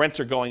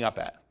rents are going up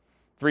at,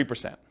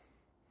 3%.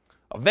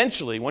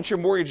 Eventually, once your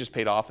mortgage is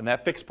paid off and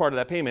that fixed part of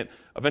that payment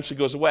eventually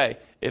goes away,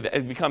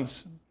 it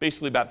becomes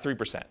basically about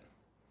 3%.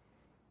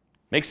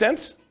 Make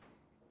sense?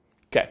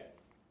 Okay.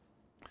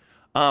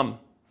 And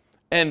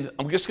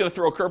I'm just going to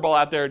throw a curveball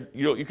out there.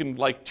 You can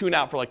tune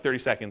out for 30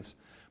 seconds.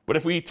 But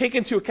if we take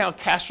into account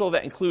cash flow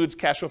that includes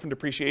cash flow from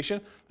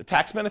depreciation, the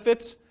tax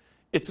benefits,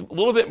 it's a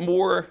little bit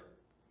more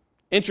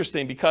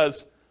interesting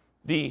because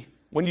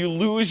when you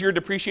lose your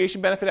depreciation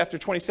benefit after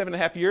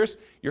 27.5 years,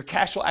 your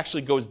cash flow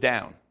actually goes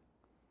down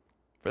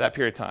for that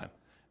period of time.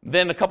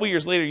 Then a couple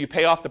years later, you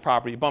pay off the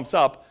property, it bumps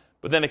up,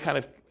 but then it kind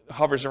of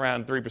hovers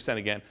around 3%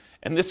 again.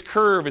 And this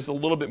curve is a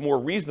little bit more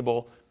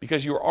reasonable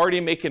because you were already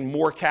making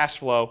more cash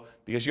flow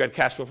because you had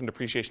cash flow from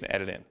depreciation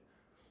added in.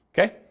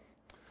 Okay?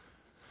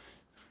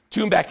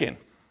 Tune back in.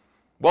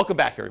 Welcome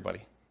back,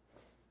 everybody.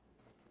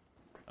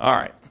 All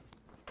right.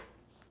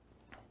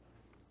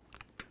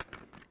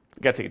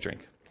 I gotta take a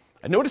drink.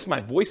 I noticed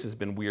my voice has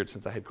been weird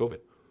since I had COVID.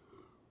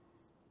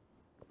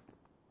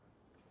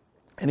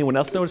 Anyone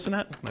else noticing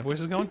that? My voice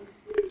is going?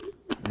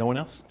 No one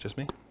else? Just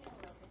me? A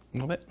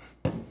little bit?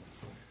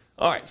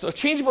 All right, so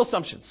changeable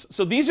assumptions.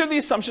 So these are the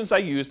assumptions I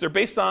use. They're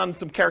based on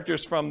some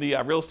characters from the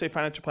Real Estate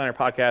Financial Planner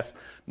podcast,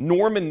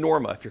 Norm and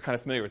Norma, if you're kind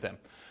of familiar with them.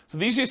 So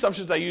these are the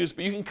assumptions I use,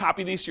 but you can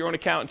copy these to your own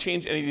account and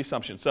change any of the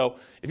assumptions. So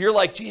if you're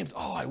like, James,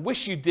 I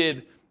wish you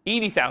did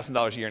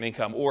 $80,000 a year in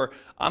income, or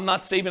I'm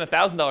not saving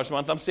 $1,000 a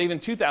month, I'm saving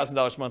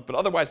 $2,000 a month, but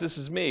otherwise this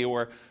is me,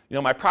 or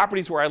my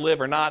properties where I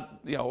live are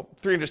not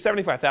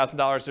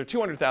 $375,000, they're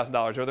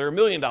 $200,000, or they're $1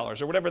 million, or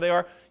whatever they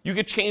are, you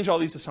could change all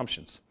these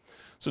assumptions.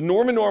 So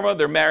Norm and Norma,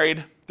 they're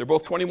married, they're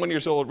both 21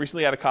 years old,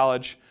 recently out of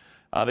college.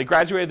 They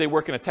graduated, they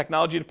work in a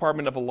technology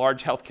department of a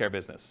large healthcare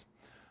business.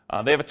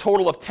 They have a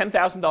total of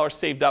 $10,000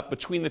 saved up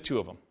between the two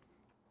of them,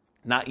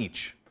 not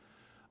each.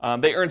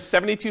 They earn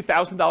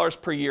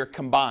 $72,000 per year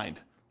combined,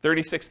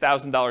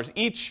 $36,000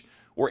 each,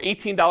 or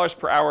 $18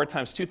 per hour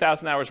times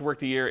 2,000 hours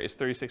worked a year is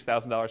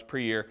 $36,000 per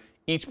year.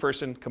 Each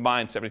person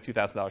combined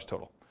 $72,000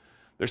 total.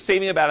 They're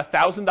saving about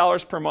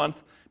 $1,000 per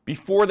month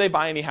before they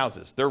buy any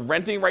houses. They're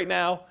renting right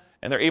now,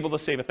 and they're able to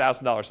save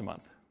 $1,000 a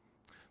month.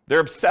 They're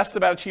obsessed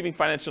about achieving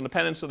financial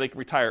independence so they can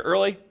retire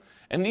early.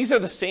 And these are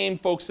the same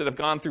folks that have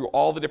gone through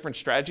all the different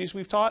strategies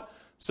we've taught.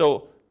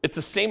 So it's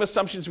the same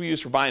assumptions we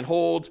use for buy and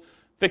hold,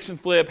 fix and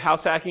flip,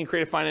 house hacking,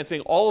 creative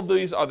financing. All of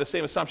these are the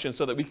same assumptions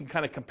so that we can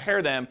kind of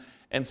compare them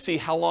and see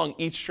how long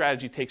each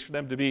strategy takes for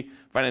them to be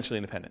financially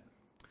independent.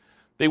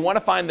 They want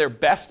to find their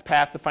best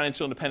path to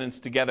financial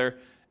independence together.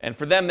 And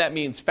for them, that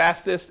means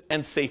fastest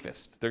and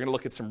safest. They're going to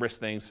look at some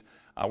risk things.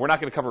 We're not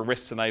going to cover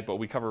risks tonight, but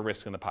we cover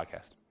risk in the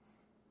podcast.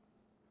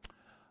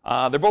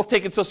 They're both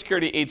taking Social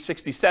Security at age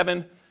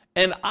 67.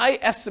 And I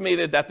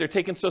estimated that they're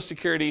taking Social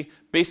Security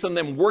based on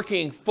them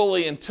working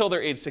fully until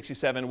they're age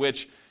 67,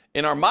 which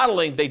in our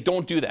modeling, they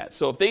don't do that.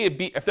 So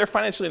if they're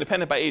financially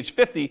independent by age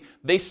 50,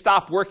 they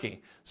stop working.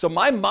 So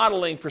my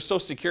modeling for Social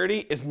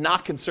Security is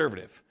not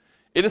conservative.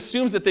 It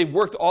assumes that they've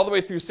worked all the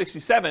way through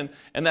 67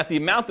 and that the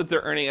amount that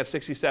they're earning at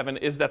 67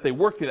 is that they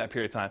worked through that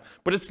period of time.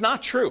 But it's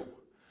not true.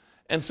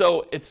 And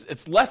so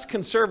it's less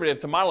conservative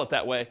to model it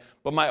that way.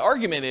 But my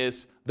argument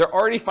is they're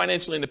already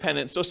financially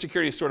independent. Social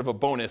Security is sort of a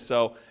bonus,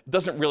 so it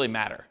doesn't really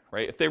matter,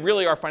 right? If they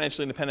really are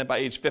financially independent by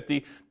age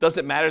 50, does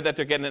it matter that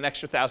they're getting an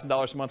extra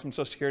 $1,000 a month from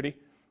Social Security?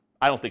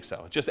 I don't think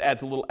so. It just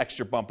adds a little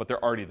extra bump, but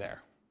they're already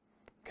there.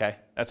 Okay?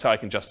 That's how I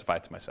can justify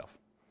it to myself.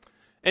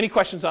 Any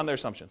questions on their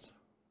assumptions?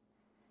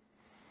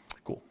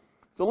 Cool.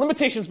 So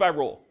limitations by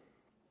role.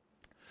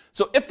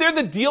 So if they're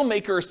the deal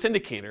maker or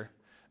syndicator,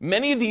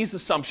 many of these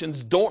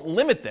assumptions don't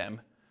limit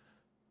them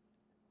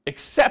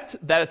except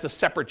that it's a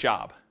separate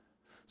job.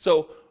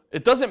 So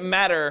it doesn't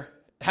matter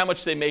how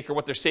much they make or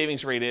what their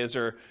savings rate is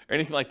or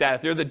anything like that.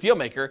 If they're the deal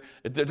maker,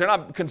 they're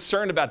not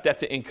concerned about debt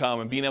to income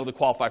and being able to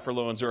qualify for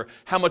loans or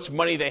how much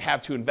money they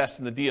have to invest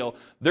in the deal.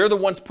 They're the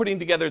ones putting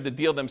together the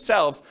deal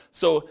themselves.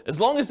 So as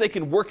long as they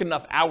can work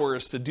enough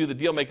hours to do the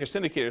deal maker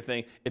syndicator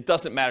thing, it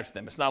doesn't matter to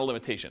them. It's not a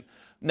limitation.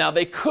 Now,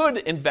 they could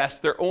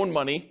invest their own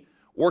money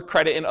or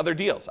credit in other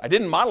deals. I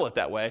didn't model it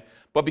that way,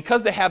 but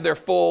because they have their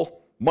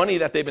full money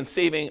that they've been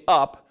saving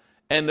up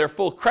and their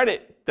full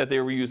credit that they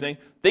were using,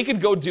 they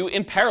could go do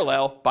in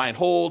parallel buy and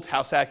hold,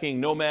 house hacking,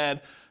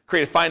 nomad,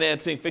 creative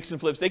financing, fix and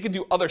flips. They could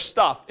do other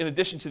stuff in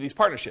addition to these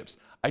partnerships.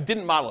 I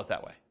didn't model it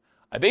that way.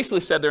 I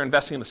basically said they're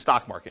investing in the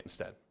stock market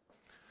instead.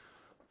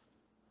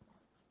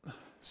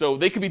 So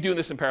they could be doing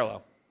this in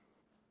parallel.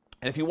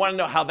 And if you want to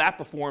know how that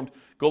performed,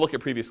 go look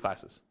at previous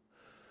classes.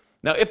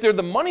 Now, if they're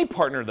the money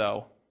partner,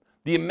 though,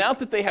 the amount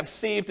that they have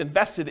saved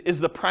invested is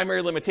the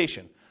primary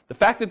limitation. The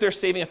fact that they're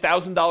saving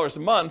 $1,000 a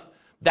month,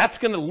 that's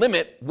going to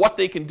limit what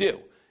they can do.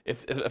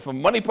 If a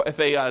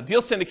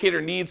deal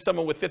syndicator needs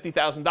someone with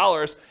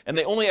 $50,000 and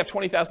they only have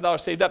 $20,000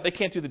 saved up, they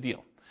can't do the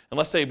deal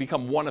unless they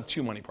become one of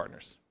two money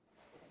partners.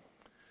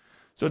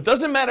 So it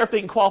doesn't matter if they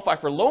can qualify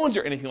for loans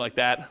or anything like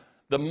that.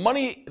 The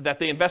money that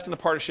they invest in the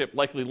partnership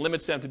likely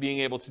limits them to being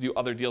able to do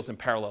other deals in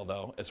parallel,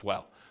 though, as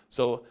well.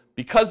 So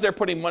because they're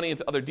putting money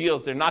into other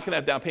deals, they're not going to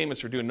have down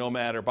payments for doing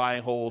nomad or buy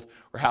and hold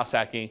or house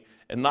hacking,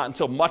 and not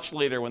until much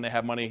later when they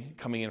have money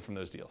coming in from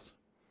those deals.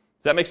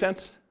 Does that make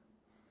sense?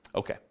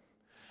 Okay.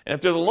 And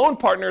if they're the loan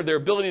partner, their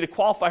ability to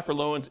qualify for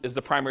loans is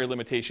the primary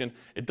limitation.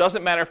 It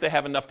doesn't matter if they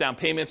have enough down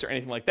payments or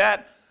anything like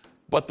that,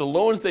 but the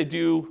loans they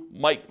do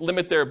might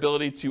limit their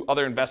ability to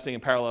other investing in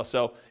parallel.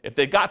 So if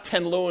they've got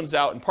 10 loans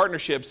out in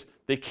partnerships,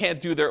 they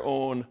can't do their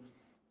own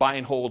buy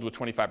and hold with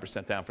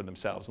 25% down for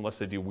themselves unless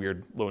they do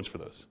weird loans for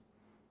those.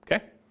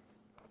 Okay?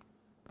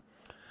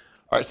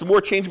 All right, some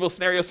more changeable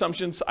scenario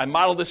assumptions. I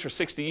modeled this for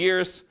 60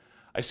 years.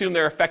 I assume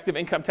their effective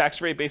income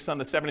tax rate based on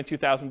the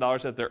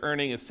 $72,000 that they're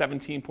earning is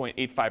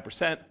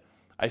 17.85%.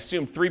 I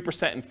assume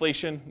 3%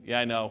 inflation. Yeah,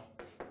 I know.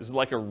 This is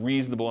like a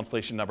reasonable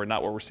inflation number,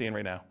 not what we're seeing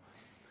right now.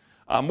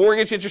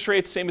 Mortgage interest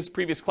rates, same as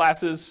previous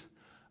classes.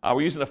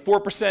 We're using a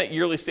 4%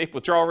 yearly safe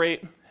withdrawal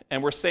rate,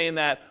 and we're saying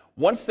that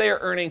once they are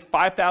earning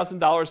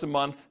 $5,000 a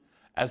month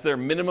as their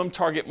minimum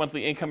target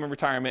monthly income in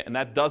retirement, and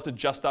that does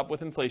adjust up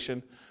with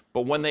inflation,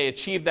 but when they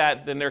achieve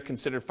that, then they're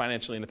considered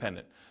financially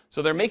independent.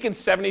 So they're making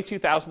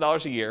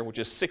 $72,000 a year, which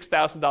is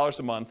 $6,000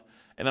 a month,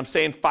 and I'm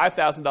saying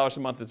 $5,000 a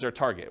month is their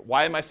target.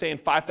 Why am I saying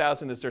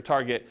 $5,000 is their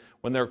target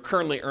when they're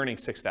currently earning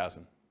 $6,000?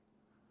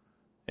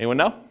 Anyone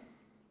know?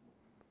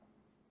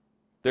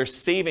 They're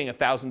saving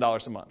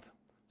 $1,000 a month.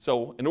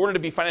 So in order to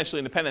be financially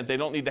independent, they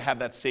don't need to have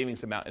that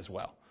savings amount as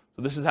well.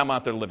 So this is how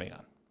much they're living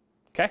on.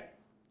 Okay?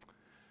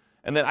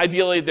 And then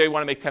ideally, they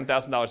want to make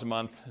 $10,000 a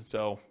month.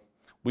 So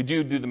we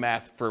do the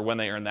math for when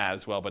they earn that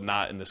as well, but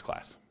not in this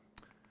class.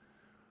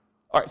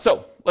 All right,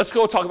 so let's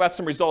go talk about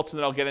some results, and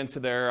then I'll get into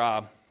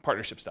their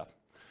partnership stuff.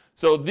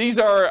 So these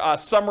are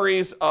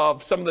summaries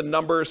of some of the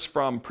numbers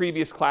from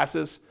previous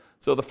classes.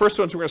 So the first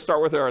ones we're going to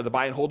start with are the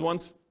buy and hold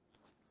ones.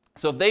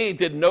 So they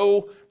did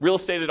no real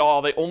estate at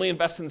all. They only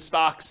invested in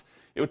stocks.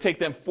 It would take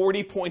them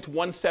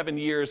 40.17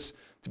 years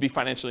to be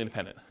financially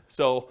independent.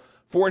 So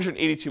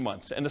 482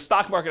 months. And the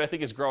stock market, I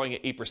think, is growing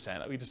at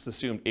 8%. We just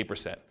assumed 8%.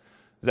 Does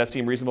that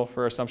seem reasonable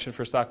for assumption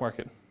for stock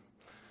market?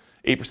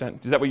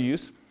 8%. Is that what you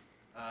use?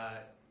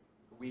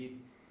 We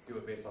do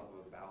it based off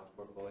of a balanced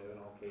portfolio in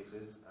all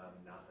cases,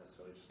 not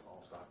necessarily just an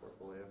all-stock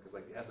portfolio, because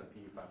like the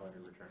S&P 500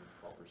 returns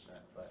 12%,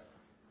 but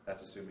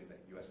that's assuming that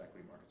U.S.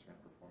 equity markets are going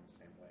to perform the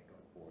same way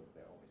going forward that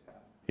they always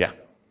have. Yeah.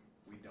 So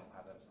we don't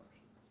have that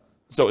assumption.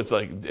 So it's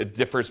like it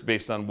differs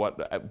based on what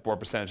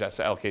percentage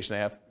asset allocation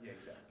they have? Yeah,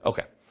 exactly.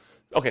 Okay.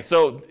 Okay,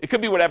 so it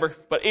could be whatever,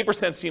 but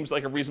 8% seems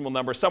like a reasonable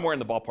number, somewhere in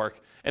the ballpark.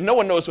 And no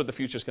one knows what the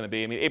future is going to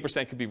be. I mean,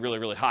 8% could be really,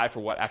 really high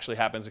for what actually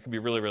happens. It could be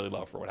really, really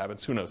low for what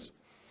happens. Who knows?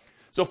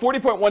 So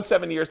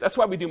 40.17 years, that's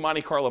why we do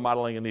Monte Carlo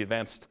modeling in the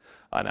advanced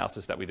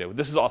analysis that we do.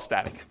 This is all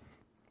static.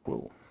 Whoa,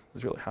 it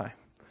was really high.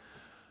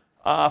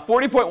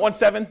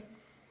 40.17.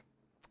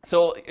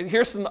 So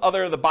here's some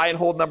other the buy and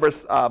hold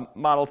numbers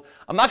modeled.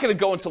 I'm not going to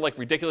go into like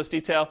ridiculous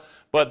detail,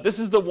 but this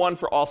is the one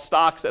for all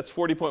stocks. That's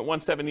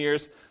 40.17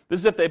 years. This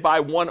is if they buy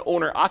one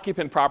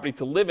owner-occupant property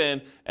to live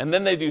in, and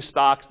then they do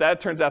stocks. That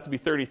turns out to be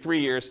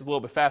 33 years, it's a little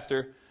bit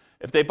faster.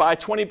 If they buy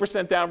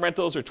 20% down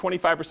rentals or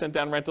 25%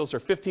 down rentals or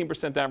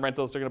 15% down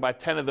rentals, they're going to buy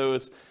 10 of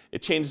those.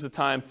 It changes the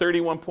time.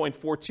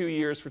 31.42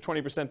 years for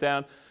 20%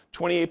 down,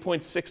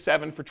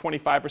 28.67 for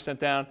 25%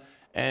 down,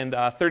 and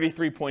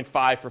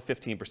 33.5 for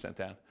 15%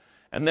 down.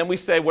 And then we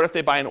say, what if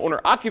they buy an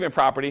owner-occupant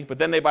property, but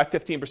then they buy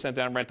 15%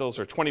 down rentals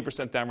or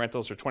 20% down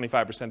rentals or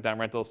 25% down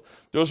rentals?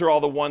 Those are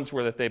all the ones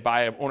where that they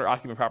buy an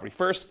owner-occupant property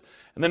first,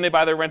 and then they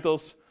buy their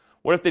rentals.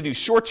 What if they do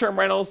short-term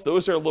rentals?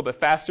 Those are a little bit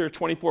faster,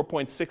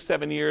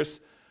 24.67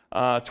 years.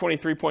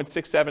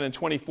 23.67 and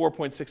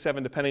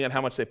 24.67 depending on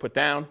how much they put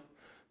down.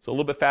 So a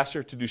little bit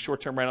faster to do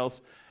short-term rentals.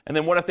 And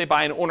then what if they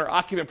buy an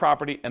owner-occupant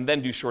property and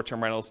then do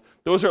short-term rentals?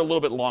 Those are a little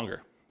bit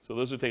longer. So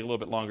those would take a little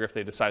bit longer if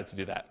they decide to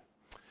do that.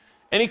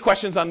 Any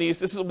questions on these?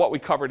 This is what we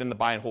covered in the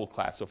buy and hold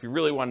class. So if you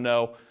really want to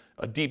know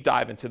a deep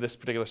dive into this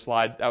particular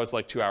slide, that was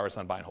like 2 hours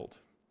on buy and hold.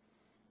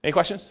 Any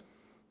questions?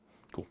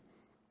 Cool.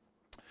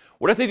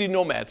 What if they do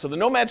nomad? So the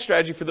nomad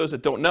strategy, for those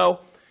that don't know,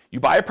 you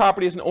buy a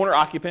property as an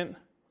owner-occupant,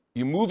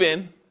 you move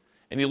in,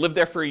 and you live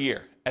there for a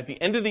year. At the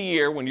end of the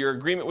year, when your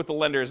agreement with the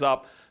lender is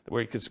up,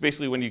 because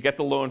basically when you get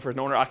the loan for an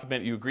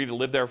owner-occupant, you agree to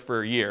live there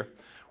for a year.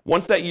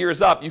 Once that year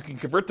is up, you can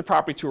convert the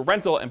property to a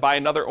rental and buy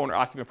another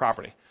owner-occupant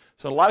property.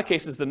 So in a lot of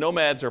cases, the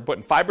nomads are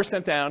putting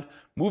 5% down,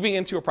 moving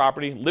into a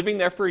property, living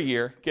there for a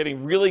year,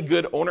 getting really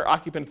good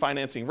owner-occupant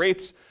financing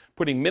rates,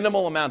 putting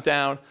minimal amount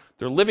down.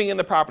 They're living in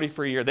the property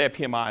for a year. They have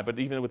PMI, but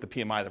even with the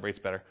PMI, the rate's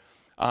better.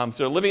 So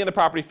they're living in the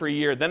property for a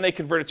year, then they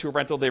convert it to a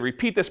rental. They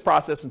repeat this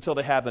process until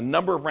they have the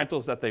number of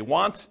rentals that they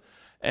want,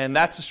 and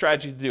that's the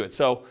strategy to do it.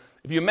 So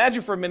if you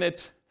imagine for a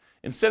minute,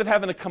 instead of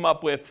having to come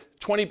up with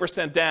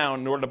 20%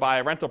 down in order to buy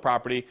a rental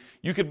property,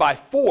 you could buy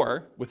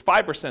 4 with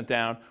 5%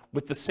 down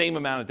with the same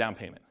amount of down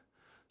payment.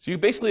 So you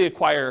basically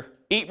acquire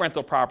 8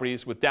 rental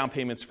properties with down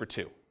payments for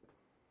 2.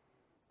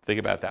 Think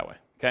about it that way,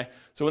 okay?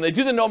 So when they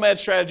do the nomad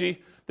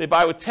strategy, they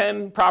buy with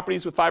 10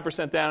 properties with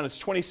 5% down. It's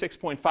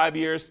 26.5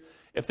 years.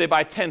 If they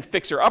buy 10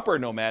 fixer-upper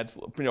nomads,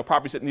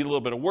 properties that need a little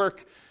bit of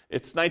work,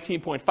 it's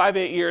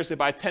 19.58 years. They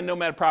buy 10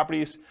 nomad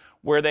properties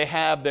where they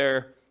have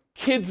their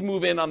kids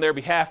move in on their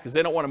behalf because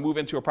they don't want to move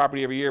into a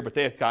property every year, but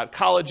they've got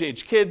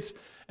college-age kids.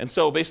 And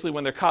so basically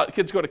when their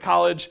kids go to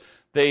college,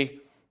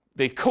 they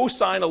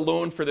co-sign a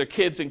loan for their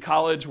kids in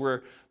college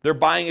where they're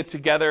buying it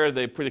together.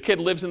 The kid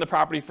lives in the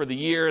property for the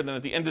year, and then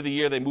at the end of the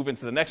year, they move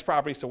into the next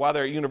property. So while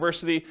they're at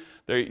university,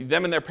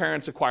 them and their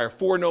parents acquire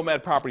 4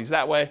 nomad properties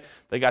that way.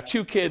 They got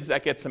 2 kids,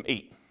 that gets them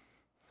 8.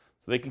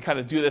 So they can kind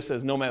of do this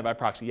as nomad by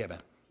proxy. Yeah, Ben?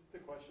 Just a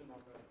question on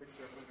the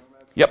fixer-upper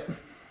nomad. Yep.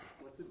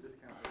 What's the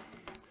discount rate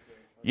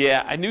you use?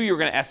 Yeah, I knew you were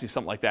going to ask me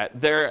something like that.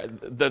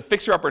 The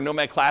fixer-upper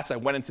nomad class, I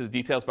went into the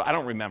details, but I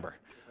don't remember.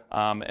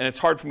 And it's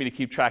hard for me to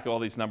keep track of all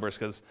these numbers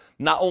because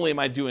not only am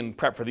I doing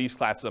prep for these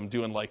classes, I'm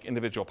doing like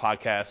individual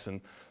podcasts and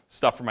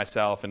stuff for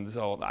myself. And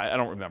so I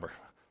don't remember.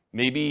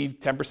 Maybe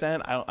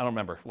 10%? I don't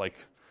remember.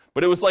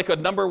 But it was like a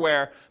number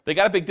where they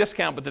got a big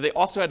discount, but then they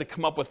also had to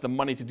come up with the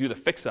money to do the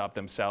fix-up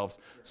themselves.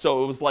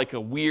 So it was like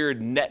a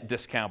weird net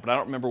discount, but I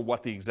don't remember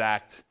what the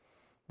exact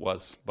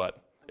was.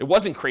 But it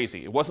wasn't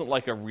crazy. It wasn't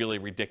like a really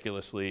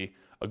ridiculously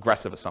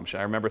aggressive assumption.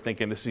 I remember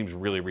thinking this seems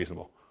really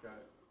reasonable.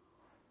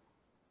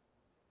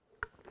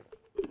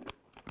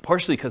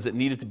 Partially because it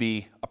needed to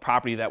be a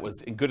property that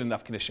was in good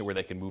enough condition where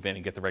they could move in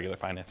and get the regular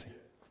financing.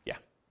 Yeah.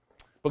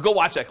 But go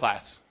watch that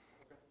class.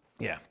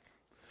 Yeah.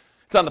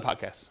 It's on the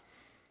podcast.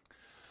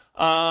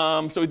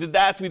 So we did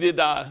that. We did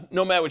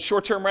nomad with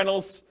short-term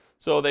rentals.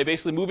 So they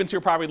basically move into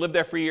your property, live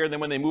there for a year, and then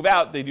when they move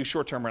out, they do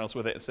short-term rentals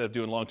with it instead of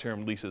doing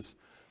long-term leases.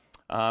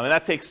 And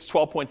that takes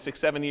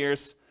 12.67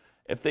 years.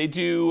 If they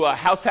do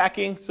house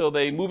hacking, so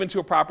they move into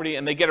a property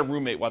and they get a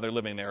roommate while they're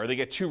living there, or they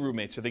get 2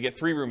 roommates, or they get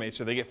 3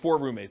 roommates, or they get 4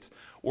 roommates,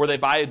 or they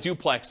buy a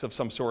duplex of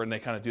some sort and they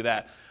kind of do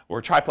that, or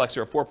a triplex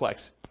or a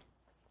fourplex.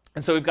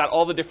 And so we've got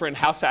all the different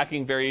house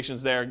hacking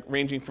variations there,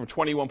 ranging from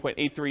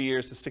 21.83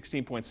 years to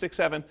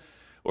 16.67.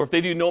 Or if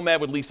they do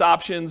nomad with lease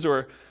options,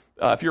 or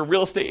if you're a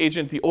real estate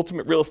agent, the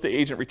ultimate real estate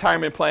agent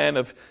retirement plan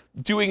of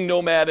doing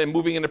nomad and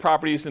moving into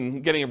properties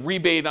and getting a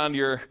rebate on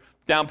your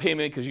down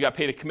payment because you got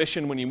paid a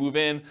commission when you move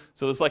in.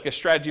 So there's like a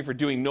strategy for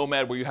doing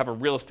nomad where you have a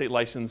real estate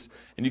license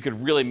and you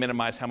could really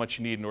minimize how much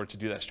you need in order to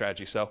do that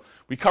strategy. So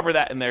we cover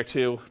that in there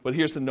too, but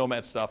here's the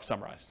nomad stuff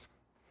summarized.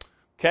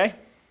 Okay?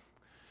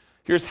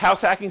 Here's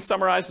house hacking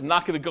summarized. I'm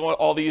not going to go into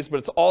all these, but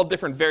it's all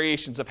different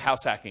variations of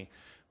house hacking.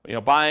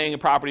 Buying a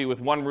property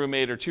with 1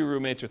 roommate or 2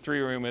 roommates or 3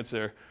 roommates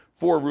or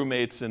 4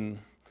 roommates and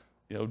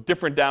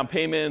different down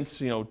payments,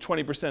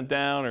 20%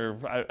 down,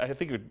 or I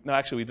think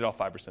actually we did all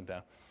 5%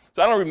 down.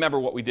 So I don't remember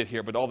what we did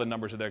here, but all the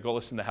numbers are there. Go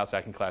listen to the house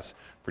hacking class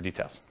for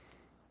details.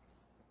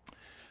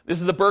 This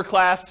is the BRRRR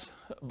class,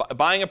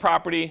 buying a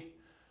property,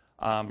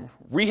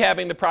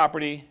 rehabbing the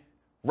property,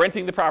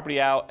 renting the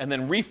property out, and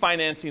then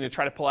refinancing to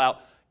try to pull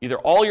out either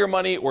all your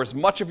money or as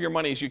much of your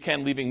money as you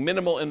can, leaving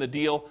minimal in the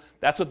deal.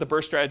 That's what the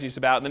BRRRR strategy is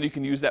about, and then you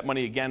can use that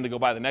money again to go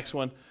buy the next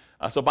one.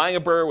 So buying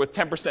a BRRRR with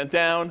 10%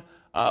 down,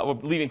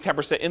 leaving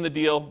 10% in the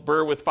deal,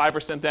 BRRRR with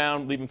 5%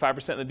 down, leaving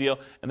 5% in the deal,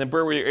 and then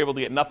BRRRR where you're able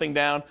to get nothing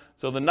down.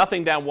 So the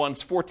nothing down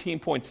one's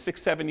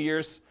 14.67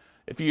 years.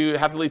 If you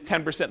have to leave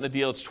 10% in the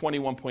deal, it's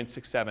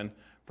 21.67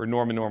 for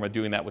Norma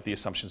doing that with the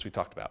assumptions we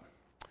talked about.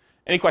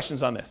 Any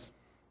questions on this?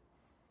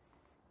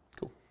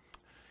 Cool.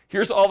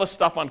 Here's all the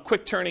stuff on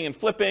quick turning and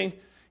flipping.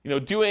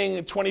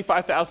 Doing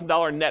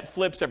 $25,000 net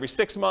flips every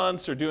 6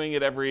 months, or doing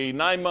it every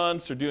 9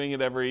 months, or doing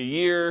it every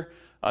year,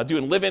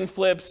 doing live-in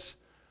flips.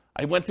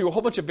 I went through a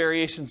whole bunch of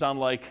variations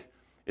on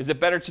is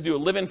it better to do a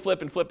live-in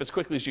flip and flip as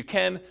quickly as you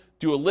can,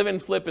 do a live-in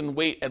flip and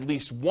wait at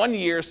least 1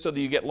 year so that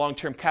you get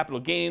long-term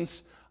capital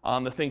gains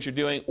on the things you're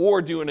doing,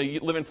 or doing a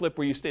live and flip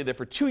where you stay there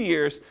for 2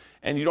 years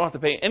and you don't have to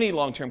pay any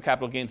long-term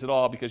capital gains at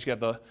all because you have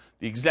the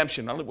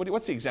exemption.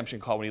 What's the exemption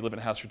called when you live in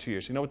a house for 2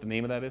 years? You know what the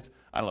name of that is?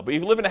 I don't know. But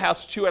if you live in a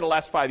house 2 out of the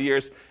last 5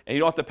 years and you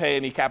don't have to pay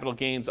any capital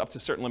gains up to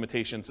certain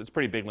limitations, it's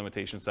pretty big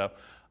limitations though,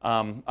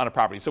 on a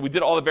property. So we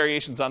did all the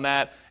variations on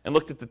that and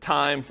looked at the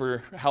time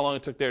for how long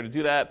it took there to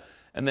do that.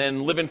 And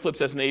then live and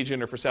flips as an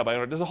agent or for sale by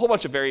owner. There's a whole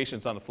bunch of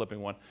variations on the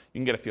flipping one. You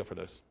can get a feel for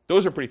those.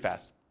 Those are pretty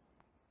fast.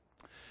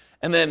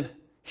 And then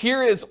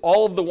here is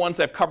all of the ones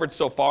I've covered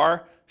so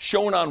far,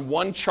 shown on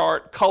one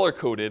chart,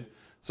 color-coded.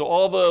 So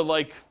all the,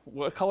 like,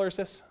 what color is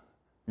this?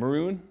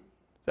 Maroon?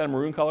 Is that a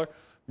maroon color?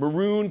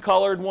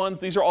 Maroon-colored ones,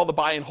 these are all the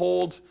buy and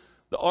hold.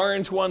 The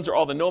orange ones are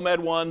all the Nomad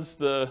ones.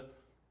 The,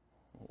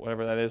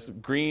 whatever that is,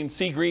 green,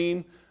 sea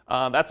green,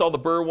 that's all the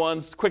Burr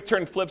ones. Quick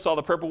turn flips, all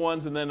the purple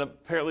ones. And then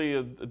apparently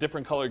a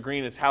different color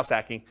green is house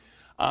hacking.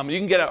 You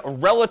can get a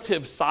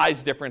relative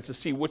size difference to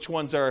see which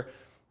ones are,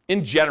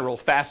 in general,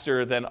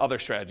 faster than other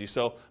strategies.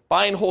 So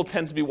buy and hold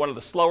tends to be one of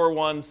the slower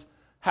ones.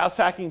 House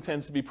hacking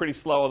tends to be pretty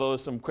slow, although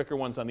there's some quicker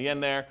ones on the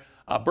end there.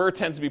 Burr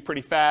tends to be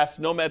pretty fast.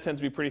 Nomad tends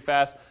to be pretty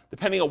fast.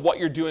 Depending on what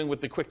you're doing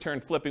with the quick turn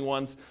flipping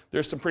ones,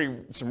 there's some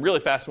really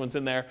fast ones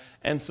in there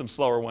and some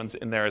slower ones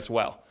in there as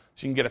well.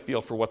 So you can get a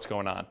feel for what's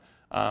going on.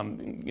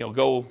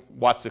 Go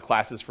watch the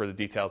classes for the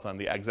details on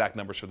the exact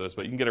numbers for those,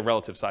 but you can get a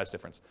relative size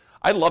difference.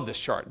 I love this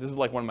chart. This is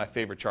like one of my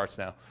favorite charts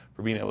now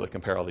for being able to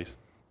compare all these.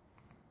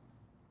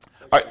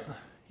 All right,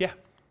 yeah.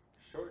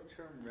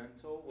 Short-term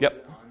rental, was Yep.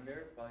 it on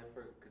there? Probably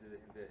because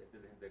it doesn't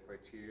hit the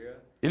criteria.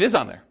 It is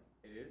on there.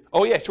 It is?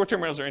 Oh yeah,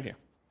 short-term rentals are in here.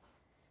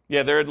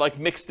 Yeah, they're like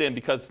mixed in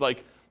because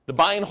like the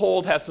buy and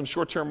hold has some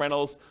short-term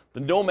rentals,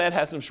 the Nomad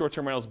has some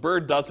short-term rentals, Burr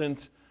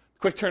doesn't,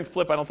 quick turn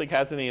flip I don't think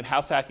has any, and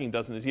house hacking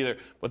doesn't either.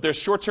 But there's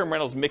short-term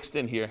rentals mixed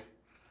in here.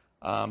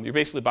 You're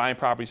basically buying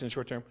properties in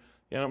short-term.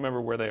 Yeah, I don't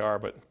remember where they are,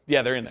 but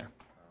yeah, they're in there.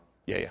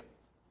 Yeah.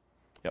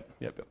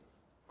 Yep.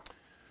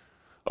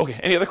 Okay,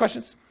 any other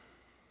questions?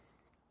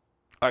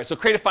 All right, so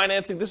creative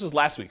financing, this was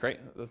last week, right?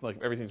 Like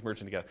everything's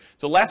merging together.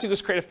 So last week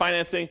was creative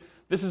financing.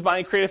 This is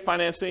buying creative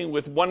financing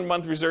with 1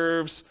 month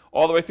reserves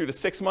all the way through to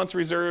 6 months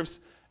reserves.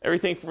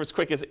 Everything from as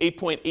quick as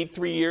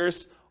 8.83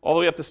 years all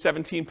the way up to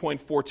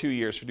 17.42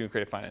 years for doing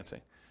creative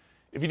financing.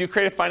 If you do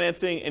creative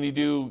financing and you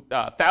do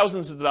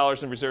thousands of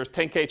dollars in reserves,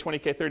 10K,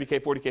 20K,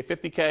 30K, 40K,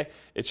 50K,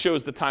 it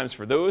shows the times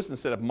for those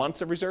instead of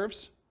months of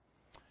reserves.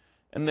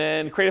 And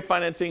then creative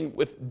financing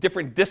with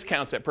different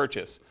discounts at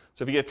purchase.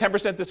 So if you get a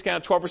 10%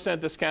 discount, 12%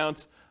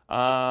 discount,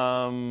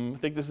 I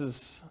think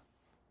this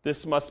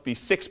must be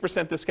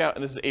 6% discount,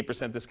 and this is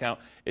 8% discount.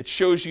 It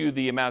shows you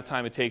the amount of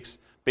time it takes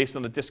based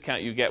on the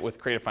discount you get with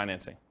creative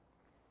financing.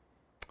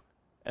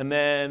 And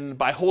then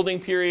by holding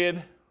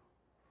period,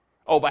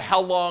 by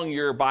how long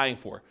you're buying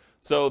for.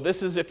 So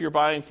this is if you're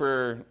buying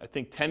for, I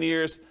think, 10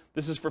 years,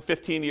 this is for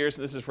 15 years,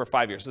 and this is for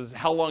 5 years. So this is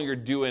how long you're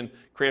doing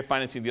creative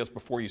financing deals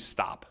before you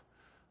stop.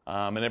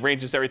 And it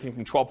ranges everything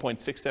from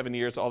 12.67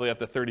 years all the way up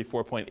to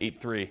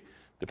 34.83,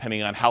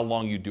 depending on how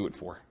long you do it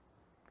for.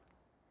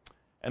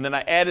 And then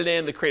I added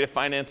in the creative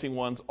financing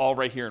ones all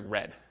right here in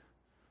red.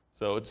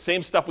 So it's the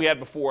same stuff we had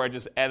before, I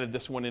just added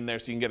this one in there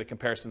so you can get a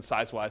comparison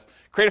size-wise.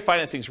 Creative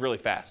financing is really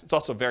fast. It's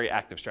also a very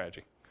active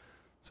strategy.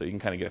 So you can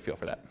kind of get a feel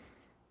for that.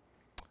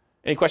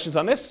 Any questions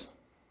on this?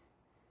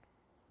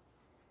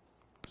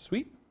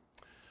 Sweet.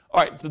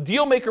 All right, so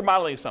deal maker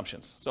modeling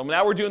assumptions. So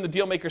now we're doing the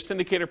deal maker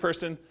syndicator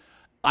person.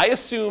 I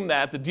assume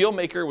that the deal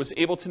maker was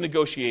able to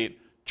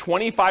negotiate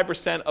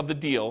 25% of the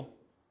deal,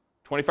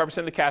 25%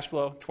 of the cash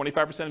flow,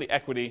 25% of the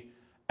equity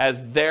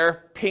as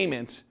their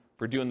payment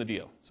for doing the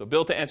deal. So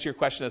Bill, to answer your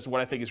question as to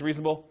what I think is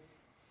reasonable,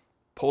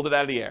 pulled it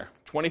out of the air.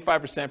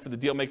 25% for the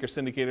deal maker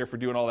syndicator for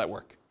doing all that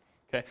work.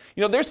 Okay.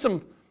 There's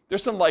some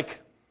like,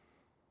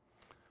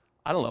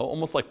 I don't know,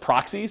 almost like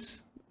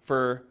proxies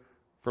for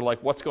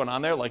like what's going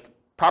on there. Like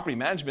property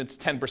management's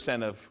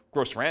 10% of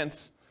gross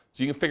rents.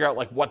 So you can figure out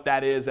like what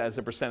that is as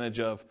a percentage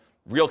of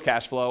real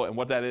cash flow and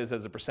what that is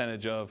as a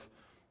percentage of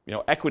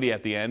equity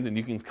at the end. And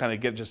you can kind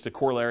of get just a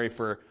corollary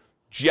for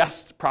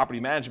just property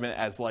management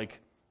as like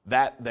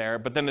that there.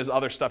 But then there's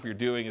other stuff you're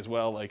doing as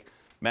well, like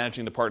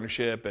managing the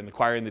partnership and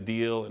acquiring the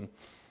deal. And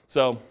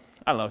so,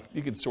 I don't know,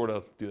 you could sort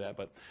of do that.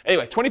 But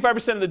anyway,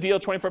 25% of the deal,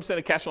 25%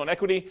 of cash flow and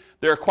equity.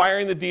 They're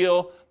acquiring the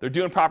deal. They're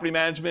doing property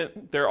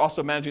management. They're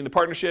also managing the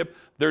partnership.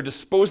 They're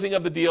disposing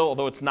of the deal,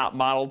 although it's not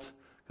modeled,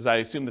 because I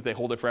assume that they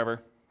hold it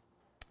forever.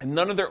 And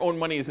none of their own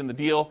money is in the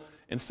deal.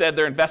 Instead,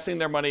 they're investing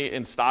their money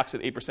in stocks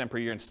at 8% per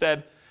year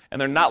instead.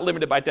 And they're not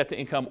limited by debt to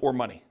income or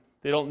money.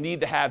 They don't need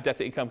to have debt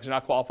to income because they're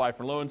not qualified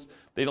for loans.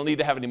 They don't need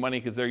to have any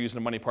money because they're using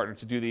a money partner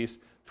to do these.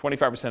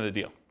 25% of the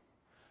deal.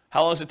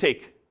 How long does it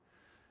take?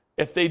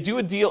 If they do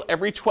a deal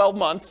every 12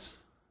 months,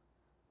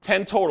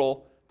 10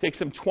 total, it takes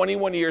them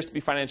 21 years to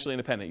be financially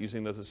independent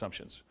using those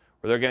assumptions,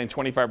 where they're getting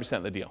 25%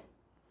 of the deal.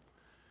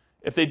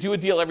 If they do a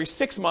deal every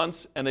 6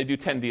 months and they do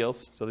 10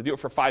 deals, so they do it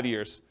for 5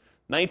 years,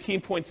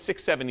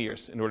 19.67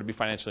 years in order to be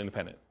financially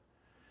independent.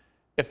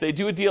 if they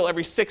do a deal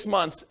every 6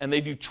 months and they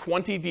do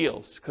 20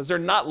 deals, because they're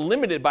not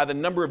limited by the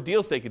number of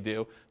deals they could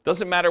do,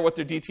 doesn't matter what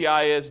their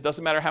DTI is,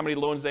 doesn't matter how many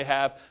loans they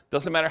have,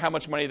 doesn't matter how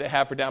much money they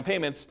have for down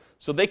payments,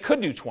 so they could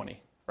do 20,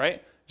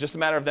 right? Just a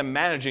matter of them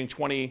managing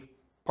 20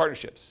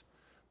 partnerships.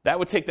 That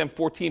would take them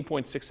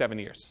 14.67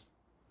 years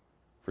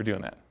for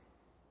doing that,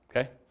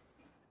 okay?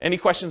 Any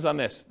questions on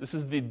this? This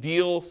is the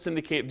deal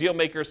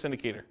maker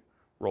syndicator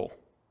role.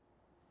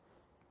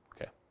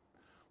 Okay.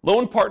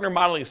 Loan partner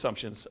modeling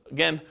assumptions.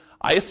 Again,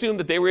 I assume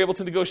that they were able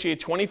to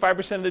negotiate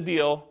 25% of the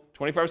deal,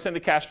 25% of the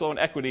cash flow and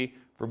equity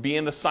for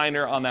being the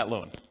signer on that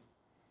loan.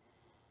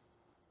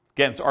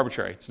 Again, it's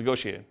arbitrary. It's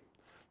negotiated.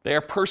 They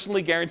are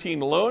personally guaranteeing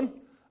the loan.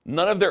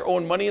 None of their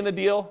own money in the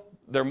deal.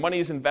 Their money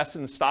is invested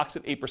in stocks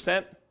at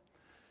 8%.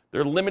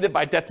 They're limited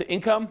by debt to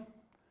income.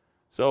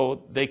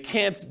 So they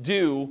can't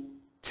do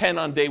 10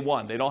 on day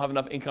one. They don't have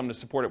enough income to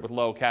support it with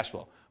low cash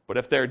flow. But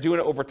if they're doing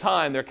it over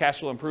time, their cash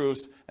flow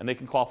improves and they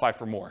can qualify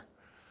for more.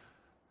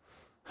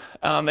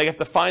 They have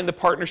to find the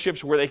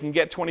partnerships where they can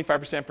get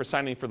 25% for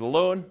signing for the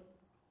loan.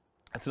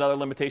 That's another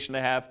limitation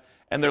they have.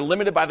 And they're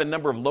limited by the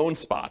number of loan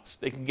spots.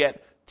 They can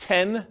get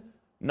 10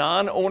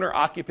 non-owner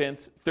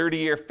occupant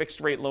 30-year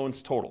fixed rate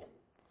loans total.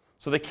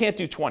 So they can't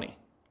do 20.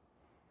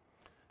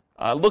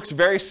 Looks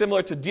very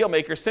similar to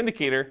Dealmaker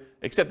Syndicator,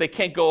 except they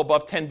can't go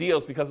above 10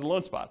 deals because of the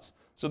loan spots.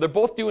 So they're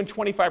both doing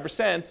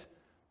 25%.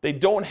 They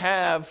don't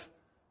have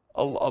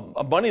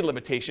a money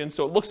limitation,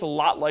 so it looks a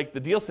lot like the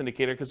deal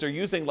syndicator because they're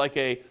using like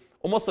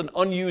almost an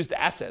unused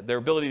asset, their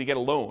ability to get a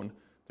loan.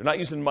 They're not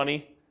using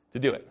money to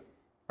do it,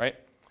 right?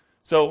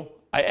 So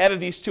I added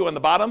these two on the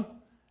bottom,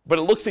 but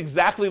it looks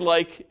exactly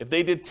like if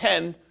they did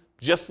 10,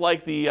 just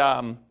like the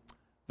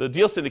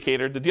deal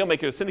syndicator, the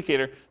Dealmaker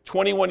syndicator,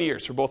 21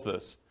 years for both of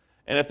those.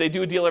 And if they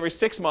do a deal every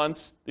 6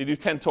 months, they do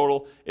 10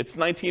 total, it's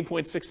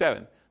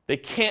 19.67. They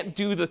can't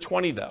do the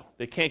 20 though.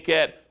 They can't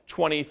get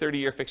 20,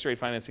 30-year fixed rate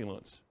financing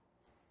loans.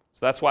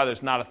 So that's why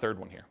there's not a third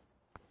one here.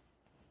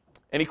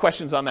 Any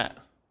questions on that?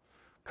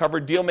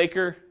 Covered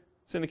Dealmaker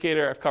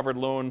syndicator, I've covered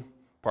loan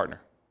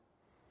partner.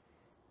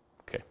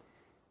 Okay.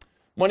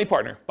 Money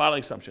partner,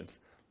 modeling assumptions.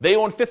 They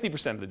own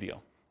 50% of the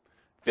deal.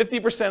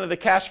 50% of the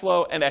cash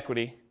flow and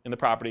equity in the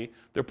property.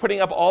 They're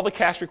putting up all the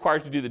cash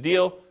required to do the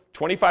deal,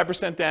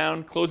 25%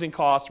 down, closing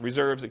costs,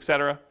 reserves,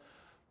 etc.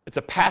 It's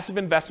a passive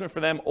investment for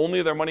them.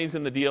 Only their money's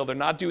in the deal. They're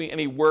not doing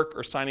any work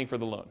or signing for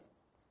the loan.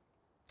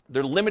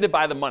 They're limited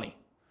by the money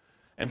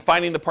and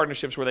finding the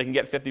partnerships where they can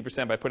get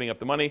 50% by putting up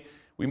the money.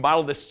 We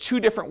modeled this 2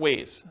 different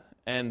ways.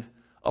 And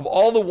of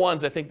all the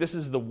ones, I think this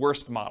is the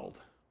worst modeled,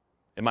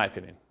 in my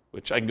opinion,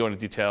 which I can go into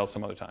detail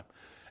some other time.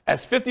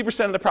 As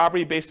 50% of the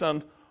property based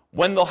on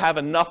when they'll have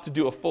enough to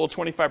do a full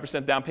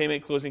 25% down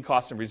payment, closing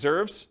costs, and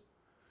reserves.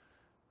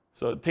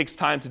 So it takes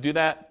time to do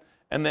that.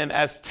 And then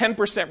as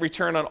 10%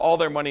 return on all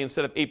their money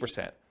instead of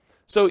 8%.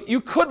 So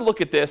you could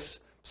look at this.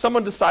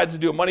 Someone decides to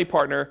do a money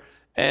partner,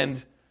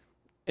 and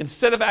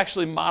instead of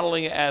actually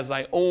modeling it as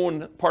I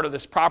own part of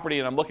this property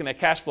and I'm looking at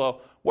cash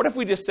flow, what if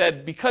we just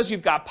said, because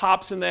you've got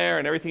POPs in there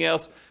and everything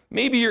else,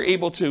 maybe you're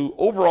able to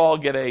overall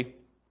get a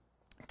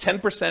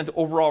 10%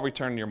 overall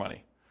return on your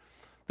money.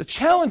 The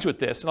challenge with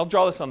this, and I'll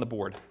draw this on the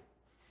board,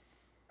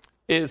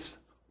 is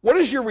what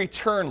does your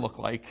return look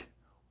like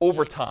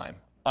over time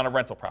on a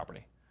rental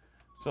property?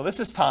 So this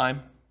is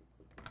time,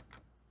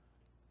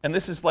 and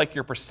this is like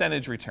your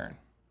percentage return.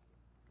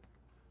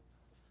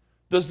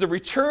 Does the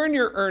return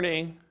you're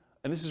earning,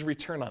 and this is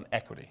return on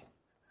equity,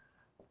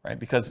 right?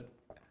 Because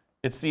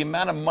it's the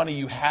amount of money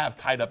you have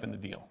tied up in the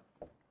deal.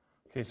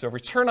 Okay, so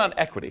return on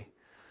equity.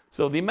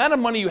 So the amount of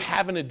money you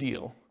have in a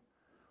deal,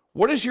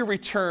 what is your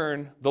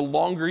return the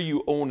longer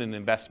you own an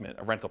investment,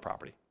 a rental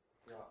property?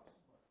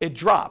 It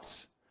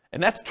drops.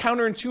 And that's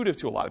counterintuitive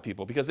to a lot of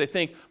people because they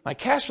think my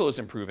cash flow is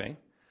improving,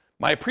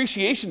 my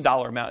appreciation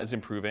dollar amount is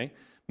improving,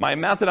 my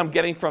amount that I'm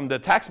getting from the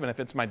tax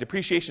benefits, my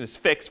depreciation is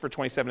fixed for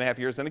 27.5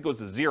 years, then it goes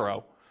to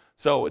 0.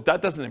 So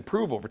that doesn't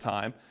improve over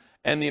time.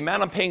 And the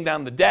amount I'm paying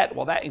down the debt,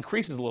 well, that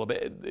increases a little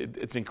bit.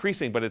 It's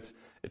increasing, but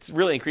it's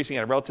really increasing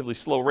at a relatively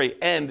slow rate,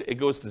 and it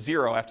goes to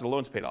 0 after the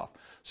loan's paid off.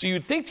 So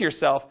you'd think to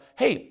yourself,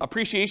 hey,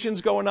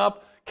 appreciation's going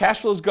up,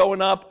 cash flow's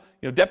going up,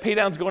 debt pay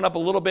down's going up a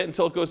little bit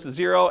until it goes to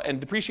 0, and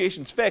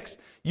depreciation's fixed.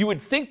 You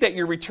would think that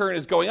your return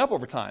is going up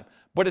over time,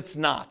 but it's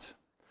not.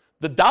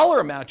 The dollar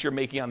amount you're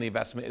making on the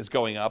investment is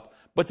going up,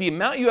 but the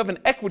amount you have in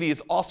equity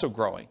is also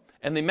growing.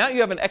 And the amount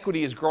you have in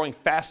equity is growing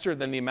faster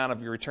than the amount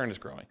of your return is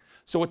growing.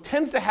 So what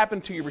tends to happen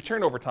to your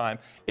return over time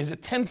is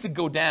it tends to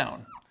go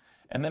down,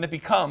 and then it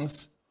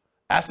becomes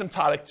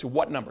asymptotic to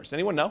what numbers?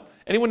 Anyone know?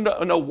 Anyone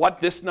know what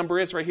this number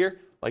is right here,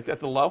 like at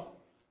the low?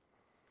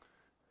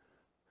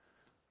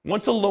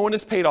 Once a loan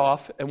is paid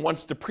off and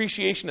once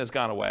depreciation has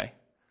gone away,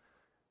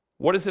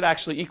 what does it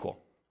actually equal?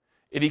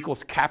 It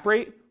equals cap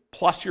rate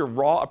plus your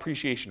raw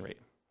appreciation rate.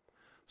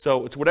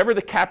 So it's whatever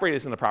the cap rate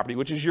is in the property,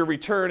 which is your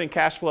return and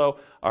cash flow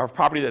of a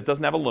property that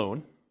doesn't have a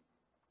loan,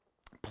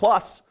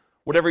 plus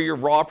whatever your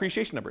raw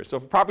appreciation number is. So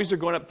if properties are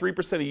going up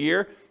 3% a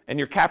year and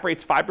your cap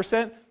rate's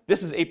 5%,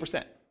 this is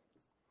 8%.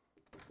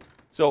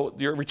 So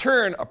your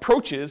return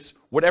approaches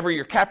whatever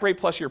your cap rate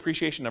plus your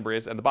appreciation number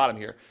is at the bottom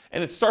here,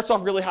 and it starts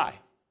off really high.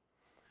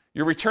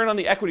 Your return on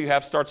the equity you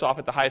have starts off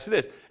at the highest it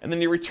is, and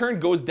then your return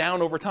goes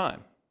down over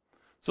time.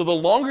 So the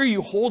longer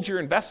you hold your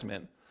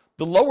investment,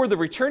 the lower the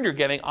return you're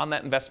getting on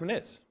that investment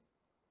is.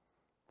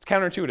 It's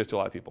counterintuitive to a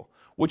lot of people,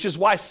 which is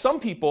why some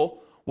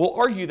people will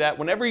argue that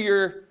whenever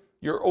your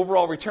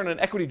overall return on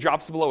equity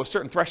drops below a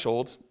certain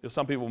threshold,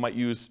 some people might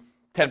use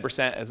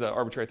 10% as an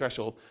arbitrary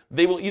threshold,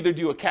 they will either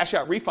do a cash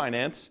out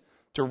refinance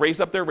to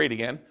raise up their rate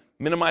again,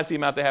 minimize the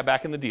amount they have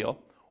back in the deal,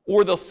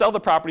 or they'll sell the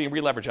property and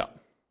re-leverage up.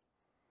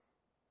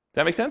 Does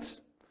that make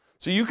sense?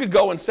 So you could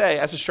go and say,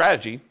 as a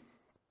strategy,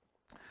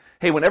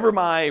 hey, whenever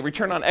my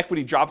return on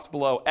equity drops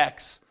below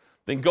X,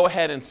 then go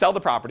ahead and sell the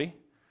property,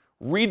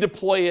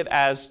 redeploy it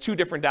as 2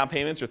 different down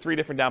payments or 3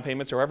 different down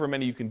payments or however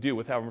many you can do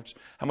with how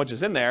much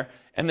is in there,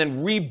 and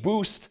then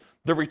reboost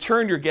the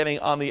return you're getting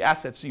on the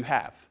assets you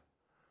have.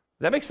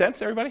 Does that make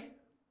sense, everybody?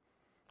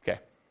 Okay.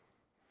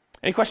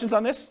 Any questions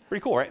on this?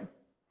 Pretty cool, right?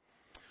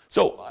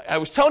 So I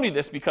was telling you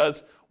this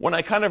because when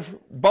I kind of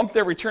bumped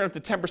their return up to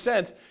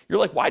 10%, you're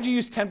like, why'd you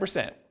use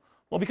 10%?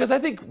 Well, because I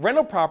think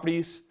rental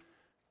properties,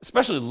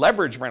 especially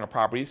leveraged rental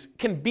properties,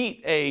 can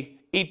beat a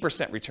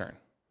 8% return,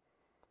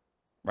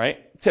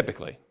 right?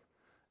 Typically.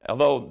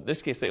 Although in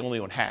this case they only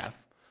own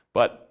half,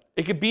 but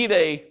it could beat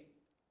a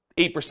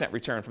 8%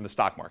 return from the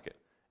stock market,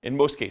 in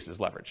most cases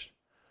leveraged.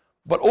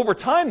 But over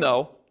time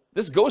though,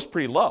 this goes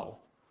pretty low.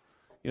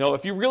 You know,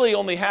 if you really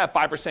only have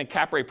 5%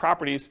 cap rate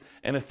properties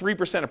and a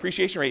 3%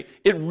 appreciation rate,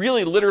 it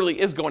really literally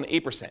is going to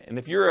 8%. And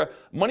if you're a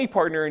money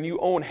partner and you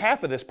own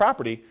half of this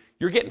property,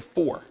 you're getting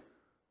 4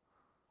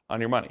 on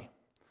your money.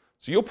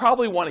 So you'll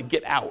probably want to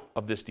get out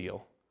of this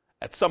deal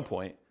at some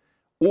point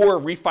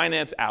or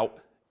refinance out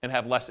and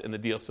have less in the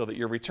deal so that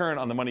your return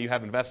on the money you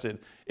have invested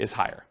is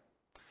higher.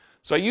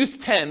 So I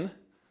used 10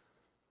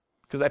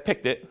 because I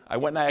picked it. I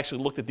went and I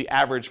actually looked at the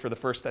average for the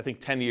first, I think,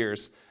 10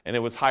 years, and it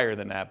was higher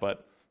than that,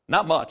 but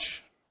not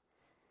much.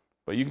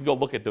 But you can go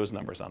look at those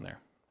numbers on there.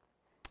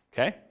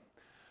 Okay?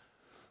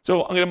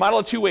 So I'm going to model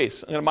it 2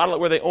 ways. I'm going to model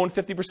it where they own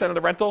 50% of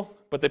the rental,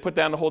 but they put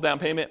down the whole down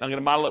payment. I'm going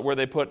to model it where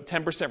they put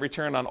 10%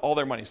 return on all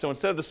their money. So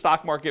instead of the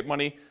stock market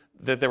money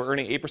that they were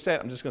earning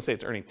 8%, I'm just going to say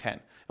it's earning 10.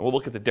 And we'll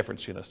look at the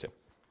difference between those two.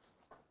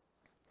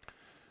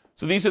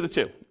 So these are the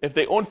two. If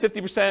they own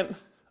 50%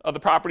 of the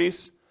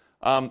properties,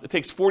 it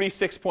takes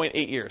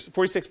 46.8 years,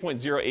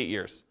 46.08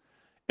 years.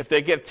 If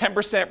they get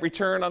 10%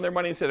 return on their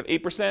money instead of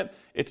 8%,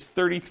 it's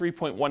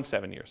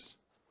 33.17 years.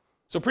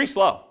 So pretty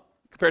slow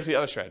compared to the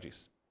other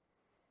strategies.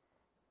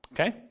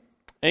 Okay?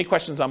 Any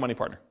questions on Money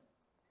Partner?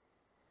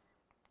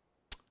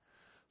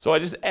 So I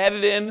just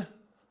added in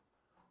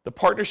the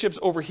partnerships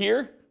over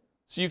here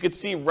so you could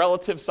see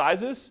relative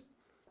sizes,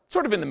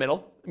 sort of in the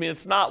middle. I mean,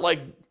 it's not like,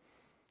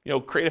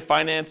 creative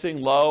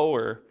financing low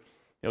or,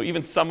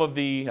 even some of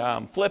the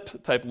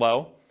flip type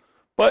low,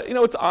 but,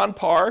 it's on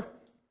par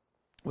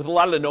with a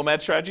lot of the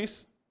nomad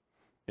strategies.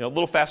 A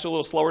little faster, a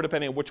little slower,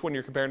 depending on which one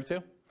you're comparing it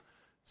to.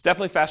 It's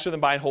definitely faster than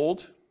buy and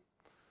hold,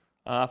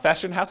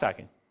 faster than house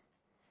hacking.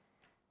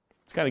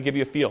 To kind of give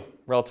you a feel,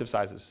 relative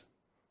sizes. Is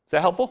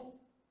that helpful?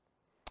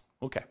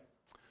 Okay.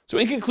 So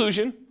in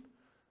conclusion,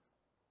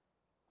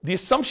 the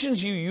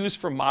assumptions you use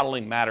for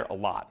modeling matter a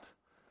lot.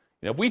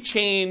 If we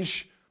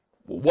change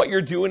what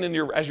you're doing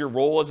as your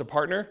role as a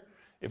partner,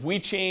 if we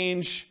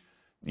change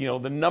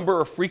the number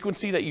or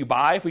frequency that you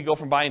buy, if we go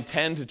from buying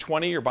 10 to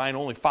 20 or buying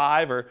only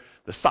 5, or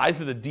the size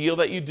of the deal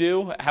that you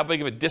do, how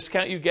big of a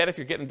discount you get if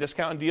you're getting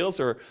discount on deals,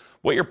 or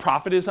what your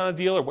profit is on a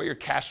deal, or what your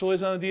cash flow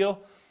is on a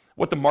deal,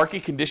 what the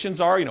market conditions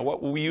are,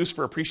 what we use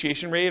for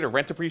appreciation rate or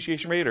rent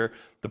appreciation rate or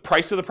the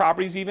price of the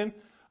properties even,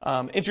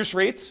 interest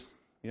rates,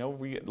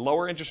 we get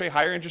lower interest rate,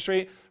 higher interest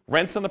rate,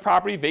 rents on the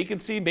property,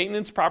 vacancy,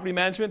 maintenance, property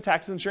management,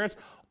 taxes, insurance.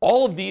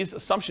 All of these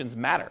assumptions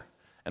matter,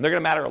 and they're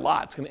going to matter a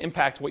lot. It's going to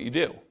impact what you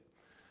do.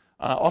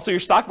 Also your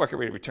stock market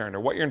rate of return,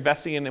 or what you're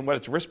investing in and what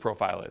its risk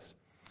profile is.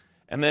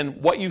 And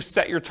then what you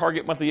set your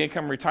target monthly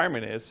income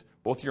retirement is,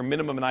 both your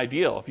minimum and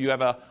ideal. If you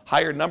have a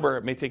higher number,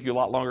 it may take you a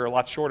lot longer or a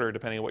lot shorter,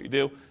 depending on what you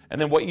do.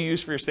 And then what you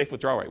use for your safe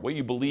withdrawal rate, what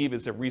you believe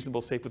is a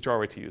reasonable safe withdrawal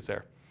rate to use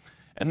there.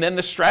 And then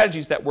the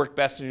strategies that work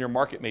best in your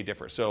market may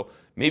differ. So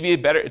maybe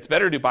it's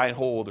better to buy and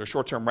hold, or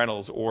short-term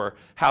rentals, or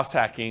house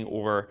hacking,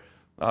 or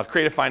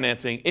creative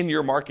financing in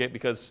your market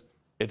because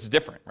it's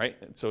different, right?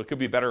 So it could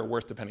be better or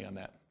worse depending on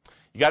that.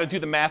 You got to do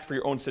the math for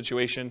your own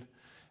situation.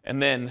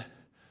 And then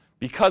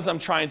because I'm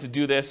trying to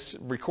do this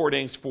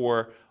recordings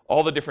for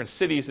all the different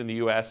cities in the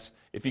US,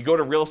 if you go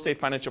to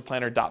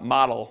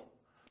realestatefinancialplanner.com/model,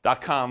 for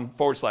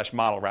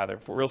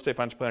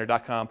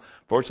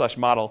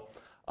realestatefinancialplanner.com/model,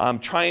 I'm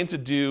trying to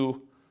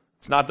do,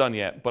 it's not done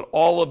yet, but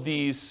all of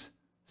these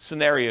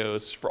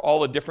scenarios for all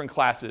the different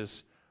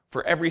classes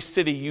for every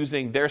city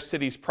using their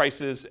city's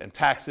prices and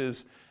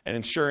taxes and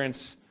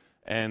insurance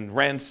and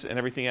rents and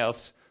everything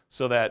else,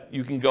 so that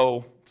you can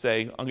go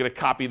say, I'm going to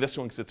copy this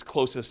one because it's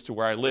closest to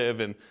where I live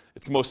and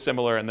it's most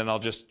similar, and then I'll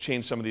just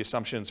change some of the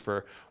assumptions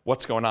for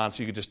what's going on,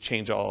 so you can just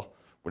change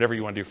whatever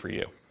you want to do for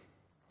you.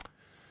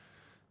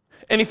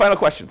 Any final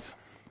questions?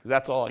 Because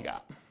that's all I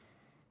got.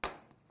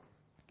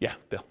 Yeah,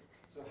 Bill.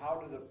 So how how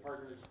do the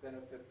partners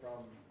benefit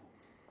from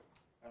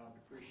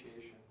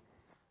depreciation?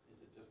 Is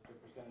it just the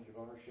percentage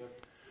of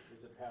ownership?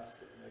 Is it passed?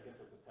 I guess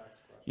that's a tax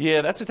question.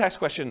 Yeah, that's a tax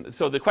question.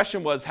 So the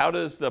question was, how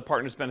does the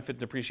partners benefit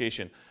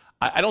depreciation?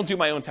 I don't do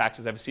my own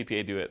taxes. I have a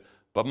CPA do it.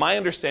 But my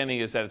understanding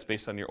is that it's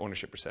based on your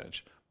ownership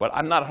percentage. But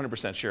I'm not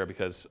 100% sure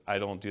because I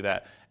don't do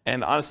that.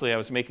 And honestly, I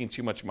was making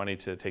too much money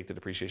to take the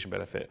depreciation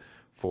benefit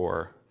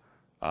for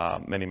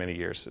many, many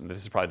years. And this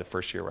is probably the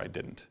first year where I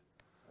didn't.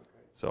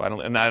 So I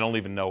don't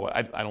even know.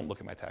 I don't look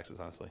at my taxes,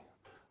 honestly.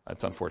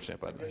 That's unfortunate.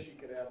 But I guess you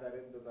could add that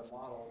into the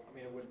model. I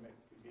mean, it wouldn't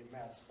be a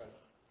mess, but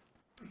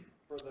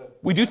for the...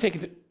 We do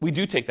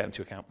take that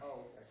into account. Oh,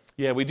 okay.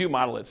 Yeah, we do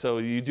model it. So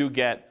you do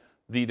get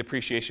the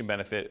depreciation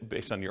benefit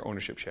based on your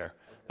ownership share.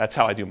 That's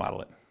how I do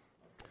model it.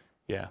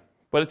 Yeah,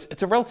 but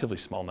it's a relatively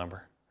small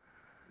number.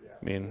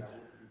 I mean,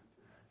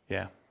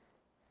 yeah.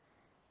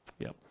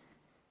 Yep.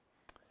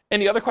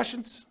 Any other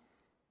questions?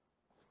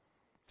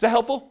 Is that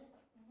helpful?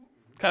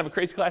 Kind of a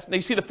crazy class. Now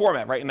you see the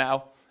format right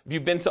now. If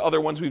you've been to other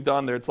ones we've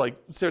done, there it's like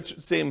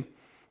same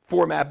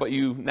format, but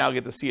you now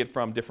get to see it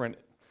from different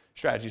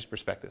strategies,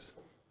 perspectives.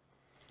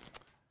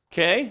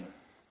 Okay.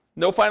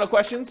 No final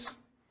questions?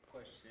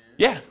 Question.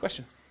 Yeah,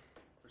 question.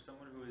 For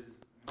someone who is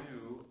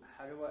new,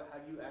 how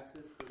do you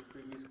access those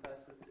previous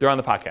classes? They're on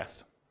the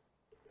podcast.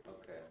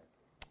 Okay.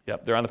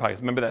 Yep, they're on the podcast.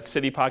 Remember that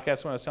City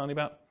podcast one I was telling you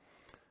about?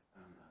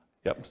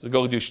 Yep. So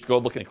go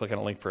look and click on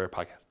a link for a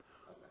podcast.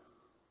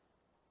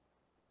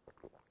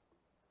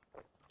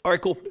 All right,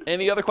 cool.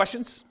 Any other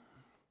questions?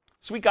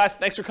 Sweet, guys.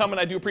 Thanks for coming.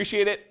 I do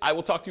appreciate it. I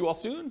will talk to you all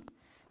soon.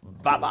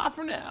 Bye-bye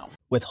for now.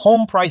 With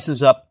home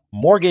prices up,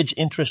 mortgage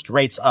interest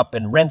rates up,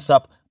 and rents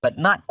up, but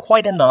not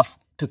quite enough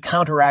to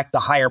counteract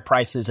the higher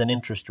prices and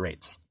interest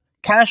rates.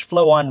 Cash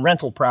flow on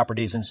rental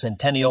properties in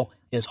Centennial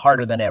is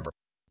harder than ever.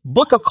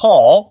 Book a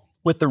call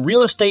with the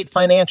Real Estate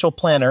Financial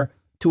Planner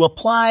to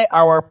apply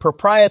our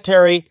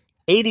proprietary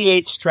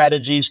 88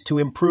 strategies to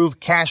improve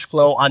cash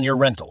flow on your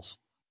rentals.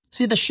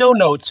 See the show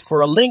notes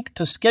for a link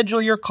to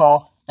schedule your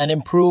call and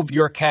improve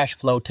your cash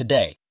flow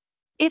today.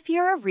 If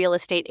you're a real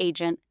estate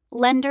agent,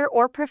 lender,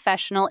 or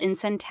professional in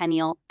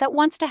Centennial that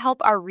wants to help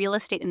our real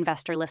estate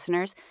investor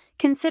listeners,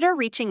 consider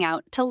reaching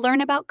out to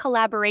learn about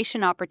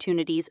collaboration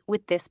opportunities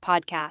with this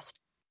podcast.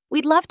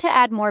 We'd love to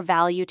add more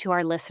value to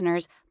our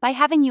listeners by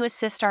having you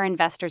assist our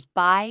investors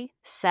buy,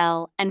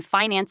 sell, and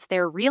finance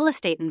their real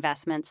estate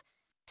investments.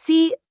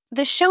 See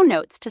the show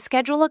notes to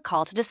schedule a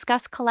call to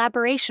discuss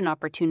collaboration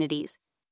opportunities.